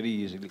things very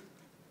easily.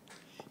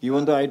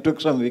 Even though I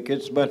took some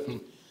wickets, but a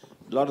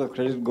lot of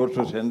credit goes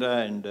to Chandra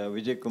and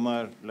Vijay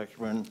Kumar,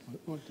 Lakshman,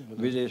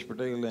 Vijay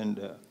Patel, and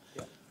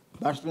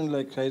batsmen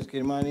like Syed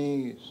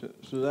Kirmani,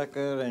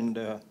 Sudhakar, and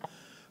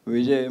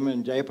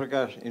Jai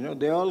Prakash.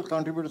 They all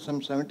contributed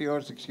some 70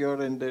 or 60 odd,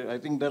 and I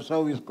think that's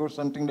how we scored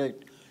something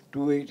like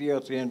 280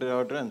 or 300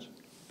 odd runs.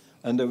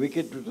 And the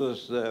wicket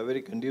was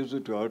very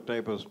conducive to our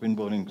type of spin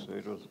bowling, so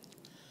it was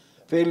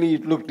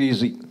it looked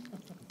easy.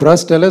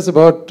 Pras, tell us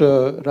about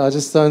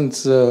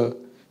Rajasthan's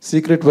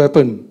secret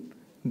weapon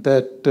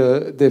that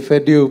they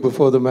fed you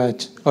before the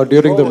match or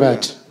during the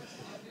match.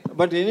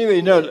 But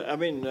anyway,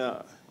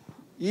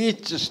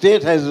 each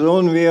state has its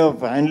own way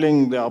of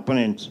handling the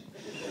opponents.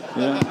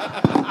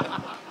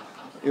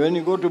 When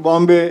you go to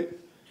Bombay,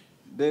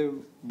 the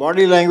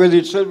body language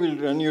itself will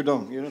run you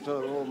down.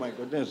 So, oh my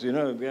goodness,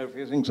 we are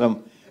facing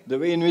some. The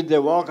way in which they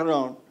walk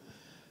around,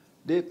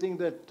 they think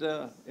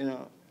that,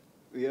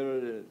 we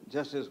are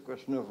just a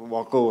question of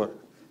walkover,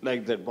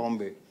 like that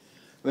Bombay.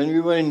 When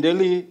we were in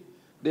Delhi,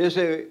 they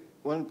say,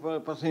 one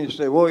person used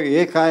to say, oh,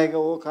 ye khayega,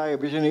 wo khayega,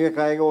 Bishan ye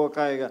khayega, wo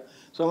khayega.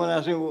 Someone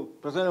asked me,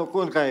 Prasanna,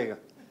 kaun khayega?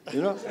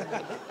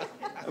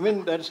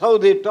 That's how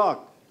they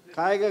talk.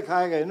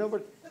 Khayega,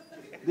 but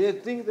they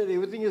think that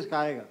everything is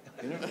khayega.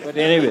 But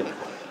anyway,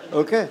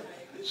 okay.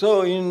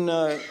 So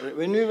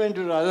when we went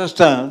to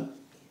Rajasthan,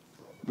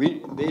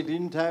 they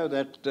didn't have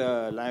that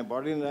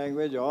body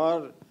language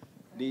or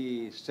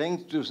the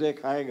strength to say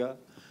khayega,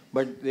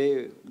 but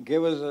they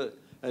gave us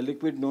a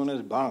liquid known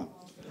as bhang.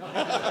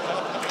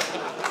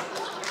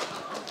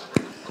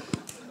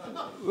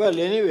 Well,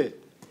 anyway,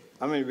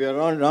 we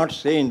are not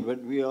saints,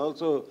 but we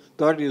also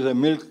thought it's a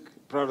milk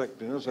product,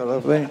 sort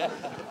of thing.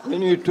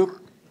 When we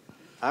took,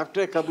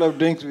 after a couple of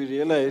drinks, we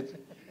realized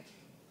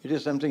it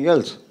is something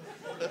else.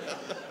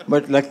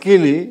 But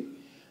luckily,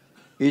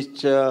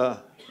 it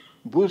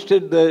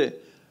boosted the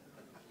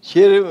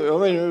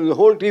the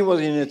whole team was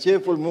in a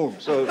cheerful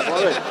mood. So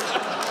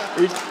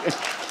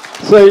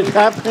it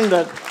happened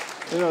that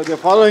the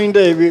following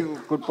day we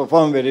could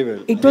perform very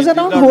well. It was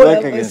around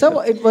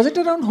was it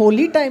around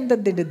Holi time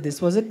that they did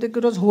this? Was it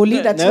because Holi?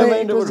 No, that's never why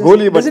mind it was about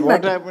Holi. But what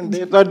matter. happened?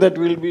 They thought that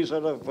we'll be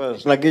sort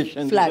of sluggish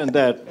and flat. this and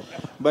that,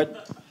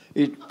 but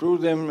it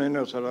proved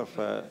them sort of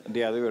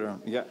the other way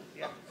around. Yeah.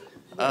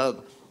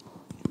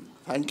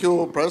 Thank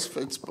you, Pras.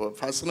 It's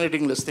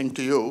fascinating listening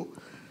to you.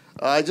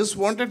 I just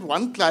wanted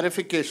one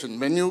clarification.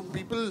 When you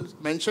people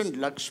mentioned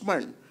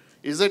Lakshman,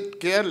 is it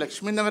K.R.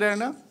 Lakshmi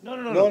Navarayana?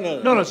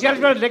 No. C.R.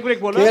 Lakshman, leg break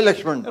bowler. K.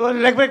 Lakshman.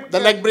 The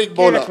leg break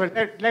bowler.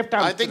 Left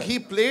arm. I think he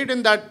played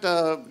in that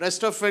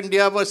rest of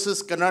India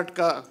versus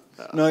Karnataka.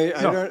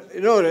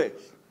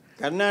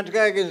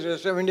 Karnataka against the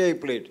rest of India he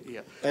played.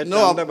 Yeah. At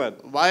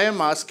Ahmedabad. Why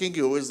I'm asking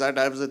you is that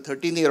I was a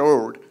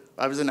 13-year-old.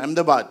 I was in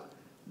Ahmedabad.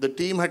 The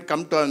team had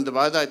come to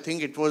Ahmedabad. I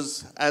think it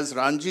was as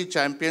Ranji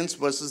champions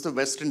versus the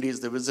West Indies,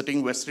 the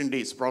visiting West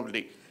Indies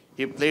probably.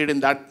 He played in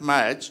that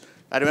match.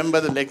 I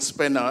remember the leg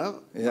spinner.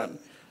 Yeah.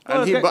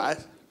 And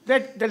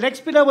the leg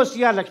spinner was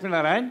C.R.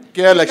 Lakshminarayan.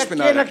 K.R.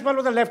 Lakshminarayan. K. Lakshman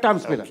was the left arm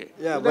spinner. Okay.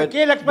 Yeah,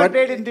 K. Lakshman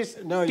played in this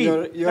team.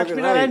 You're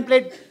Lakshminarayan right.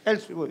 played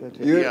elsewhere.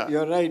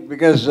 You're right,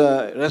 because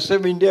rest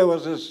of India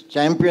versus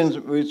champions,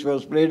 which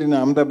was played in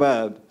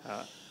Ahmedabad,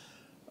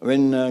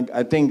 when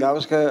I think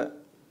Gavaskar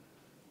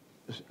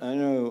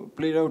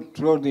played out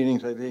throughout the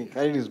innings, I think,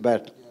 carried his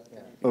bat.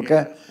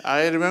 Okay?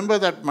 I remember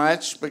that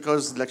match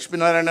because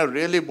Lakshminarayan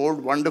really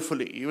bowled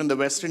wonderfully. Even the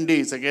West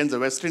Indies, against the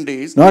West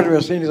Indies. Not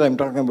West Indies, I'm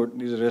talking about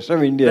the rest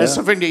of India. Rest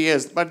of India,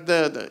 yes. But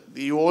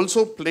you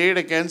also played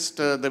against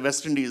the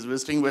West Indies,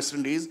 visiting West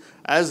Indies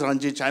as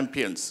Ranji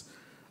champions.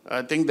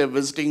 I think they're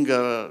visiting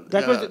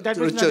that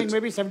was nothing,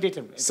 maybe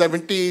 78.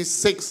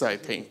 76, I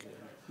think.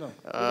 No,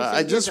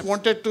 I just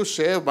wanted to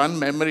share one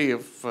memory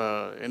of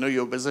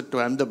your visit to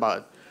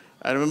Ahmedabad.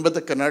 I remember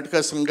the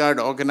Karnataka Sangha had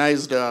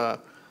organized a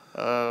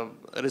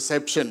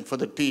reception for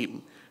the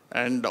team.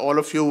 and all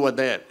of you were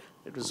there.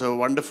 It was a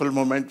wonderful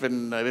moment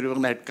when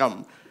everyone had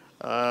come.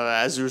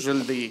 As usual,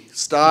 the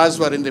stars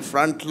were in the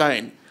front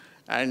line,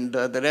 and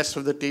the rest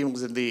of the team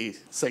was in the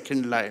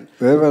second line.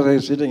 Where was I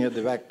sitting at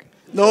the back?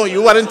 No,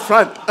 you were in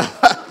front.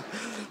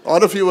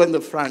 All of you were in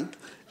the front.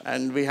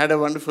 And we had a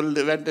wonderful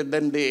event, and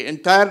then the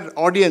entire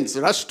audience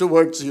rushed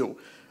towards you.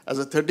 As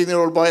a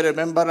 13-year-old boy,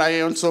 remember,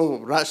 I also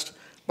rushed.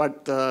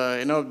 But,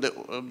 by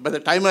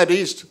the time I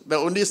reached, the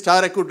only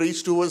star I could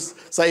reach to was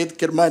Saeed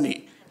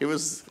Kirmani. He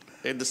was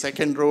in the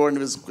second row and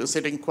was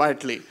sitting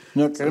quietly.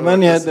 No,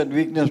 Kirmani had that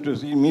weakness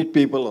to meet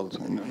people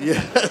also.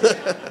 Yeah.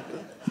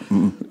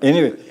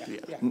 Anyway,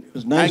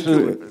 it's nice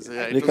to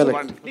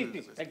recollect.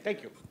 Please,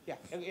 thank you.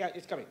 Yeah,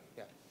 it's coming.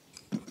 Yeah.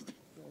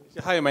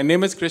 Hi, my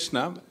name is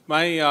Krishna.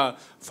 My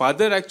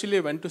father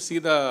actually went to see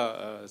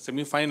the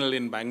semi-final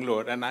in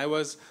Bangalore, and I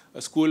was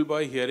a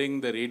schoolboy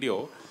hearing the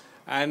radio.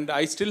 And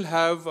I still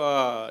have,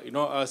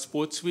 a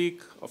sports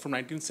week from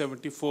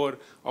 1974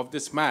 of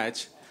this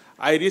match.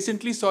 I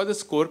recently saw the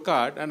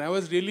scorecard, and I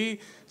was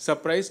really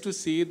surprised to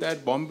see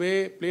that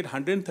Bombay played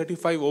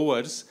 135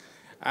 overs.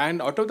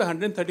 And out of the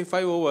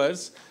 135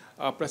 overs,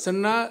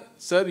 Prasanna,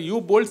 sir,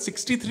 you bowled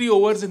 63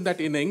 overs in that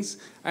innings,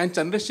 and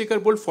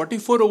Chandrasekhar bowled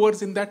 44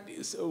 overs in that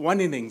one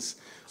innings.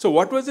 So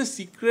what was the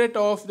secret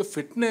of the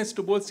fitness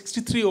to bowl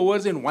 63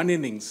 overs in one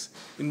innings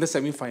in the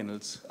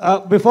semi-finals?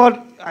 Before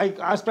I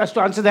ask Pras to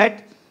answer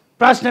that,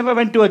 Pras never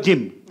went to a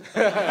gym.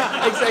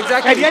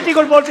 Exactly. And yet he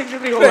could bowl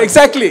 63 overs.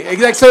 Exactly.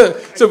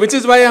 So which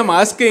is why I'm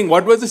asking,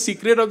 what was the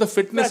secret of the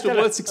fitness to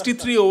bowl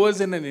 63 overs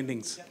in an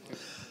innings?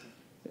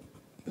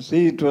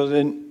 See, it was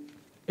a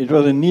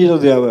need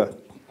of the hour.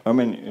 I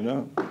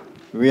mean,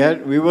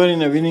 we were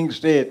in a winning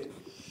state,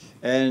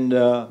 and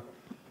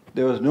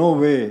there was no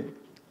way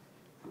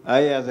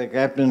I, as a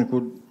captain,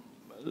 could,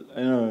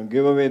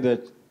 give away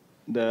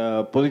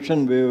the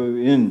position we were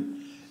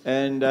in.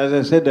 And as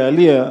I said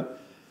earlier,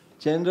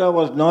 Chandra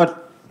was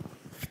not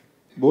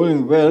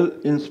bowling well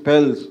in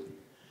spells,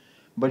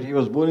 but he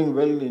was bowling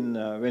well in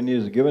when he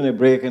was given a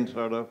break and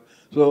sort of.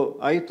 So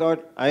I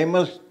thought I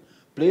must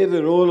play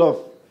the role of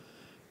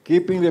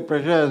keeping the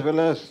pressure as well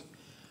as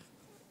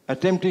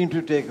attempting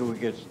to take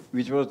wickets,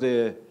 which was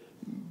the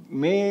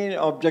main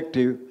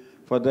objective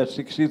for that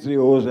 63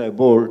 overs I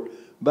bowled.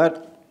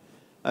 But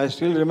I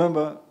still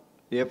remember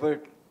the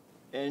effort.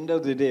 End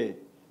of the day,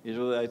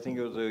 I think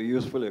it was a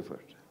useful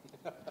effort.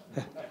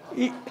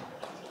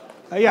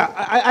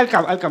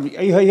 I'll come.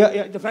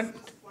 Here, the front.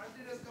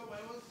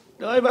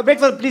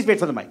 Please wait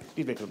for the mic.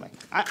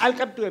 I'll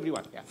come to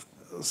everyone. Yeah.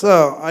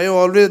 Sir, I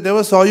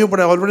never saw you,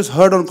 but I always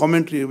heard on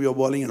commentary of your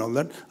bowling and all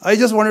that. I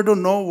just wanted to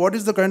know what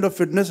is the kind of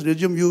fitness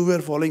regime you were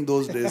following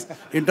those days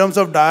in terms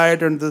of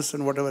diet and this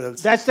and whatever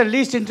else. That's the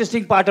least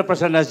interesting part of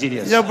Prasanna's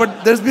genius. Yeah,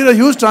 but there's been a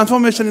huge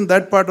transformation in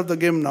that part of the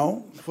game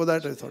now. For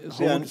that, I thought.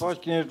 See,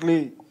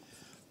 unfortunately,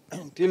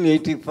 until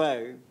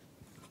 '85,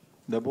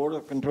 the Board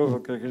of Control for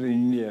Cricket in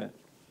India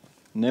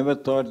never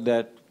thought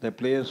that the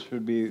players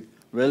should be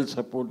well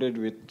supported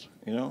with,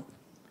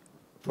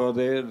 for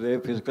their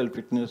physical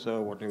fitness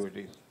or whatever it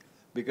is.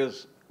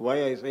 Because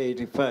why I say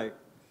 '85,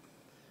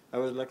 I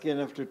was lucky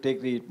enough to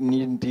take the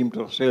Indian team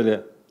to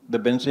Australia, the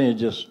Benson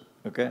Edges,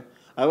 okay?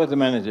 I was the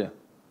manager.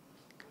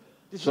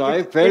 So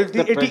I felt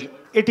the pressure.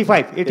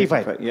 85,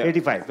 yeah.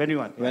 85, when you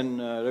won. When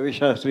Ravi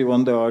Shastri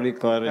won the Audi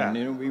car,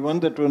 and we won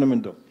the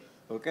tournament though,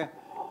 okay?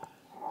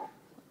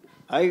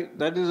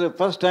 That is the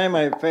first time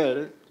I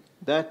felt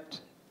that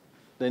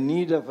the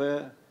need of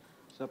a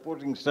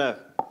supporting staff,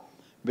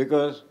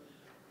 because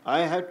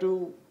I had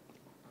to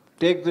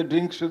take the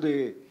drinks to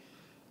the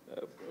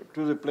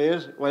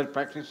players while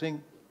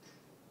practicing.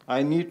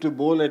 I need to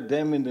bowl at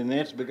them in the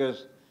nets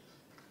because,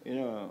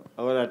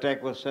 our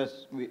attack was such.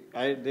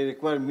 They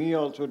required me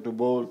also to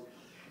bowl,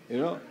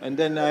 and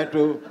then I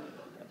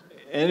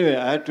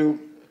had to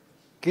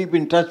keep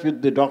in touch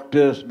with the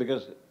doctors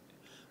because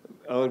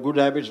our good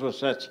habits were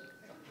such.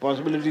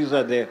 Possibilities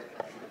are there.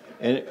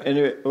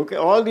 Anyway, okay,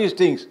 all these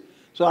things.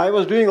 So I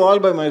was doing all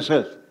by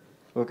myself,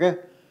 okay?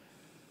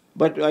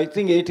 But I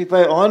think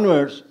 '85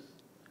 onwards,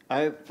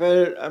 I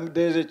felt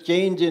there's a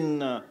change in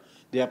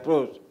the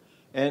approach.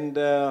 And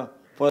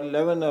for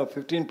 11 or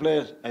 15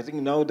 players, I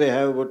think now they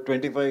have about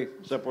 25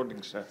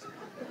 supporting staff.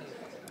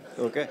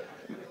 Okay?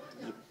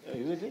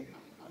 Isn't it?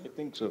 I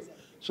think so.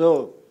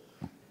 So,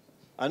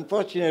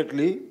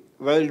 unfortunately,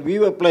 while we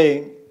were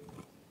playing,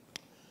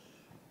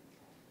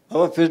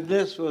 our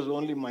fitness was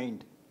only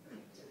mind.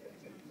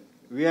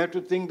 We had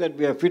to think that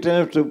we are fit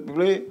enough to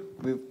play,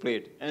 we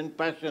played. And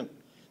passion.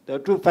 There are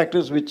two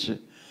factors which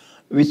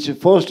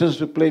forced us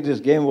to play this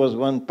game. Was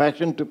one,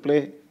 passion to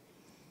play,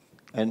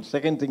 and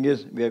second thing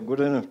is we are good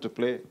enough to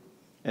play,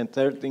 and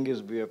third thing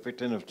is we are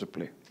fit enough to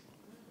play.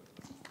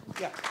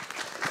 Yeah.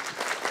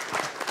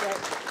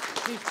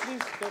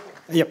 Please.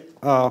 Yep.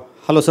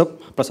 Hello, sir.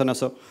 Prasanna,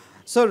 sir.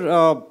 Sir,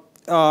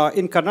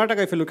 in Karnataka,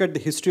 if you look at the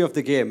history of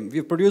the game,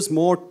 we've produced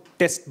more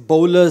test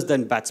bowlers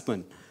than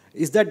batsmen.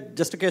 Is that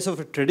just a case of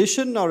a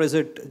tradition, or is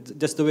it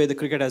just the way the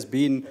cricket has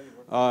been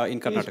in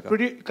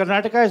Karnataka?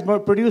 Karnataka has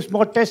produced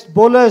more test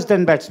bowlers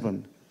than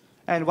batsmen.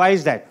 And why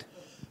is that?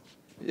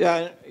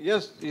 Yeah,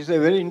 yes, it's a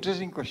very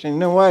interesting question. You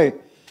know why?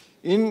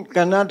 In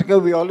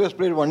Karnataka, we always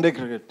played one-day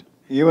cricket.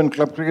 Even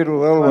club cricket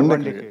was all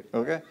one-day cricket.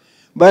 Okay?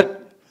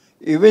 But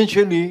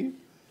eventually,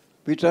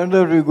 we turned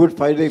out to be good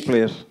 5-day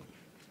players.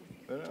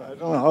 I don't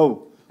know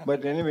how,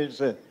 but anyway, it's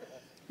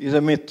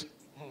a myth.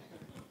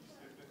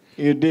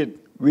 You did.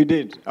 We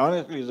did.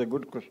 Honestly, it's a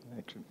good question,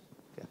 actually.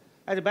 Yeah.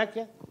 At the back,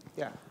 yeah?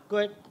 Yeah. Go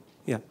ahead.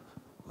 Yeah.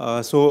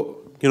 So,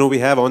 we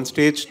have on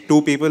stage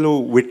two people who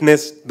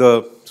witnessed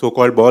the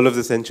so-called ball of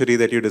the century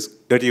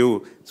that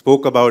you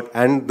spoke about,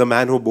 and the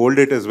man who bowled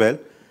it as well.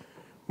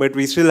 But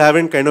we still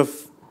haven't kind of,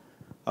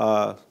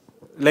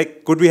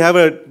 could we have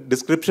a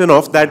description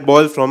of that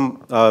ball from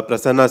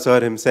Prasanna sir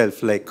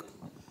himself, like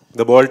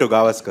the ball to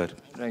Gavaskar?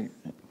 Right.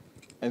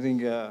 I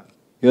think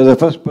you're the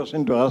first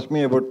person to ask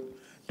me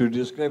to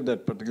describe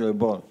that particular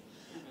ball.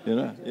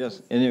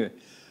 Yes. Anyway,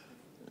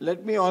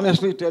 let me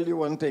honestly tell you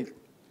one thing.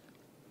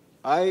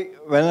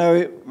 When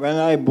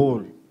I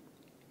bowl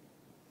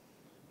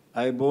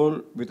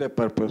with a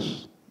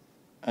purpose,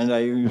 and I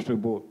used to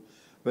bowl.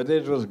 Whether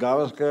it was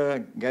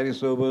Gavaskar, Gary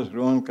Sobers,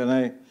 Rohan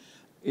Kanai,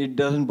 it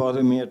doesn't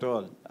bother me at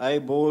all. I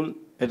bowl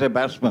at a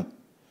batsman.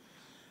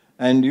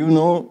 And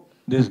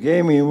this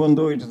game, even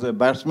though it is a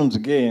batsman's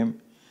game,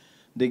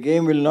 the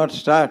game will not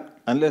start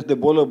unless the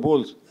bowler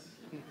bowls.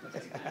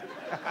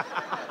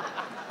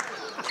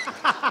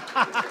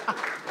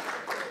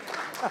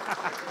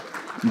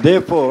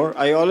 Therefore,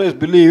 I always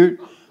believed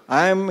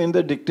I am in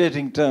the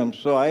dictating terms,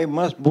 so I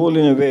must bowl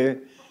in a way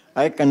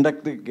I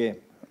conduct the game.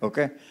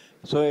 Okay?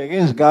 So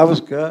against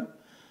Gavaskar,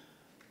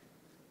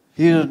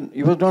 he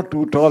was not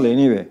too tall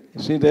anyway.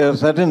 See, there are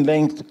certain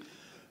lengths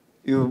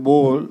you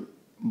bowl,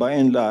 by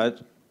and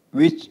large,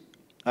 which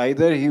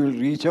either he will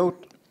reach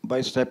out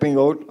by stepping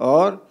out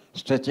or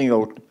stretching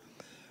out.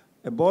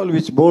 A ball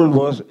which bowled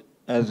was,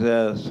 as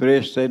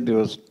Suresh said, it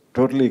was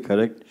totally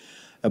correct,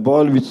 a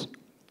ball which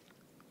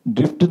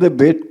drifted a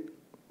bit,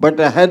 but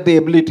I had the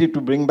ability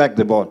to bring back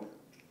the ball.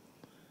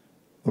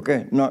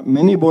 Okay? Now,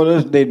 many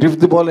bowlers, they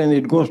drift the ball and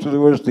it goes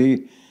towards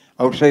the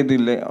outside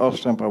the off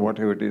stump or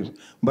whatever it is.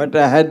 But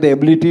I had the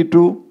ability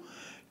to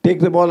take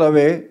the ball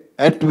away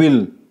at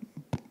will.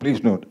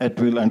 Please note, at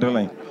will,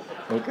 underline.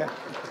 Okay?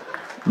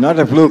 Not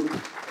a fluke.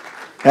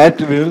 At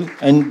will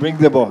and bring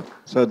the ball.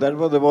 So that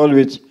was the ball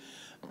which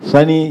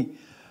Sunny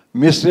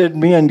misread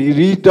me and he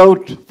reached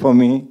out for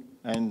me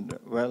and,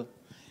 well,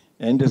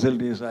 end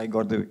result is I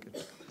got the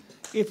wicket.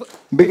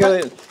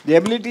 Because the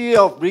ability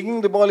of bringing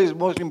the ball is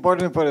most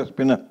important for a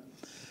spinner.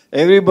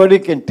 Everybody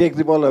can take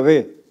the ball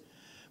away.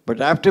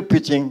 But after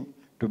pitching,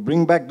 to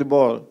bring back the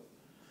ball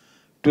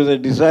to the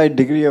desired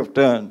degree of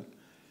turn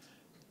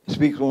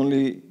speaks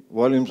only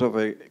volumes of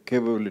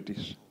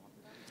capabilities.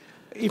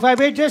 If I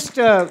may just,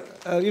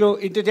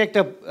 interject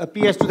a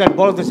PS to that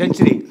ball of the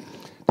century.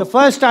 The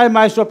first time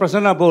I saw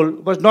Prasanna bowl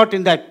was not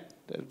in that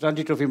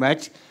Ranji Trophy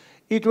match.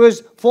 It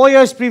was 4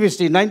 years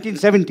previously,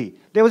 1970.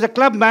 There was a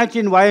club match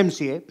in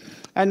YMCA,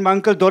 and my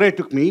uncle Dore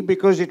took me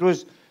because it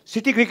was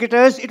city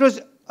cricketers. It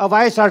was a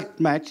YSR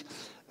match.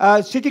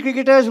 City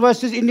cricketers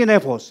versus Indian Air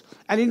Force.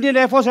 And Indian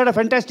Air Force had a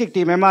fantastic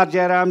team, M.R.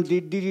 Jairam,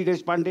 D.D.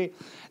 Deshpande.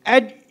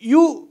 And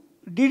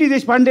D.D.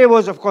 Deshpande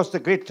was, of course, the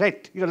great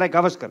threat, like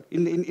Gavaskar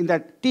in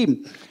that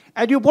team.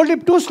 And you bowled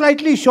him too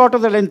slightly short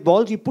of the length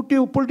balls. He pulled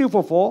you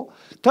for 4.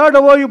 Third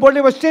over, you bowled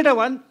him a straighter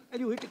one, and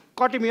you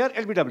caught him here,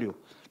 LBW.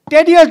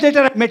 10 years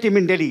later, I met him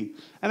in Delhi.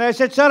 And I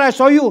said, sir, I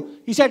saw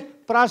you. He said,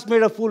 Pras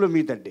made a fool of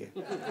me that day.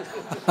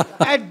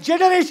 And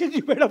generations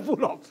you made a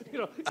fool of,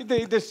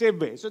 in the same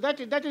way. So that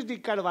is the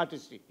kind of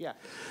artistry. Yeah.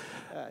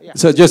 Yeah.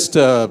 So just,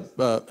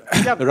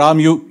 Ram,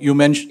 you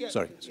mentioned,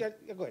 sorry. Yeah,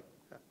 go ahead.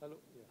 Hello.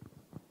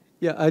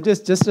 Yeah, I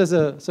just as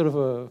a sort of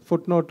a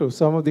footnote to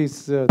some of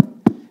these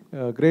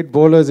great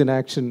bowlers in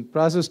action.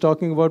 Pras was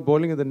talking about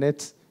bowling in the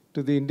nets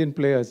to the Indian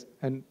players.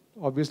 And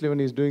obviously when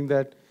he's doing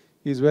that,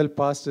 he's well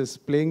past his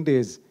playing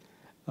days.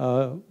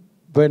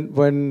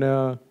 When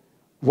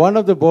one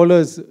of the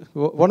bowlers,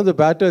 one of the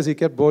batters he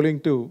kept bowling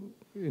to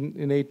in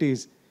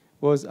 80s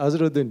was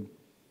Azharuddin.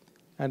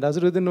 And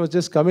Azharuddin was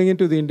just coming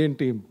into the Indian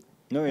team.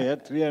 No, he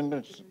had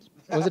 300s.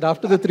 Was it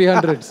after the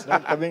 300s?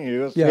 Not coming, he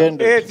was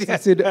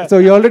 300s. So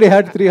he already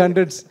had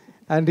 300s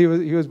and he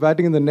was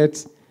batting in the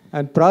nets.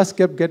 And Pras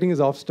kept getting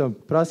his off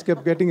stump.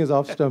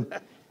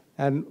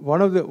 And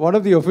one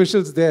of the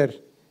officials there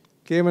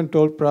came and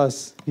told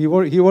Pras, he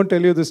won't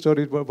tell you the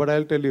story, but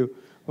I'll tell you.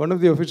 One of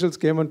the officials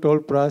came and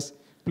told Pras,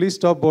 please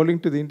stop bowling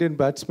to the Indian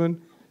batsmen.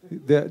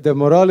 The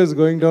morale is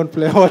going down,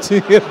 play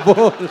watching him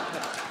bowl.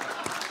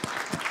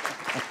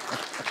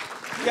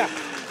 Yeah.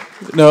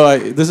 No,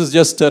 this is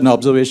just an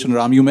observation,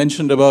 Ram. You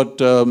mentioned about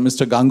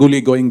Mr.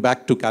 Ganguly going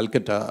back to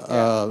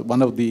Calcutta,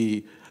 one of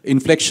the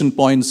inflection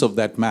points of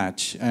that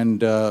match.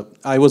 And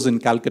I was in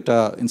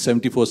Calcutta in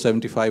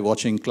 74-75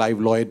 watching Clive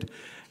Lloyd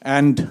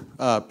and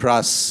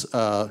Pras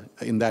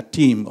in that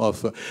team.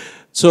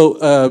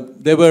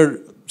 There were,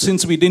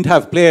 since we didn't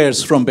have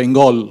players from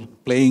Bengal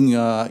playing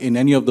in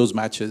any of those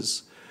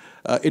matches,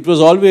 it was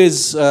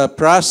always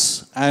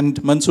Pras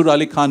and Mansoor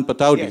Ali Khan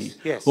Pataudi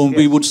whom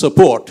we would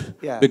support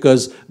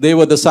because they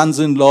were the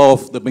sons-in-law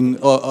of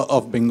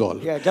of Bengal.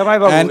 Yeah, Jamai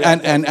Babu.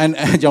 And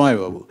Jamai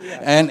Babu.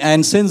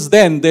 And since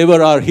then, they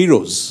were our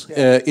heroes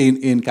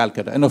in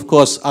Calcutta. And of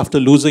course, after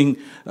losing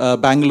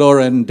Bangalore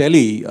and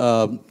Delhi,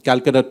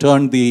 Calcutta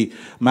turned the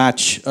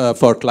match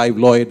for Clive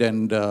Lloyd,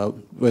 and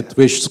with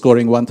Vish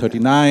scoring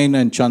 139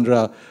 and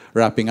Chandra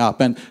wrapping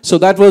up. And so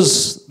that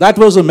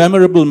was a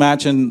memorable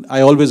match, and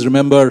I always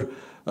remember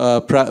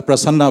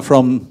Prasanna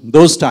from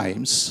those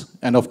times,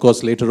 and of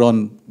course later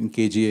on in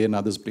KGA and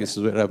other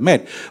places where I've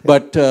met.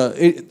 But,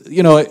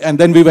 and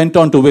then we went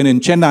on to win in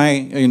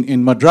Chennai,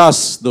 in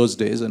Madras those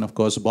days, and of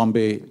course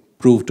Bombay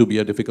proved to be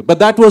a difficult. But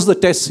that was the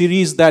test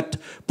series that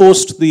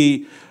post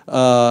the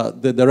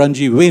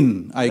Ranji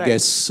win, I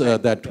guess,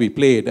 that we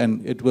played,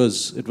 and it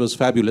was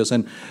fabulous.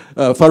 And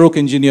Farooq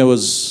Engineer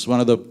was one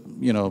of the,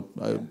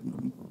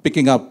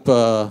 picking up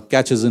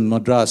catches in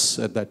Madras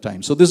at that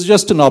time. So this is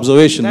just an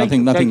observation,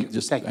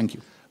 Thank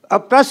you.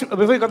 Plus,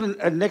 before we come to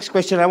the next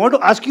question, I want to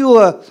ask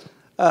you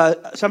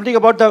something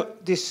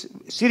about this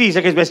series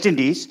against West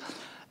Indies.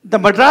 The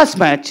Madras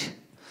match,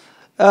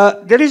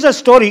 there is a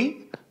story.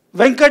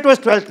 Venkat was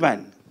 12th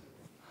man.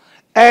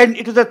 And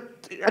it was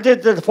at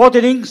the fourth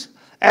innings,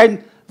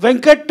 and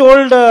Venkat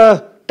told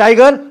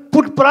Tiger,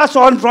 put Pras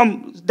on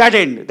from that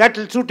end. That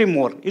will suit him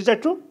more. Is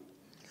that true?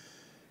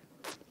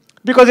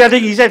 Because I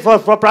think he said for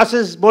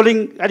Pras's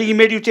bowling, I think he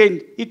made you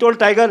change. He told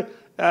Tiger,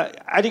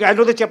 I think I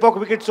know the Chepauk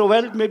wicket so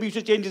well, maybe you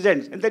should change his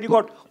ends. And then you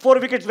got 4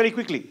 wickets very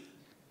quickly.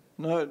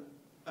 No,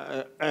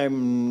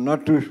 I'm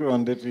not too sure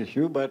on this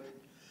issue, but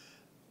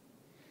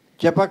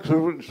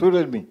Chepauk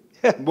suited me.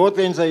 Both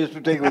ends I used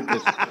to take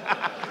wickets.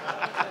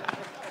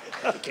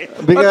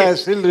 Because I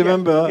still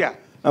remember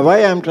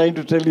why I'm trying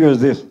to tell you is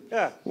this.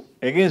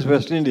 Against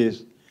West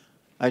Indies,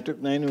 I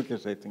took 9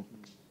 wickets, I think.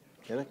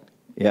 Correct?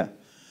 Yeah.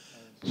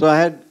 So I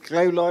had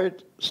Clive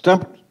Lloyd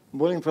stumped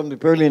bowling from the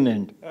pavilion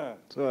end.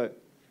 So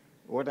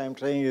what I'm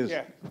saying is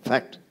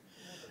fact.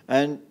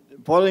 And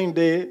following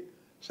day,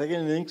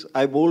 second innings,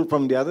 I bowled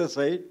from the other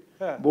side,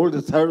 bowled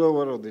the third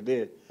over of the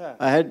day.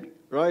 I had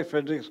Roy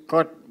Fredericks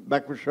caught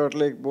backward short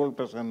leg, bowled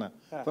Prasanna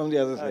from the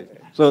other side.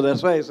 So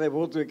that's why I say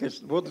both wickets,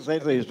 both the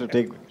sides I used to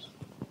take wickets.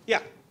 Yeah,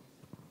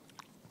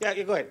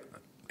 you go ahead.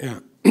 Yeah.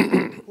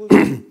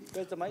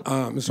 Where's the mic?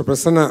 Mr.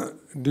 Prasanna,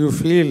 do you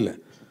feel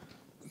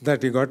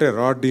that you got a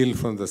raw deal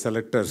from the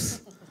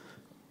selectors?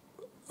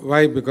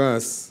 Why?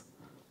 Because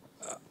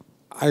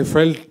I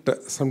felt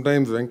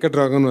sometimes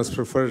Venkatraman was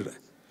preferred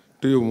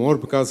to you more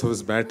because of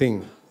his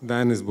batting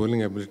than his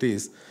bowling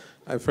abilities.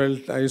 I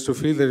used to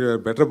feel that you were a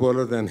better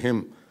bowler than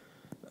him,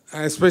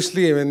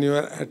 especially when you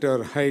were at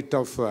your height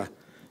of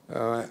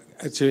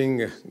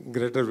achieving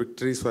greater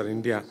victories for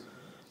India.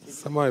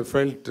 Somehow I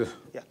felt...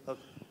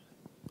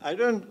 I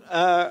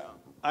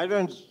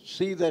don't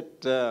see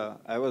that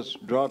I was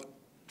dropped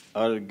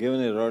or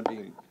given a raw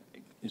deal.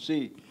 You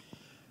see,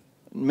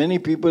 many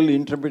people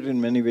interpret in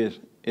many ways,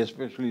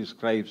 especially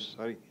scribes.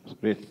 Sorry, it's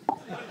great.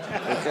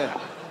 Okay.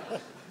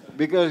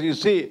 Because you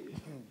see,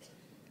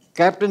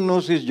 captain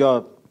knows his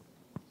job.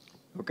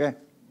 Okay.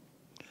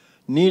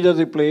 Need of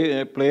the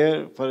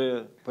player for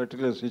a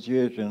particular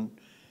situation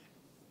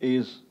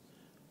is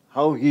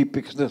how he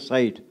picks the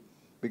side.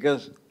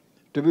 Because,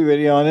 to be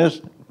very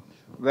honest,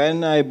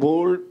 when I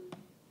bowled,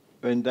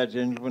 when that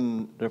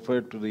gentleman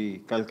referred to the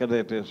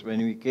Calcutta test,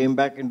 when we came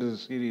back into the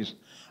series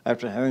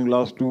after having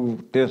lost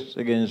 2 tests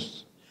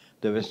against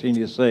the West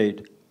Indies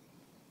side,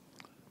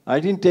 I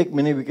didn't take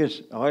many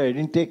wickets, or I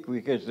didn't take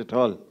wickets at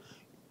all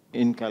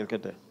in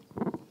Calcutta.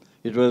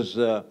 It was,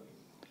 I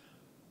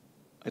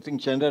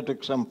think Chandra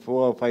took some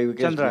 4 or 5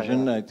 wickets,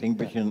 I think,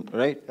 Bishan,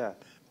 right? Yeah.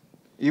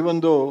 Even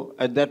though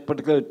at that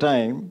particular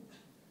time,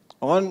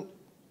 on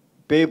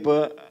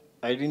paper,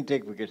 I didn't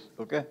take wickets,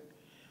 okay?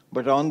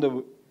 But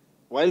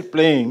while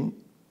playing,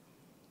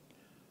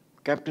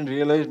 captain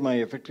realized my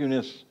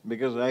effectiveness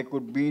because I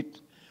could beat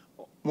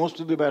most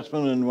of the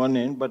batsmen on one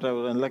end, but I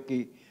was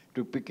unlucky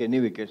to pick any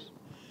wickets.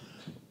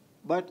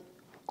 But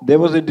there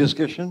was a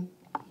discussion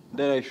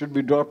that I should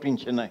be dropped in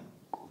Chennai.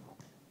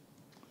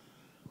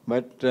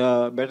 But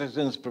better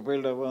sense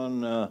prevailed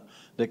upon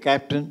the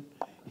captain.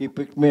 He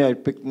picked me, I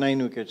picked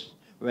 9 wickets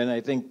when I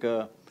think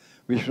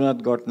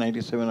Vishwanath got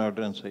 97 odd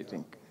runs, I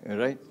think,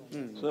 right?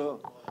 So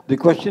the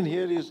question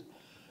here is,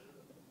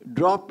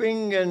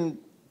 dropping and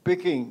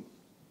picking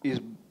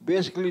is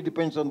basically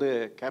depends on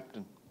the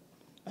captain.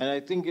 And I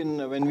think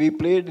when we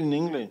played in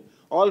England,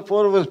 all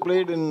 4 of us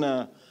played in,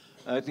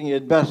 I think,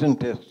 Edgbaston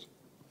test.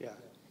 Yeah.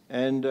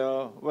 And,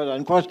 well,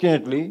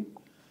 unfortunately,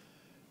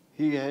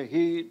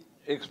 he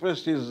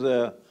expressed his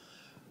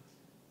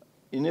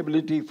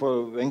inability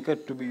for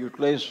Venkat to be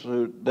utilized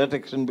to that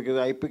extent because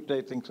I picked,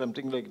 I think,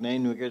 something like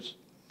 9 wickets,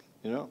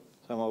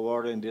 some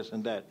award and this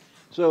and that.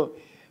 So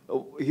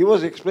he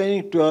was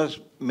explaining to us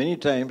many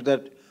times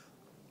that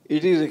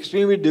it is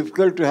extremely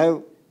difficult to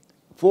have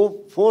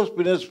four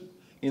spinners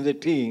in the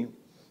team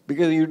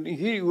because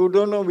you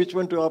don't know which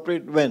one to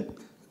operate when.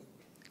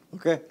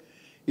 Okay?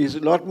 It's a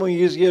lot more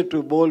easier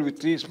to bowl with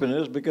 3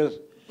 spinners because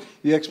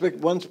you expect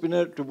one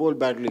spinner to bowl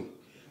badly.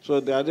 So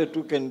the other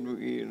 2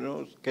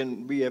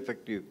 can be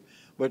effective.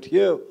 But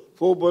here,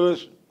 4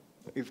 bowlers,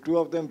 if 2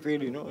 of them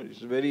fail,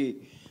 it's the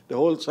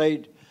whole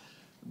side,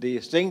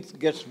 the strength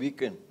gets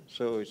weakened.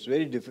 So it's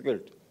very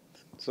difficult.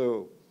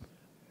 So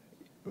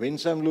win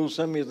some, lose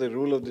some is the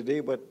rule of the day,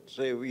 but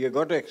say we have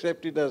got to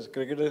accept it as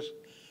cricketers.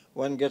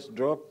 One gets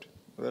dropped.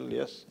 Well,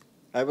 yes.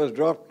 I was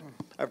dropped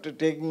after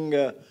taking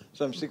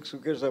some 6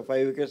 wickets or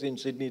 5 wickets in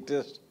Sydney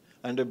Test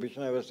under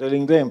Bishan. I was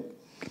telling them,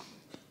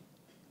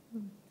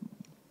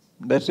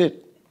 that's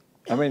it.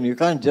 I mean, you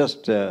can't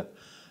just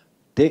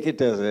take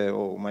it as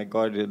oh my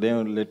God, they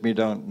don't let me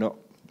down. No,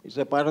 it's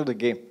a part of the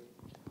game.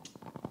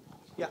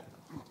 Yeah,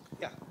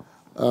 yeah.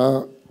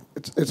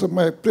 It's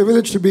my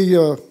privilege to be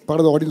part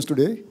of the audience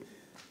today.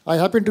 I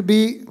happen to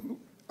be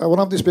one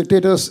of the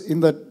spectators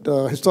in that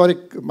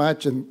historic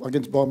match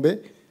against Bombay,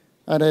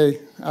 and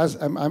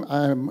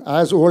I'm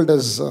as old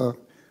as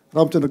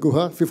Ramachandra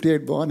Guha,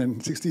 58 born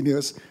and 16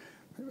 years.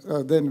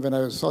 Then when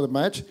I saw the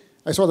match,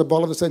 I saw the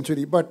ball of the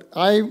century. But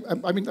I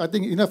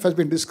think enough has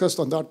been discussed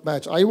on that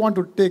match. I want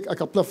to take a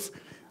couple of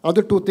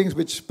other 2 things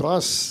which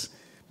Mr.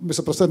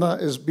 Prasanna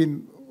has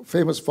been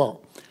famous for.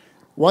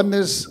 One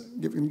is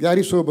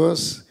Gary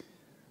Sobers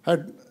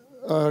had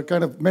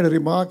kind of made a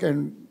remark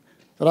and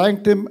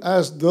ranked him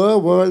as the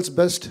world's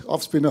best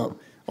off-spinner.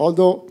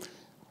 Although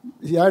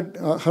he had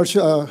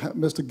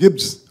Mr.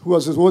 Gibbs, who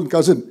was his own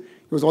cousin.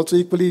 He was also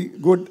equally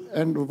good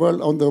and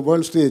on the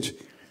world stage.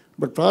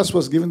 But Pras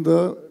was given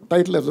the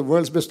title as the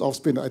world's best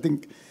off-spinner. I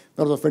think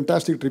that was a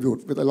fantastic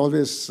tribute, which I'll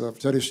always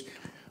cherish.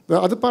 The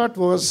other part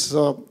was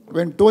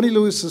when Tony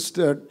Lewis's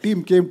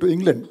team came to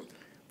England,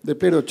 they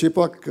played a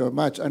Chepauk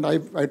match, and I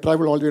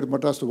traveled all the way to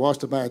Madras to watch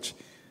the match.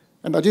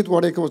 And Ajit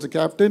Wadekar was the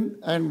captain,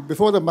 and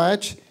before the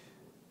match,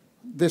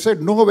 they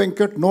said no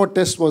Venkat, no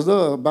test was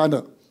the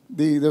banner.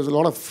 There was a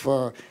lot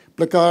of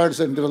placards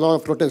and there was a lot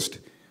of protest.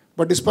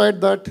 But despite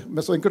that,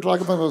 Mr. Venkat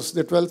Ragavan was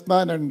the 12th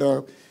man and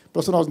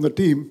Prasanna was in the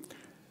team.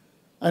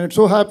 And it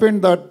so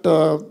happened that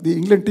the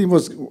England team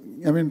was,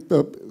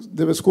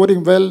 they were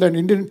scoring well, and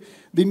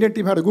the Indian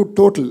team had a good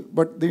total,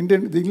 but the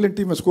England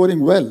team was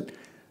scoring well,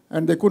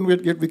 and they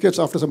couldn't get wickets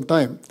after some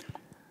time.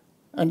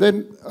 And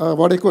then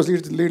Wadekar was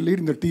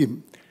leading the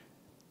team.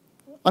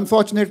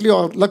 Unfortunately,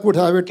 or luck would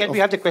have it. Can we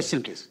have the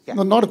question, please? Yeah.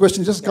 No, not a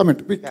question, just a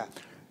comment. Yeah.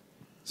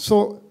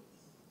 So,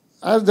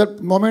 at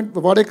that moment,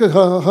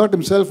 Wadekar hurt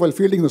himself while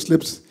fielding the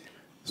slips.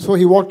 So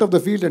he walked off the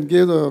field and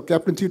gave the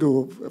captaincy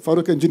to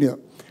Farooq Engineer.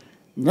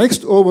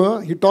 Next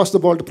over, he tossed the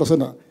ball to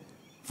Prasanna.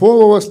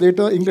 4 overs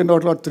later, England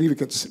outlawed 3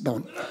 wickets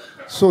down.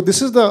 So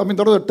this is that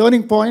was a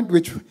turning point,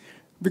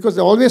 because there's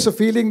always a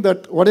feeling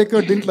that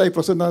Wadekar didn't like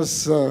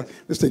Prasanna's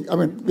this thing.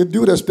 With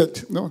due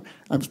respect,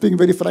 I'm speaking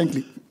very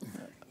frankly.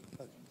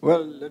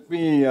 Well, let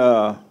me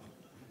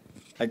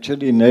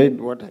actually narrate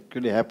what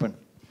actually happened.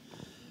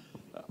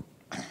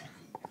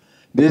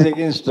 This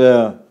against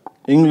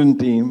England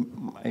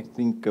team, I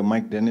think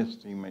Mike Dennis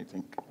team, I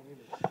think.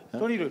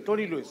 Tony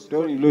Lewis.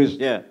 Tony Lewis,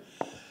 yeah.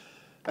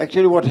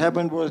 Actually, what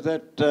happened was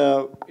that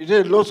it was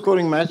a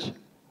low-scoring match.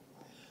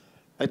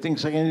 I think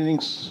second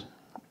innings,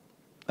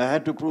 I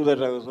had to prove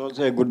that I was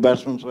also a good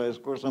batsman, so I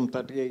scored some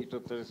 38 or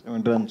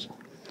 37 runs.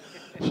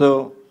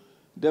 So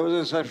there was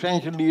a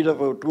substantial lead of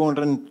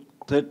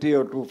 230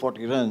 or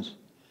 240 runs.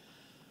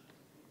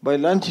 By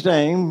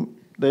lunchtime,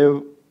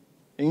 the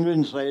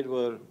England side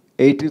were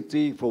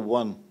 83 for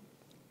 1.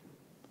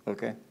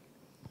 Okay?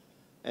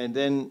 And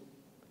then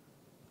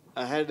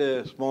I had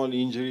a small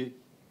injury.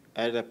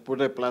 I had to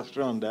put a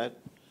plaster on that.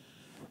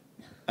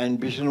 And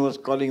Bishan was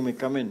calling me,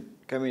 come in,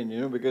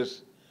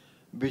 because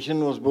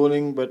Bishan was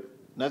bowling, but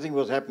nothing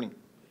was happening.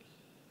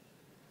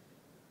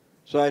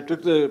 So I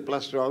took the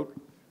plaster out.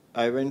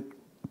 I went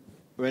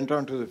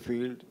onto the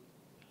field.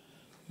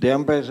 The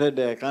umpire said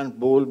I can't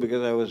bowl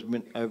because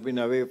I've been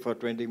away for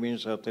 20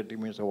 minutes or 30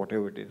 minutes or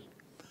whatever it is.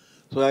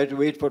 So I had to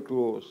wait for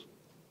 2 overs.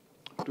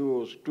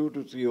 2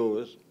 to 3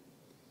 overs.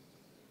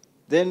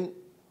 Then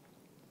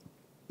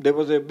there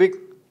was a big,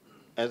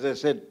 as I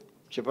said,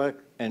 Chepauk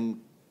and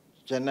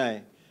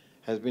Chennai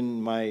has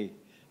been my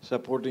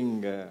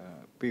supporting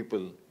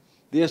people.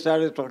 They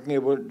started talking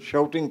about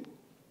shouting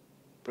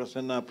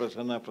Prasanna,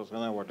 Prasanna,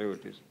 Prasanna, whatever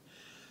it is.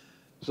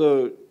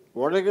 So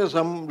whatever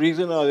some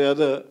reason or the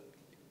other,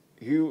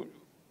 he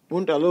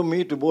wouldn't allow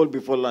me to bowl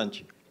before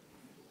lunch.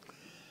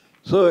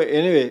 So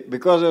anyway,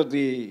 because of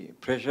the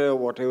pressure,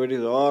 whatever it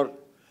is, or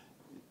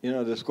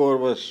the score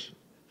was,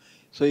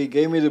 so he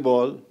gave me the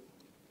ball.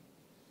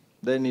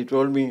 Then he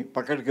told me,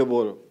 "Pakad ke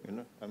bolo."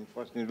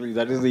 Unfortunately,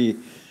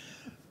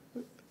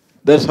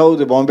 that's how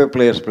the Bombay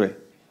players play.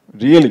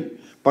 Really,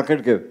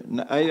 pakad ke.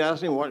 I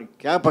asked him, "What?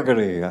 Kya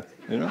pakadega?"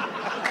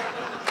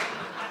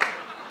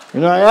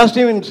 I asked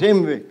him in the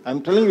same way.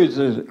 I'm telling you, it's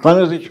a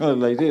conversation was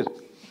like this.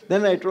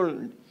 Then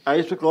I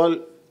used to call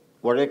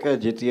Wadekar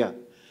Jitya.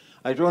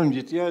 I told him,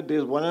 Jitya,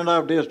 there's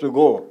 1.5 days to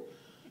go.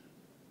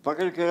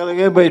 Pakad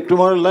ke by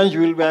tomorrow lunch,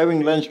 we'll be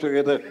having lunch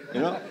together.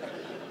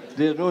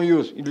 There's no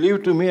use.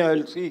 Leave to me,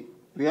 I'll see.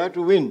 We have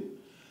to win.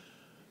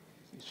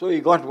 So he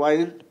got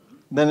wild.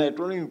 Then I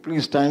told him,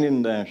 please stand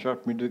in the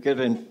short mid wicket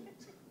and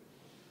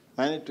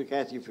manage to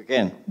catch if you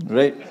can,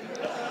 right?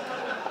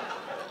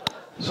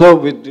 So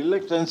with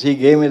reluctance, he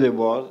gave me the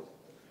ball.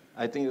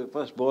 I think the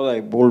first ball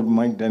I bowled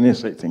Mike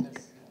Dennis, I think.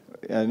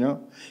 You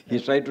know, he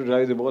tried to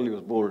drive the ball, he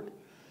was bowled.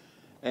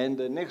 And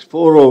the next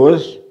 4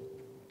 overs,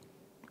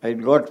 I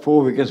got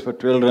 4 wickets for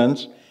 12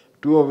 runs,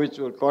 2 of which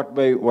were caught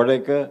by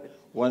Wadekar,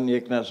 1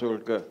 Eknath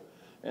Solkar.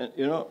 And,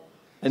 you know,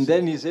 and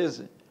then he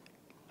says,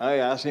 I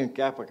asked him,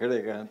 kya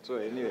pakadega? So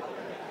anyway,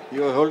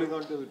 you were holding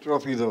on to the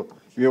trophy though.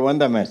 You won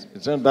the match.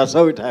 That's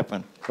how it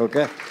happened,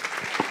 okay?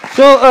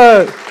 So,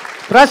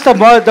 Pras,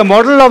 the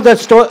model of the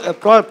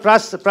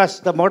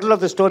the model of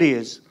the story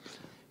is,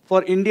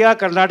 for India,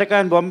 Karnataka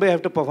and Bombay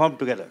have to perform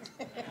together.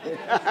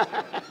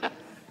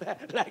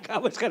 Like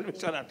how much can we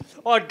show that?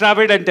 Or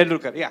Dravid and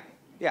Tendulkar. Yeah.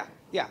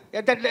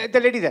 The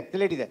lady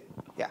there.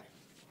 Yeah.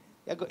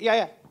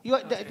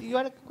 You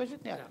had a question?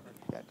 Yeah.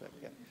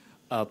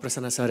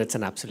 Prasanna sir, it's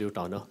an absolute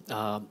honor.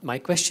 My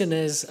question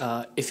is,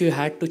 if you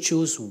had to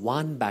choose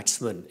one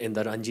batsman in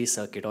the Ranji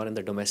circuit or in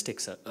the domestic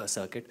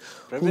circuit,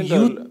 who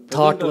you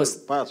thought was...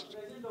 Past.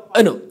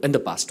 No, in the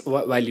past,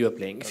 while you were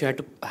playing. If you had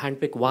to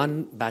handpick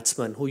one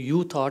batsman who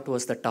you thought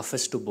was the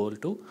toughest to bowl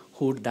to,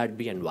 who would that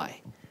be and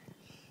why?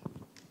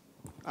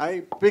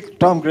 I picked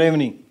Tom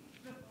Graveney.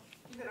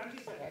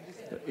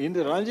 In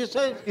the Ranji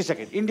side?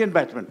 Second, Indian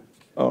batsman.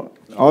 Oh,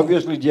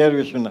 obviously J.R.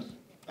 Vishwanath.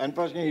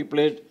 Unfortunately,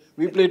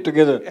 we played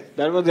together.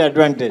 That was the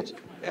advantage.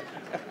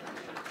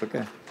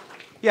 Okay.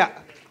 Yeah.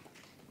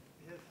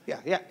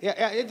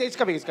 It's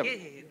coming. It's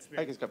coming.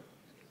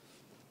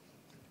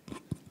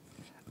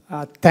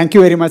 Thank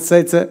you very much, sir.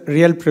 It's a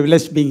real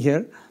privilege being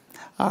here.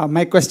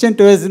 My question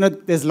to you is,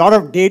 there's a lot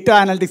of data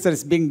analytics that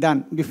is being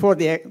done before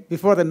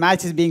the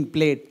match is being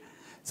played.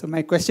 So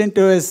my question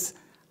to you is,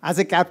 as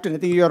a captain, I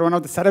think you are one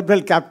of the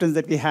cerebral captains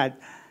that we had.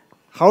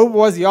 How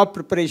was your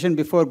preparation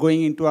before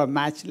going into a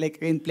match, like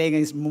in playing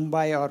against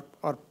Mumbai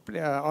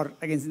or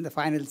against in the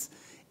finals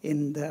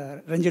in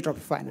the Ranji Trophy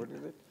final?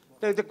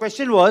 The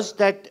question was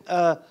that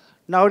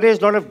nowadays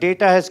a lot of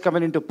data has come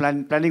into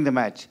planning the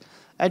match.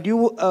 And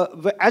you,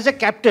 as a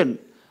captain,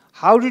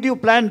 how did you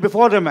plan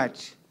before the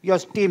match, your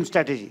team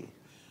strategy?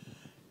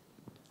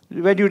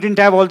 When you didn't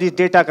have all these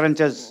data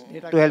crunchers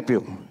to help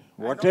you?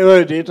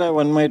 Whatever data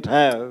one might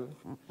have,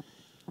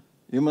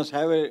 you must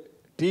have a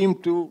team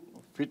to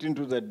fit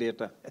into that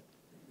data.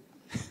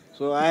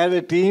 So I had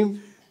a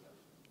team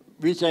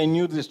which I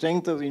knew the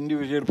strength of the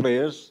individual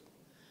players.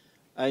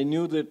 I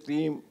knew the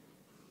team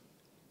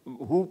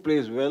who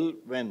plays well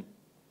when.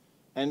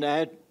 And I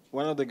had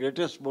one of the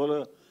greatest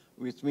bowler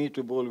with me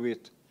to bowl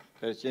with,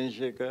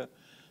 Chandrasekhar.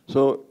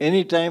 So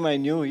anytime I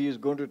knew he is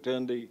going to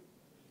turn the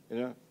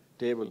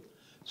table.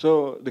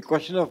 So the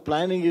question of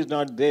planning is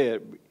not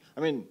there.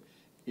 I mean,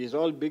 it's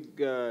all big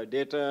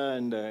data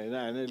and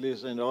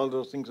analysis and all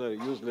those things are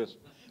useless.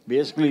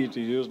 Basically, it is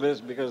useless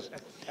because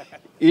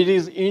it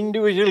is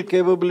individual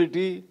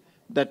capability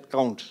that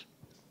counts.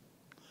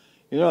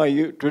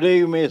 Today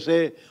you may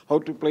say how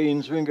to play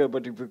in swinger,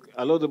 but if you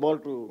allow the ball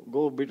to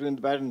go between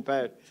the bat and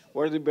pad,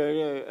 what is the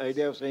better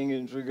idea of saying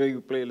in swinger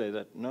you play like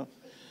that? No,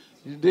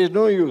 there's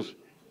no use.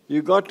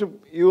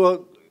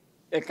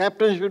 A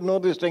captain should know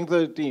the strength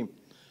of the team.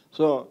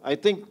 So I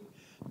think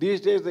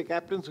these days the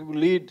captains who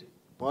lead,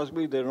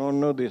 possibly they don't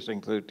know the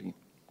strength of the team.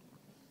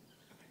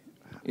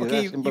 It's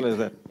as simple as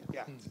that.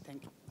 Yeah,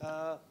 thank you.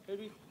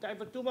 Maybe time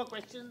for 2 more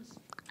questions.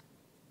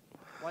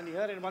 One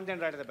here and one then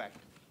right at the back.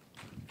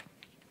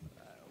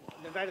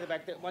 Right at the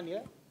back, one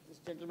here. This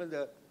gentleman,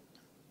 the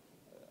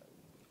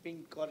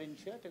pink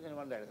orange shirt, and then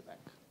one right at the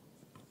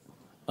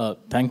back.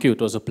 Thank you.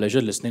 It was a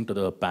pleasure listening to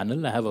the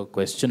panel. I have a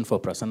question for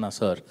Prasanna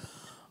sir.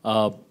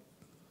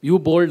 You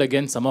bowled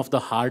against some of the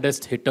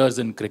hardest hitters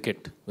in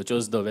cricket, which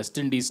was the West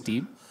Indies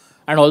team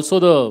and also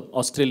the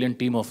Australian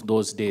team of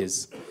those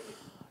days.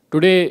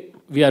 Today,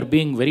 we are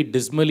being very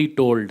dismally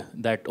told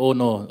that, oh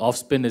no,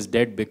 off-spin is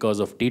dead because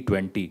of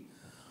T20.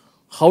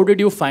 How did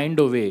you find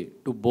a way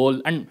to bowl?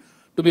 And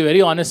to be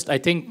very honest, I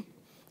think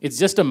it's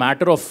just a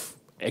matter of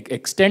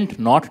extent,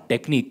 not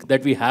technique,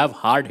 that we have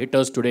hard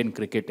hitters today in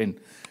cricket, in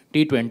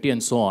T20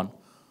 and so on.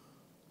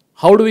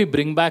 How do we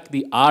bring back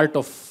the art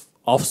of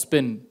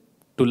off-spin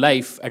to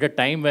life at a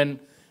time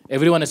when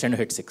everyone is trying to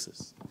hit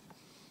sixes?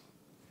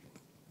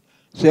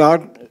 See,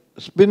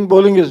 spin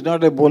bowling is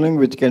not a bowling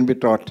which can be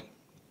taught.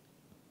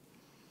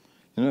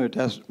 It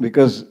has,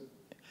 because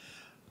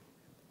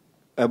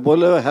a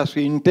bowler has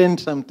to intend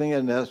something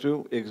and has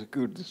to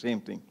execute the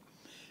same thing.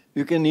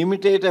 You can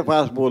imitate a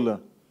fast bowler,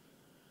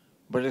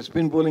 but a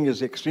spin bowling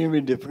is extremely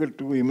difficult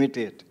to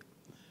imitate.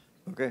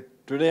 Okay?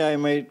 Today I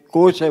might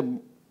coach a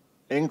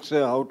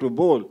youngster how to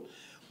bowl,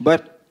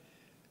 but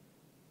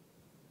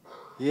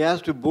he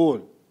has to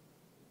bowl,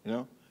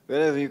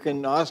 Whereas you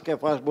can ask a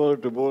fast bowler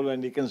to bowl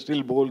and he can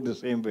still bowl the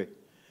same way.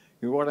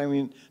 You know what I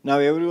mean? Now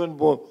everyone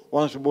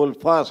wants to bowl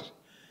fast.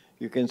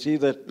 You can see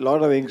that a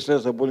lot of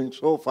youngsters are bowling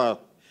so fast,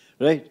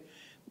 right?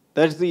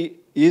 That's the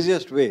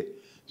easiest way.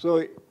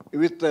 So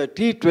with the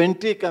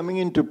T20 coming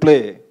into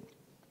play,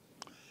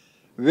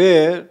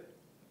 where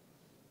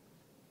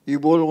You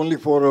bowl only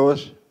 4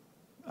 overs.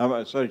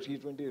 Sorry,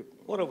 T20.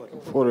 4 overs.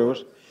 4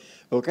 overs.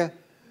 Okay.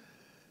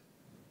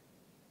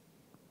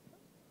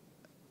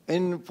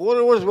 In 4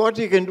 overs, what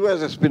you can do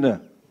as a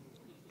spinner?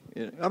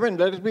 I mean,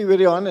 let us be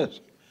very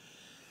honest.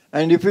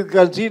 And if you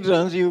concede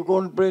runs, you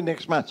won't play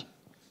next match.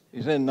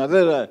 It's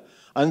another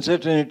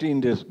uncertainty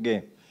in this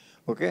game.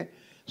 Okay?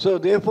 So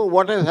therefore,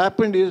 what has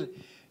happened is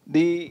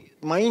the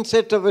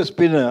mindset of a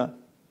spinner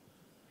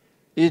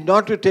is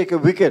not to take a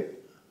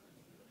wicket.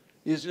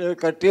 It's a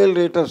curtail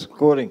rate of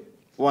scoring,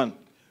 1.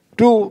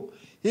 2,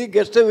 he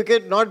gets the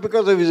wicket not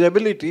because of his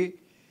ability,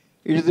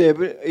 it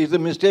is the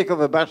mistake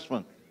of a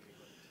batsman.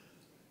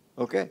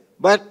 Okay?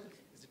 But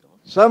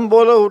some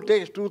bowler who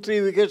takes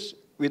 2-3 wickets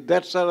with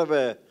that sort of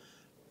a,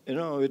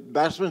 with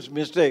batsman's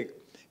mistake,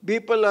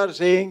 people are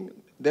saying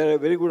they are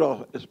very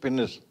good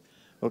spinners.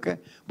 Okay?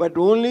 But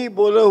only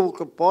bowler who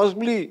could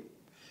possibly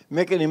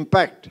make an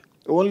impact,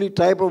 only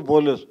type of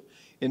bowlers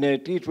in a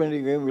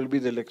T20 game will be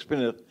the leg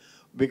spinner,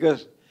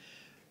 because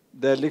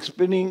the leg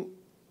spinning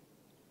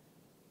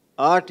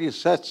art is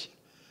such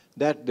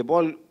that the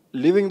ball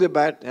leaving the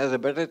bat has a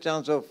better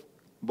chance of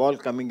ball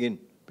coming in,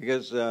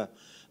 because the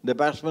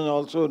batsmen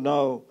also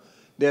now,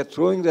 they are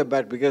throwing the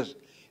bat, because,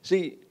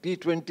 see,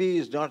 T20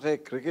 is not a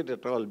cricket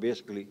at all,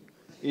 basically.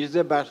 It's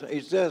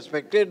a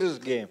spectator's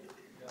game.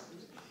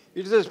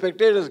 It's a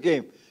spectator's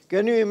game.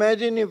 Can you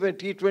imagine if a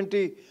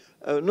T20,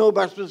 no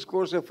batsman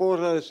scores a 4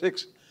 or a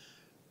 6,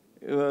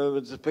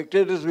 the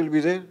spectators will be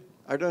there?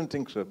 I don't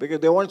think so, because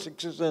they want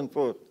 6s and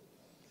 4s.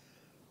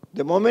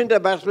 The moment a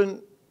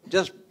batsman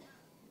just,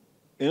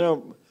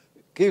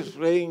 keeps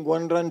playing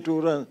 1 run,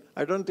 2 runs,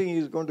 I don't think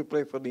he's going to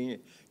play for the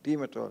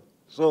team at all.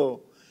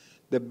 So,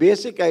 the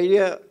basic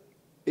idea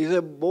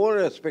is more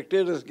a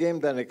spectator's game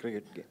than a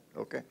cricket game.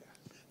 Okay?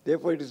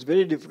 Therefore, it is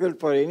very difficult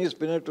for any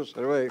spinner to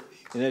survive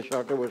in a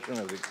shorter version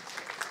of it.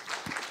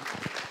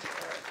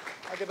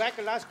 At the back,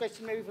 a last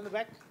question maybe from the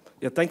back.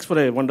 Yeah, thanks for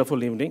a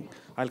wonderful evening.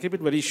 I'll keep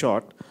it very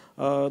short.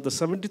 The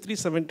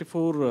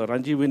 73-74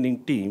 Ranji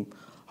winning team,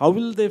 how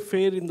will they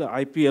fare in the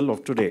IPL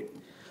of today?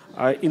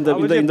 In the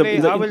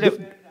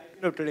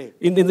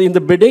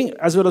bidding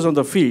as well as on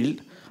the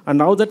field. And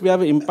now that we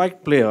have an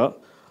impact player,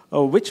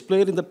 which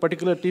player in that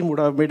particular team would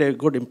have made a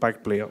good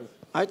impact player?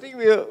 I think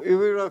we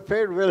would have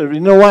fared well. You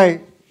know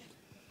why?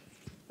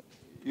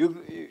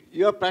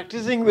 You are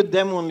practicing with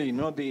them only.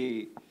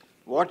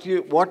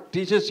 What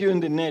teaches you in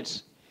the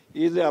nets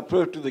is the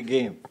approach to the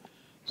game.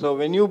 So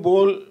when you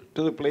bowl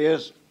to the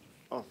players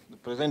of the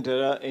present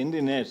era in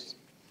the nets,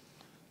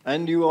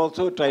 and you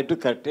also try to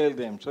curtail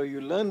them, so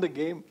you learn the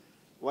game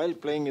while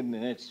playing in the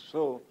nets.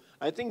 So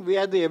I think we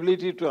had the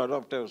ability to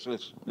adopt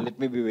ourselves. Let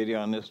me be very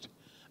honest.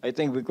 I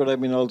think we could have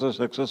been also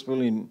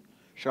successful in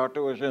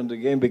shorter version of the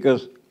game,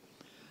 because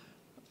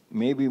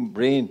maybe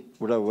brain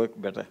would have worked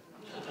better.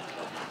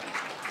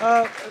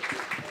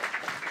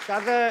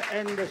 Sharda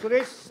and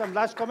Suresh, some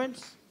last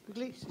comments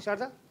quickly.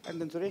 Sharda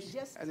and then Suresh.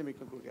 Yes. And then we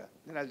conclude. Yeah.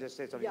 Then I'll just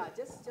say something. Yeah,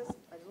 just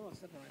I don't know what's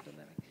the point.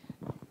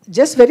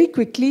 Just very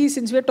quickly,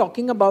 since we're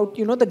talking about,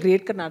 the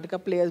great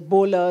Karnataka players,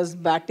 bowlers,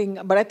 batting,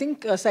 but I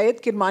think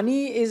Syed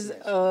Kirmani is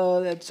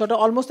sort of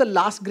almost the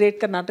last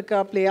great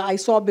Karnataka player I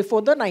saw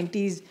before the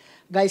 90s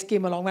guys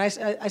came along. When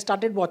I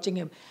started watching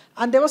him.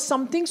 And there was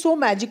something so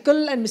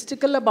magical and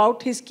mystical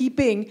about his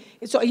keeping.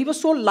 So he was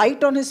so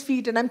light on his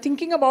feet. And I'm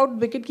thinking about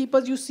wicket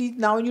keepers you see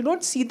now, and you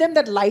don't see them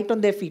that light on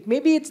their feet.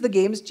 Maybe it's the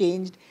game's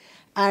changed.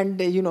 And,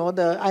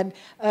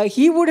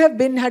 he would have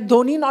been, had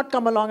Dhoni not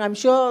come along, I'm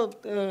sure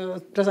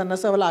Prasanna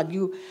sir will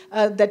argue,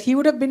 that he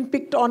would have been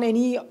picked on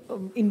any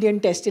Indian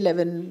Test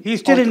 11.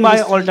 He's still in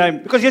my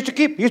all-time, because he used to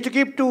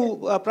keep to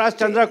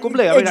Praschandra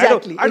Kumble. I mean,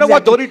 exactly. I don't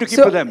want Dhoni to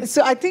keep to them.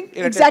 So I think,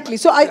 exactly.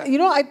 So I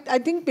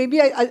think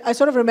maybe I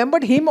sort of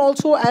remembered him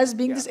also as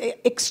being this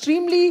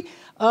extremely,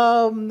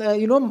 a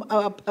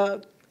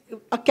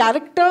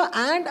character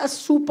and a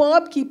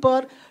superb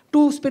keeper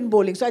to spin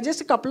bowling. So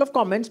just a couple of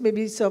comments,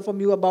 maybe, sir, from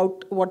you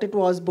about what it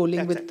was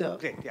bowling with.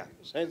 Great, yeah.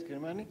 Syed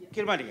Kirmani?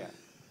 Kirmani,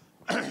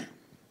 yeah.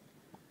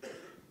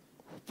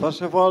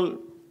 First of all,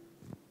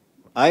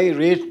 I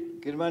rate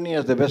Kirmani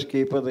as the best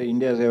keeper that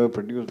India has ever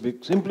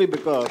produced, simply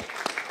because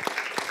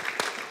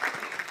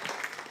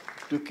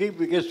to keep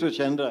wickets to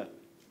Chandra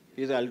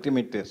is the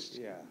ultimate test.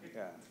 Yeah.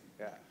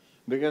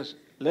 Because,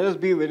 let us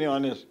be very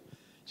honest,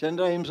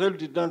 Chandra himself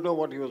did not know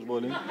what he was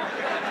bowling.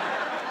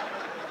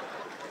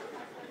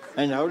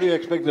 And how do you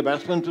expect the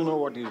batsman to know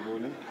what he's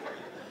bowling?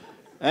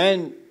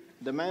 And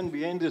the man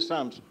behind the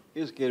stumps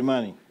is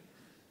Kirmani.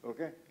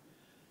 Okay?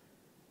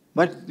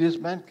 But this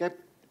man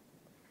kept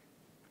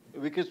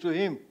wickets to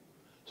him.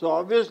 So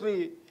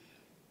obviously,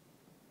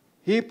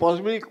 he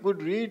possibly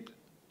could read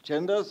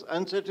Chandra's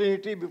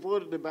uncertainty before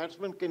the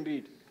batsman can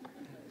read.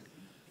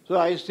 So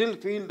I still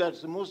feel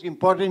that's the most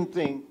important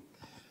thing.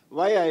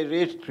 Why I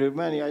rate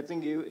Kirmani, I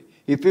think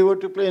if he were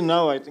to play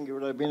now, I think he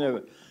would have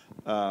been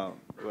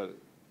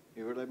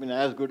he would have been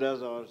as good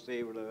as, or say,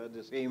 he would have had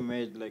the same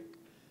image like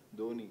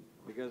Dhoni,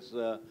 because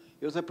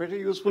he was a pretty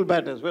useful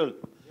bat as well.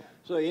 Yeah.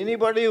 So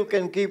anybody who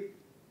can keep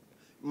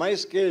my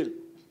scale,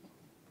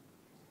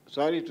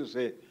 sorry to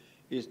say,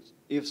 is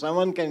if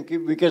someone can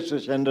keep wickets to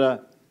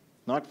Chandra,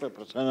 not for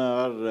Prasanna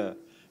or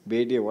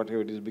Bedi or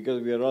whatever it is,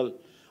 because we are all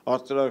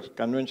orthodox,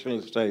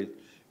 conventional style,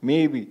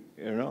 maybe,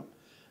 you know.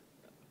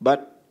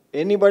 But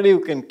anybody who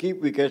can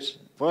keep wickets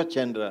for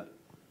Chandra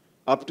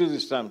up to the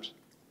stumps,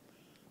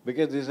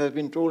 because this has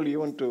been told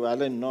even to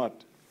Alan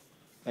Knott,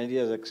 and he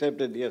has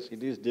accepted, yes,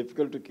 it is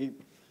difficult to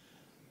keep.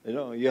 You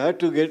know, you have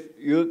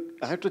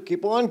to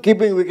keep on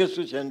keeping wickets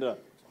to Chandra.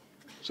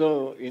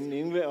 So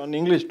on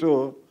English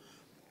tour,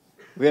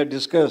 we have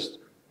discussed.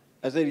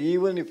 I said,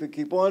 even if you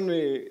keep on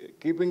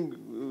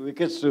keeping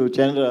wickets to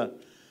Chandra,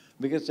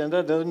 because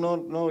Chandra does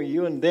not know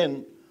even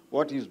then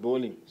what he's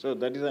bowling. So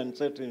that is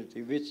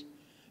uncertainty, which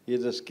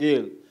is a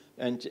skill.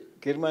 And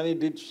Kirmani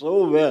did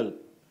so well,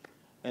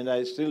 and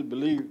I still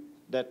believe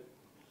that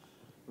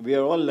we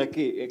are all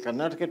lucky. A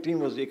Karnataka team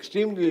was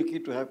extremely lucky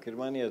to have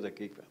Kirmani as a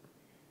keeper,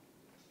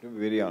 to be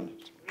very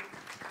honest.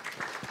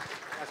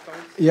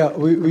 Yeah,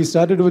 we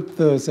started with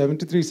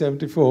 73,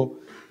 74.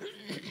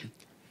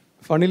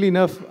 Funnily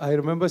enough, I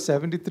remember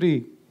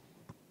 73,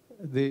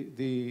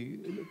 the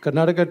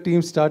Karnataka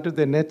team started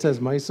their nets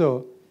as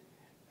Mysore,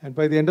 and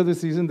by the end of the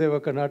season they were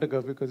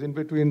Karnataka, because in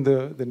between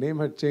the name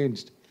had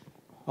changed.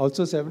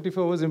 Also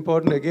 74 was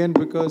important again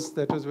because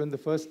that was when the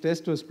first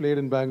test was played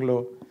in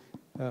Bangalore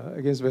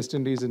against West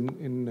Indies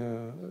in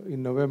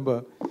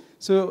November.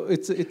 So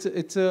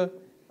it's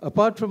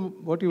apart from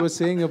what you were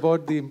saying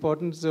about the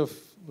importance of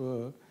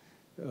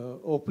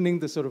opening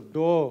the sort of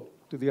door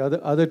to the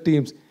other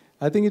teams,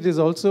 I think it is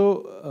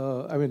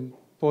also, I mean,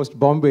 post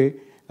Bombay,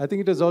 I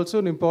think it is also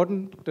an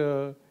important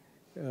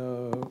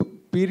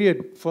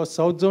period for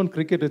South Zone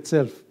cricket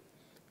itself,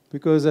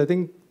 because I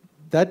think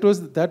that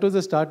was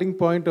the starting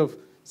point of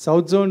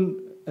South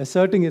Zone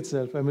asserting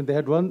itself. I mean, they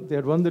had won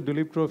the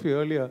Duleep Trophy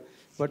earlier,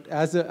 but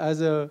as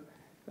a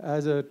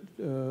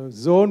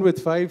zone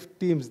with 5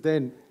 teams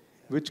then,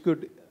 which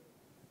could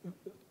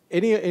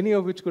any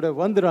of which could have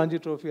won the Ranji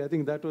Trophy, I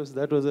think that was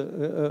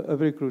a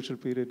very crucial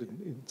period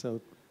in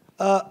South.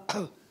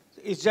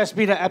 It's just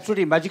been an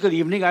absolutely magical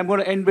evening. I'm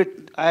going to end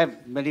with, I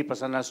have many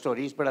Prasanna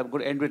stories, but I'm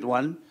going to end with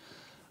one,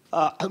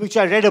 which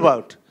I read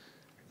about.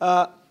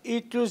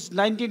 It was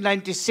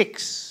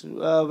 1996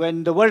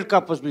 when the World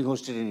Cup was being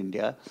hosted in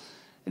India.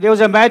 There was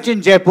a match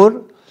in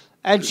Jaipur,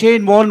 and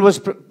Shane Warne was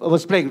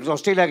playing. It was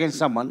Australia against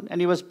someone, and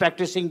he was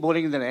practicing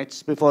bowling in the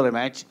nets before the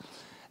match.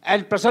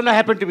 And Prasanna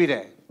happened to be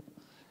there.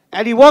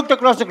 And he walked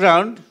across the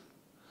ground,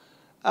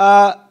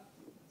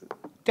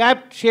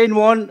 tapped Shane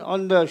Warne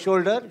on the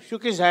shoulder,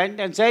 shook his hand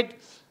and said,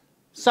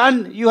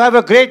 "Son, you have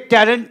a great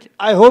talent.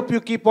 I hope you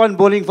keep on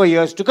bowling for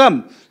years to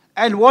come."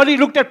 And Warne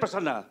looked at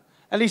Prasanna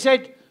and he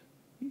said,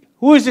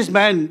 "Who is this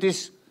man,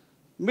 this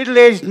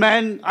middle-aged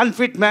man,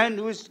 unfit man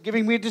who is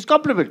giving me this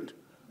compliment?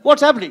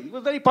 What's happening?" He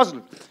was very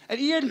puzzled. And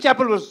Ian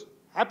Chappell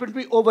happened to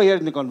be over here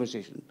in the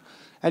conversation.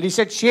 And he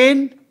said,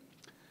 "Shane,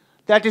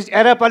 that is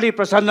Erapalli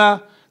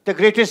Prasanna, the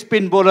greatest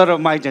spin bowler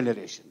of my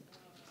generation."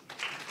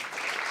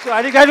 So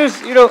I think that was,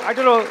 I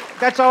don't know,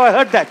 that's how I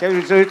heard that. So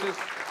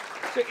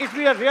it's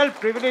been a real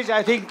privilege.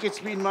 I think it's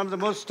been one of the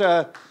most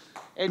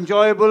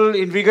enjoyable,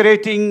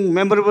 invigorating,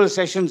 memorable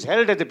sessions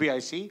held at the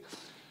PIC.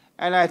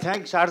 And I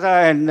thank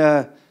Sharda and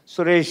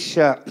Suresh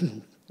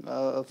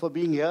for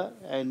being here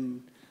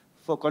and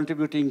for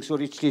contributing so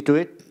richly to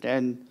it.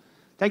 And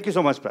thank you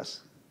so much,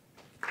 Pras.